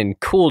fun and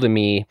cool to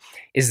me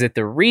is that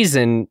the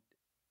reason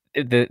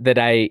that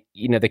I,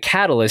 the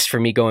catalyst for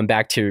me going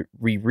back to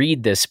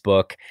reread this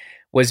book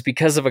was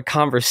because of a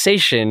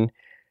conversation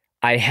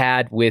I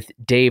had with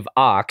Dave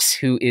Ox,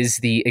 who is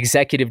the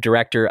executive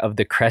director of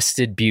the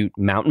Crested Butte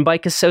Mountain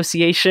Bike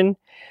Association.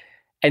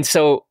 And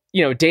so,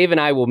 Dave and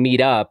I will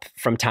meet up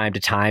from time to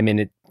time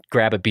and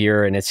grab a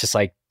beer. And it's just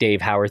like, Dave,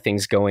 how are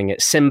things going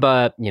at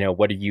Simba?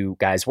 What are you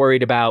guys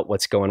worried about?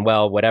 What's going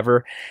well,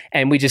 whatever.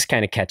 And we just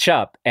kind of catch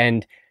up.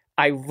 And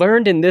I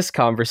learned in this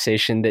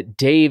conversation that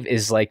Dave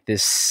is like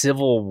this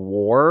Civil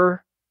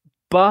War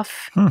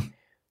buff.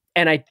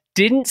 And I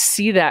didn't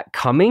see that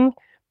coming.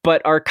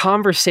 But our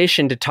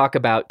conversation to talk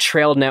about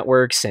trail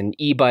networks and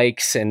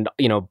e-bikes and,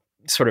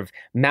 sort of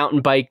mountain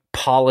bike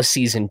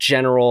policies in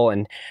general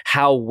and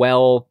how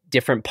well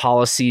different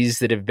policies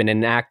that have been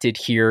enacted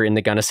here in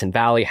the Gunnison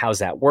Valley, how's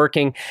that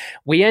working?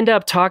 We end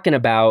up talking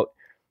about,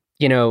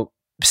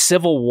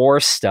 Civil War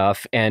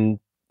stuff and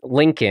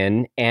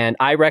Lincoln. And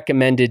I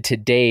recommended to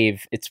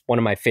Dave, it's one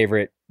of my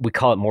favorite, we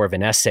call it more of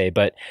an essay,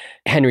 but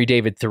Henry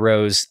David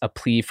Thoreau's A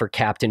Plea for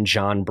Captain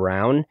John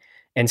Brown.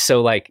 And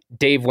so like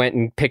Dave went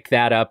and picked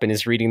that up and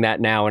is reading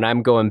that now. And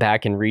I'm going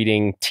back and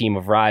reading Team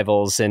of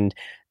Rivals. And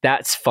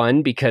that's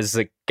fun because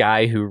the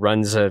guy who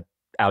runs a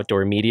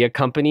outdoor media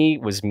company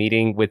was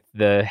meeting with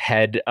the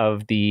head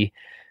of the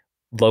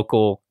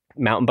local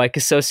mountain bike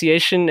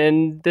association.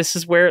 And this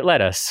is where it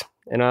led us.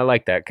 And I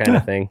like that kind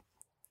of thing.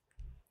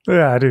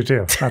 Yeah, I do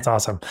too. That's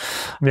awesome.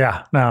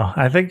 Yeah, no,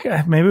 I think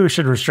maybe we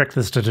should restrict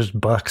this to just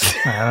books.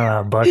 I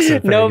don't know,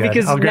 books. No,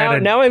 because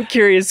now I'm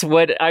curious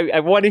what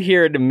I want to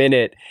hear in a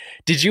minute.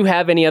 Did you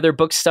have any other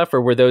book stuff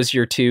or were those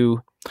your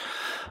two?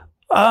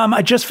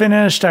 I just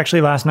finished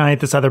actually last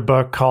night this other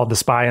book called The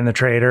Spy and the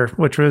Traitor,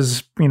 which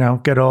was,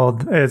 good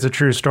old, it's a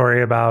true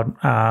story about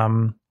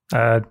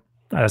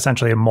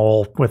essentially a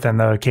mole within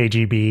the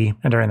KGB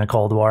and during the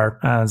Cold War.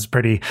 It's a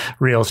pretty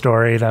real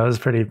story. That was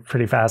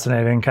pretty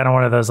fascinating. Kind of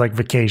one of those like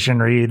vacation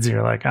reads.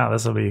 You're like, oh,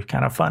 this will be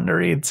kind of fun to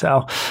read.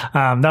 So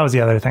that was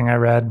the other thing I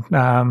read.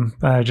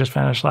 I just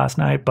finished last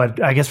night.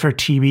 But I guess for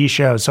TV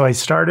shows, so I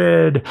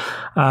started,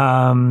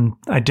 I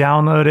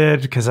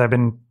downloaded because I've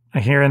been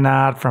hearing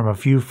that from a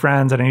few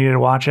friends that I needed to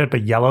watch it,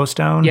 but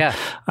Yellowstone. Yeah.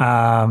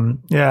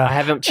 Yeah. I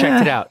haven't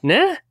checked it out.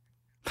 Nah.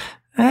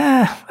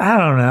 I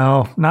don't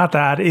know. Not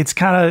that. It's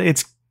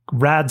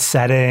rad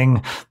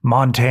setting,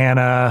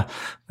 Montana,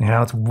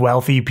 it's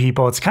wealthy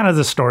people. It's kind of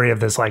the story of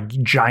this like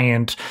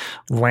giant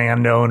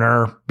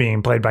landowner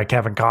being played by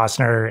Kevin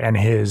Costner and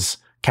his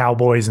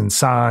cowboys and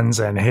sons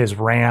and his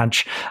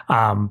ranch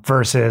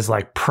versus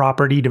like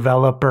property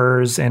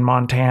developers in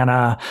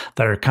Montana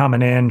that are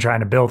coming in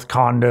trying to build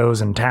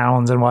condos and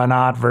towns and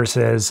whatnot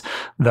versus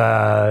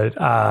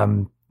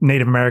the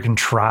Native American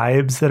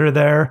tribes that are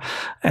there.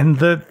 And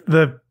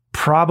the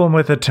problem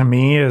with it to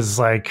me is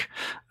like,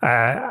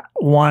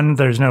 one,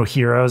 there's no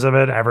heroes of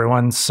it.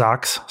 Everyone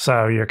sucks.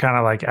 So you're kind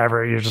of like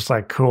you're just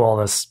like,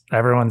 cool,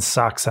 everyone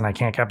sucks and I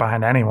can't get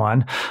behind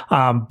anyone.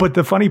 But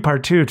the funny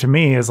part too, to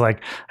me, is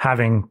like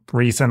having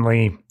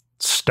recently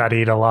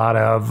studied a lot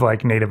of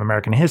like Native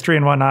American history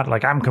and whatnot.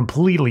 Like I'm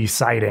completely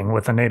siding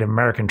with the Native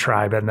American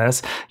tribe in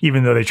this,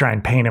 even though they try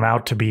and paint him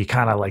out to be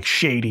kind of like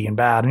shady and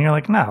bad. And you're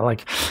like, no,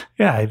 like,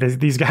 yeah,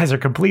 these guys are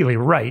completely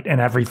right in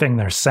everything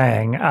they're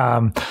saying.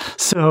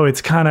 So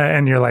it's kind of,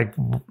 and you're like,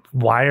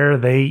 why are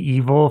they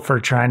evil for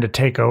trying to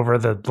take over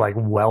the like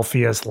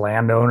wealthiest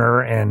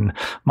landowner in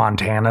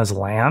Montana's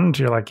land?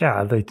 You're like,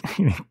 yeah,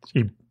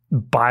 he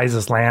buys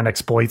this land,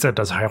 exploits it,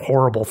 does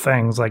horrible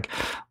things. Like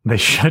they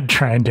should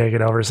try and take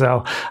it over.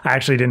 So I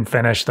actually didn't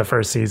finish the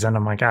first season.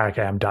 I'm like,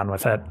 okay, I'm done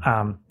with it.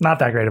 Not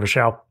that great of a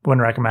show.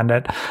 Wouldn't recommend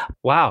it.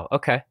 Wow.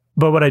 Okay.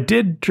 But what I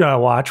did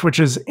watch, which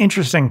is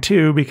interesting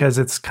too, because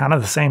it's kind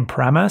of the same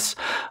premise,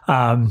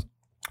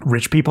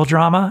 rich people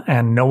drama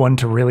and no one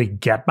to really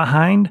get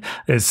behind,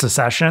 is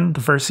Succession, the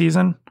first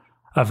season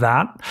of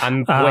that.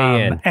 I'm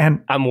way in.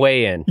 And I'm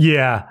way in.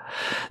 Yeah.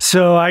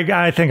 So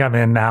I think I'm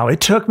in now.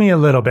 It took me a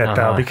little bit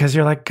though, because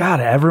you're like, God,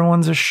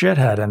 everyone's a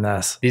shithead in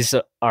this. These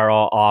are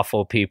all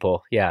awful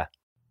people. Yeah.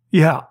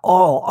 Yeah.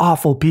 All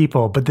awful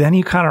people. But then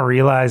you kind of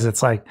realize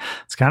it's like,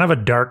 it's kind of a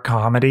dark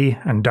comedy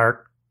and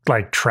dark,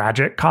 like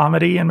tragic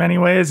comedy in many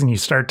ways. And you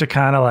start to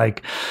kind of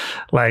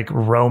like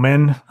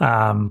Roman,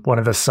 one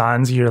of the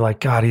sons, you're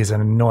like, God, he's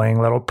an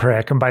annoying little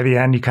prick. And by the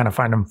end, you kind of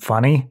find him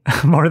funny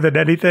more than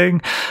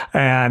anything.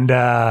 And,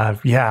 I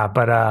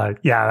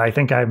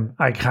think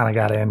I kind of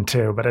got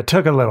into, but it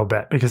took a little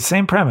bit because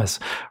same premise,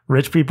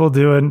 rich people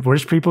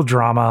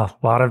drama,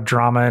 a lot of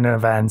drama and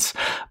events,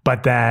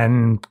 but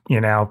then,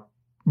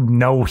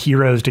 no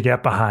heroes to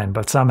get behind,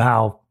 but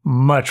somehow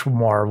much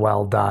more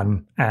well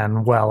done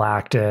and well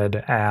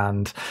acted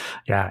and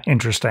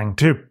interesting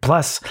too.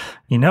 Plus,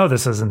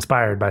 this is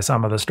inspired by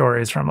some of the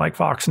stories from like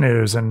Fox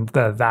News and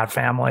that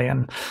family.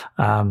 And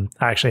I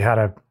actually had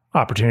a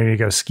opportunity to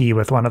go ski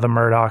with one of the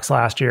Murdochs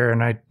last year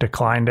and I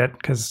declined it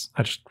because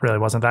I just really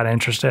wasn't that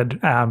interested.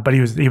 But he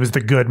was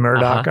the good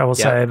Murdoch, I will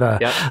say,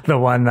 the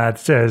one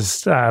that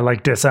is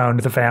like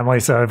disowned the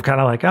family. So I'm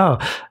kind of like, oh,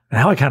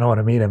 now I kind of want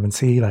to meet him and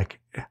see like,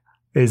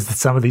 is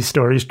some of these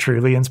stories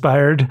truly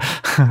inspired?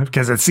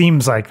 Because it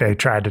seems like they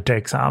tried to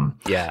take some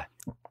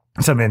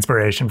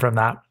inspiration from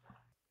that.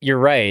 You're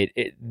right.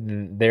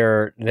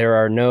 There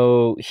are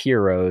no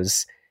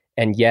heroes,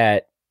 and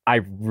yet I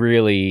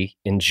really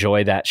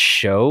enjoy that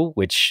show,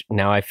 which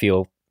now I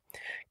feel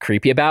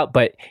creepy about.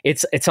 But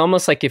it's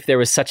almost like if there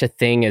was such a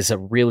thing as a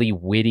really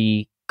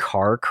witty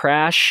car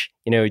crash.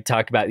 We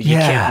talk about you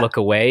can't look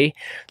away.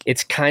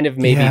 It's kind of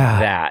maybe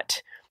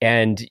that,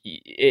 and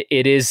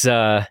it is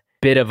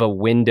bit of a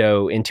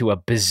window into a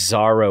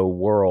bizarro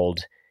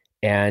world,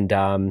 and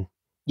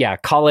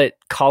call it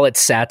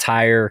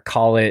satire,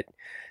 call it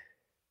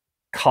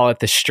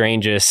the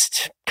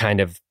strangest kind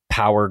of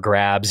power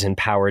grabs and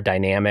power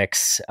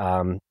dynamics,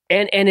 and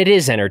it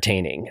is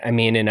entertaining. I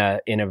mean, in a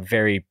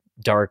very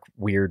dark,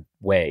 weird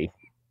way.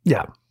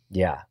 Yeah.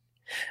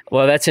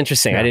 Well, that's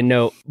interesting. I didn't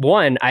know.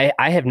 One, I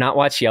have not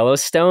watched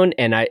Yellowstone,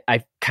 and I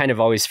kind of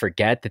always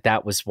forget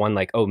that was one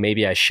like, oh,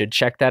 maybe I should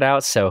check that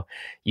out. So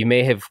you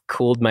may have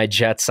cooled my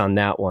jets on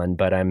that one,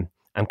 but I'm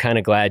kind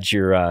of glad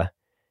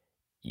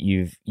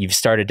you've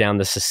started down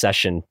the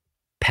Succession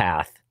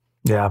path.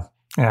 Yeah.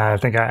 Yeah, I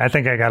think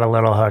I got a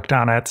little hooked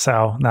on it,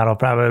 so that'll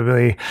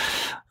probably,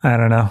 I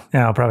don't know.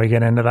 Yeah, I'll probably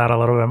get into that a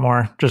little bit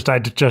more. I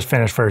just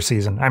finished first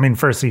season. I mean,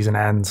 first season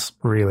ends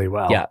really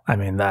well. Yeah. I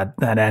mean, that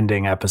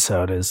ending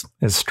episode is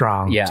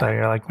strong. Yeah. So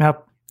you're like,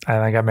 yep,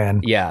 I think I'm in.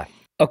 Yeah.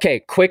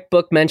 Okay, quick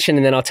book mention,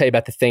 and then I'll tell you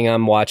about the thing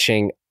I'm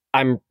watching.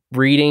 I'm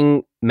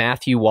reading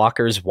Matthew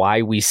Walker's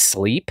Why We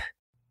Sleep.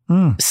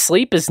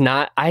 Sleep is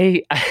not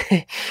you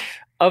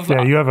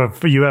have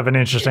an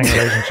interesting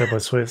relationship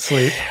with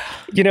sleep.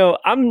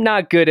 I'm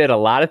not good at a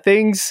lot of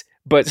things,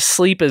 but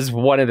sleep is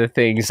one of the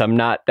things I'm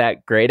not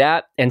that great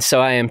at. And so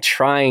I am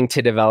trying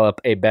to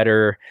develop a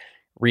better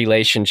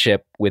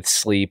relationship with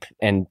sleep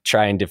and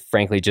trying to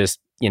frankly just,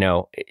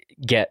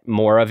 get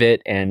more of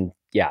it and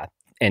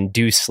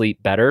do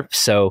sleep better.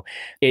 So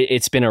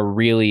it's been a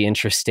really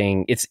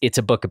interesting, it's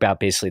a book about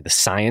basically the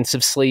science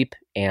of sleep.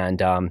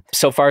 And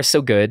so far,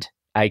 so good.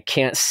 I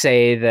can't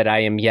say that I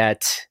am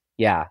yet.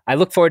 Yeah, I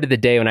look forward to the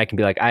day when I can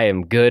be like, I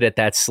am good at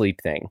that sleep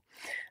thing.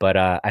 But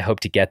I hope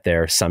to get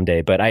there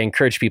someday. But I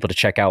encourage people to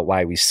check out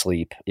Why We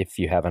Sleep if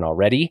you haven't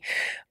already.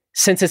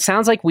 Since it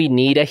sounds like we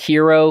need a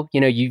hero,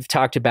 you've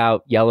talked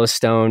about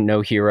Yellowstone,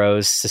 no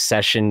heroes,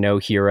 Succession, no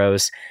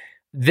heroes.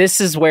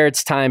 this is where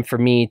it's time for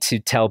me to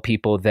tell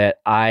people that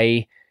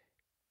I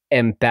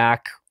am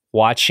back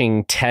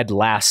watching Ted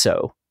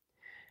Lasso,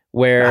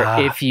 where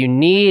if you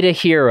need a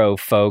hero,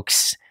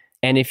 folks,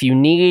 and if you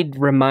need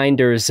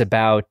reminders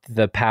about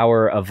the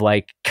power of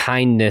like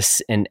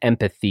kindness and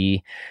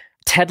empathy,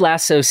 Ted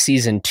Lasso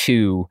season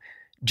 2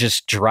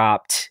 just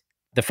dropped.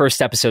 The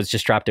first episodes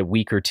just dropped a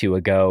week or two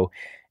ago.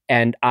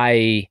 And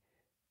I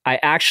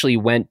actually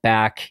went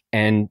back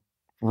and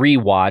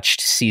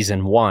rewatched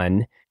season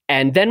 1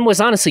 and then was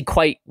honestly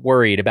quite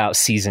worried about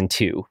season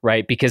 2,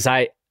 right? Because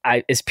I,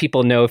 as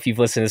people know, if you've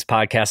listened to this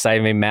podcast, I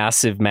am a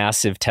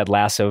massive Ted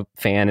Lasso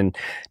fan, and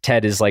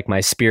Ted is like my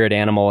spirit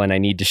animal, and I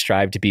need to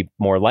strive to be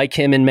more like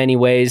him in many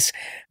ways.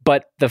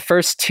 But the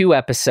first 2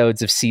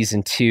 episodes of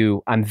season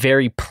 2, I'm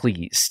very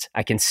pleased.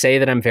 I can say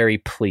that I'm very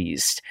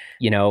pleased,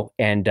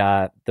 and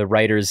the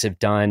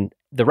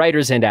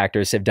writers and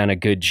actors have done a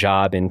good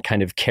job in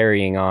kind of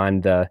carrying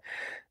on the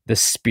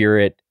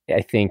spirit,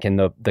 I think, and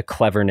the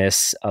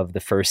cleverness of the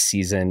first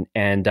season.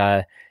 And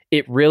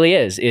it really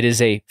is. It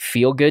is a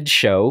feel-good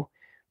show.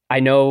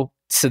 I know,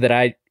 so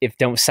that if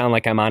don't sound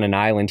like I'm on an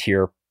island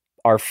here,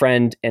 our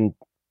friend and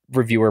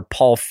reviewer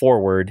Paul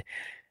Forward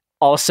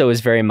also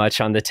is very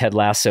much on the Ted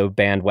Lasso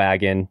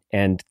bandwagon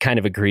and kind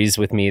of agrees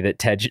with me that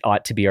Ted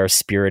ought to be our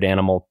spirit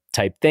animal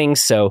type thing.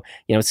 So,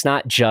 it's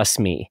not just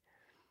me.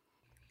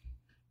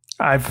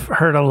 I've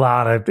heard a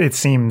lot of, it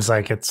seems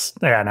like it's,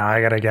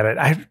 I gotta get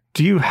it.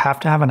 Do you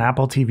have to have an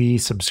Apple TV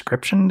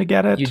subscription to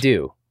get it? You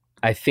do.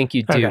 I think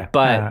you do, okay.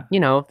 But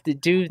maybe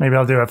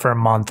I'll do it for a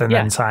month and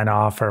then sign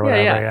off or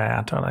whatever.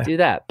 Yeah, totally. Do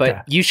that.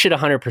 But you should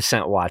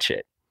 100% watch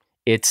it.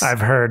 I've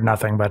heard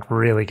nothing but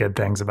really good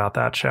things about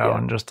that show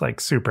and just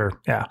like super.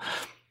 Yeah.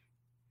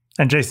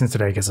 And Jason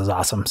Sudeikis is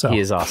awesome. So he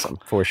is awesome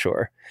for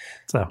sure.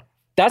 So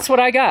that's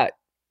what I got.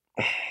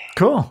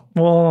 Cool.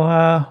 Well,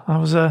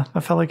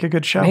 that felt like a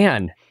good show.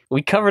 Man,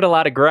 we covered a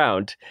lot of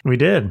ground. We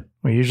did.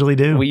 We usually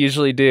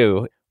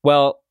do.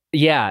 Well,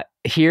 yeah,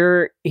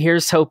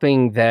 here's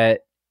hoping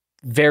that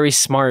very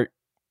smart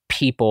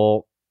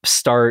people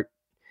start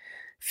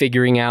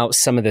figuring out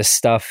some of this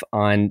stuff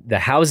on the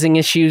housing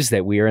issues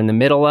that we are in the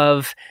middle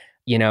of.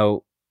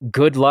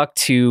 Good luck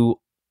to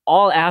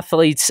all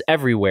athletes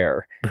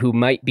everywhere who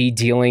might be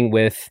dealing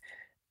with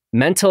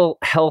mental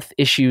health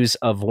issues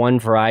of one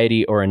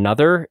variety or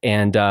another.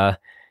 And,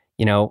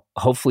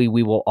 hopefully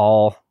we will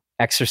all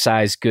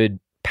exercise good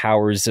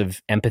powers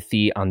of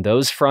empathy on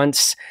those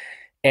fronts.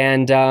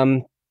 And,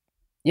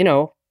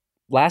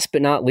 last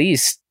but not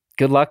least,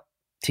 good luck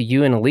to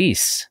you and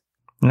Elise.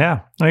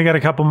 Yeah, we got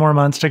a couple more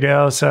months to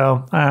go.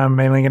 So I'm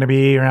mainly going to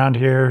be around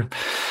here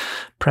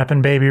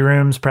prepping baby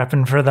rooms,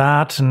 prepping for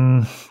that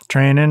and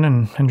training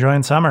and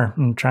enjoying summer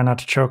and try not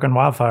to choke on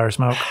wildfire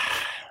smoke.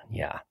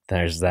 Yeah,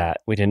 there's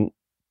that. We didn't,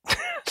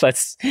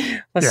 let's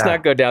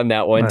not go down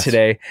that one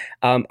today.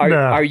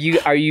 Are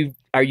you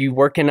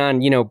working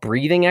on,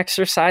 breathing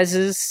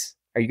exercises?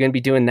 Are you going to be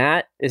doing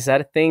that? Is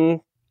that a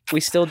thing we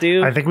still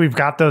do? I think we've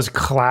got those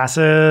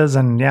classes,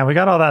 and we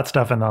got all that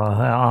stuff on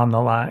the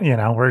line.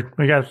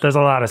 There's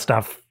a lot of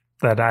stuff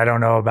that I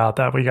don't know about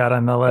that we got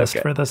on the list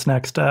for this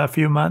next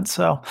few months.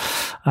 So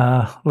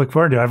look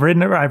forward to it.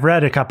 I've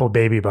read a couple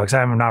baby books.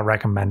 I'm not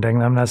recommending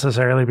them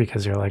necessarily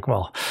because you're like,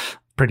 well,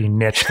 pretty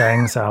niche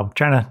thing. So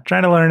trying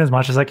to learn as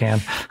much as I can.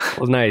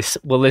 Well, nice.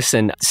 Well,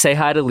 listen, say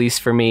hi to Lise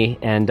for me.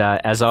 And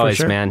as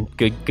always, man,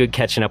 good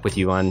catching up with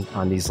you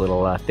on these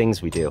little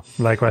things we do.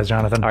 Likewise,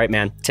 Jonathan. All right,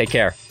 man. Take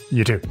care.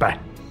 You too. Bye.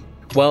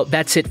 Well,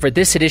 that's it for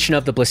this edition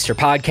of the Blister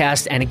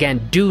Podcast. And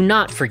again, do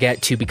not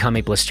forget to become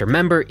a Blister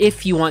member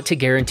if you want to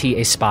guarantee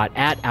a spot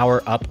at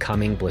our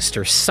upcoming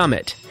Blister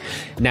Summit.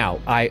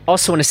 Now, I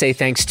also want to say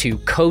thanks to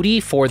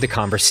Cody for the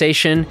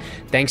conversation,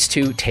 thanks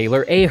to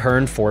Taylor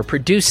Ahern for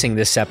producing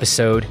this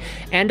episode,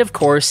 and of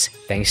course,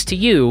 thanks to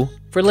you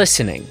for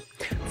listening.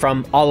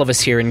 From all of us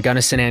here in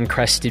Gunnison and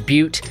Crested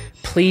Butte,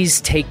 please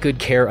take good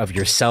care of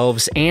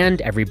yourselves and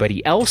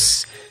everybody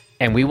else,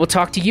 and we will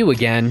talk to you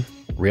again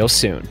real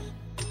soon.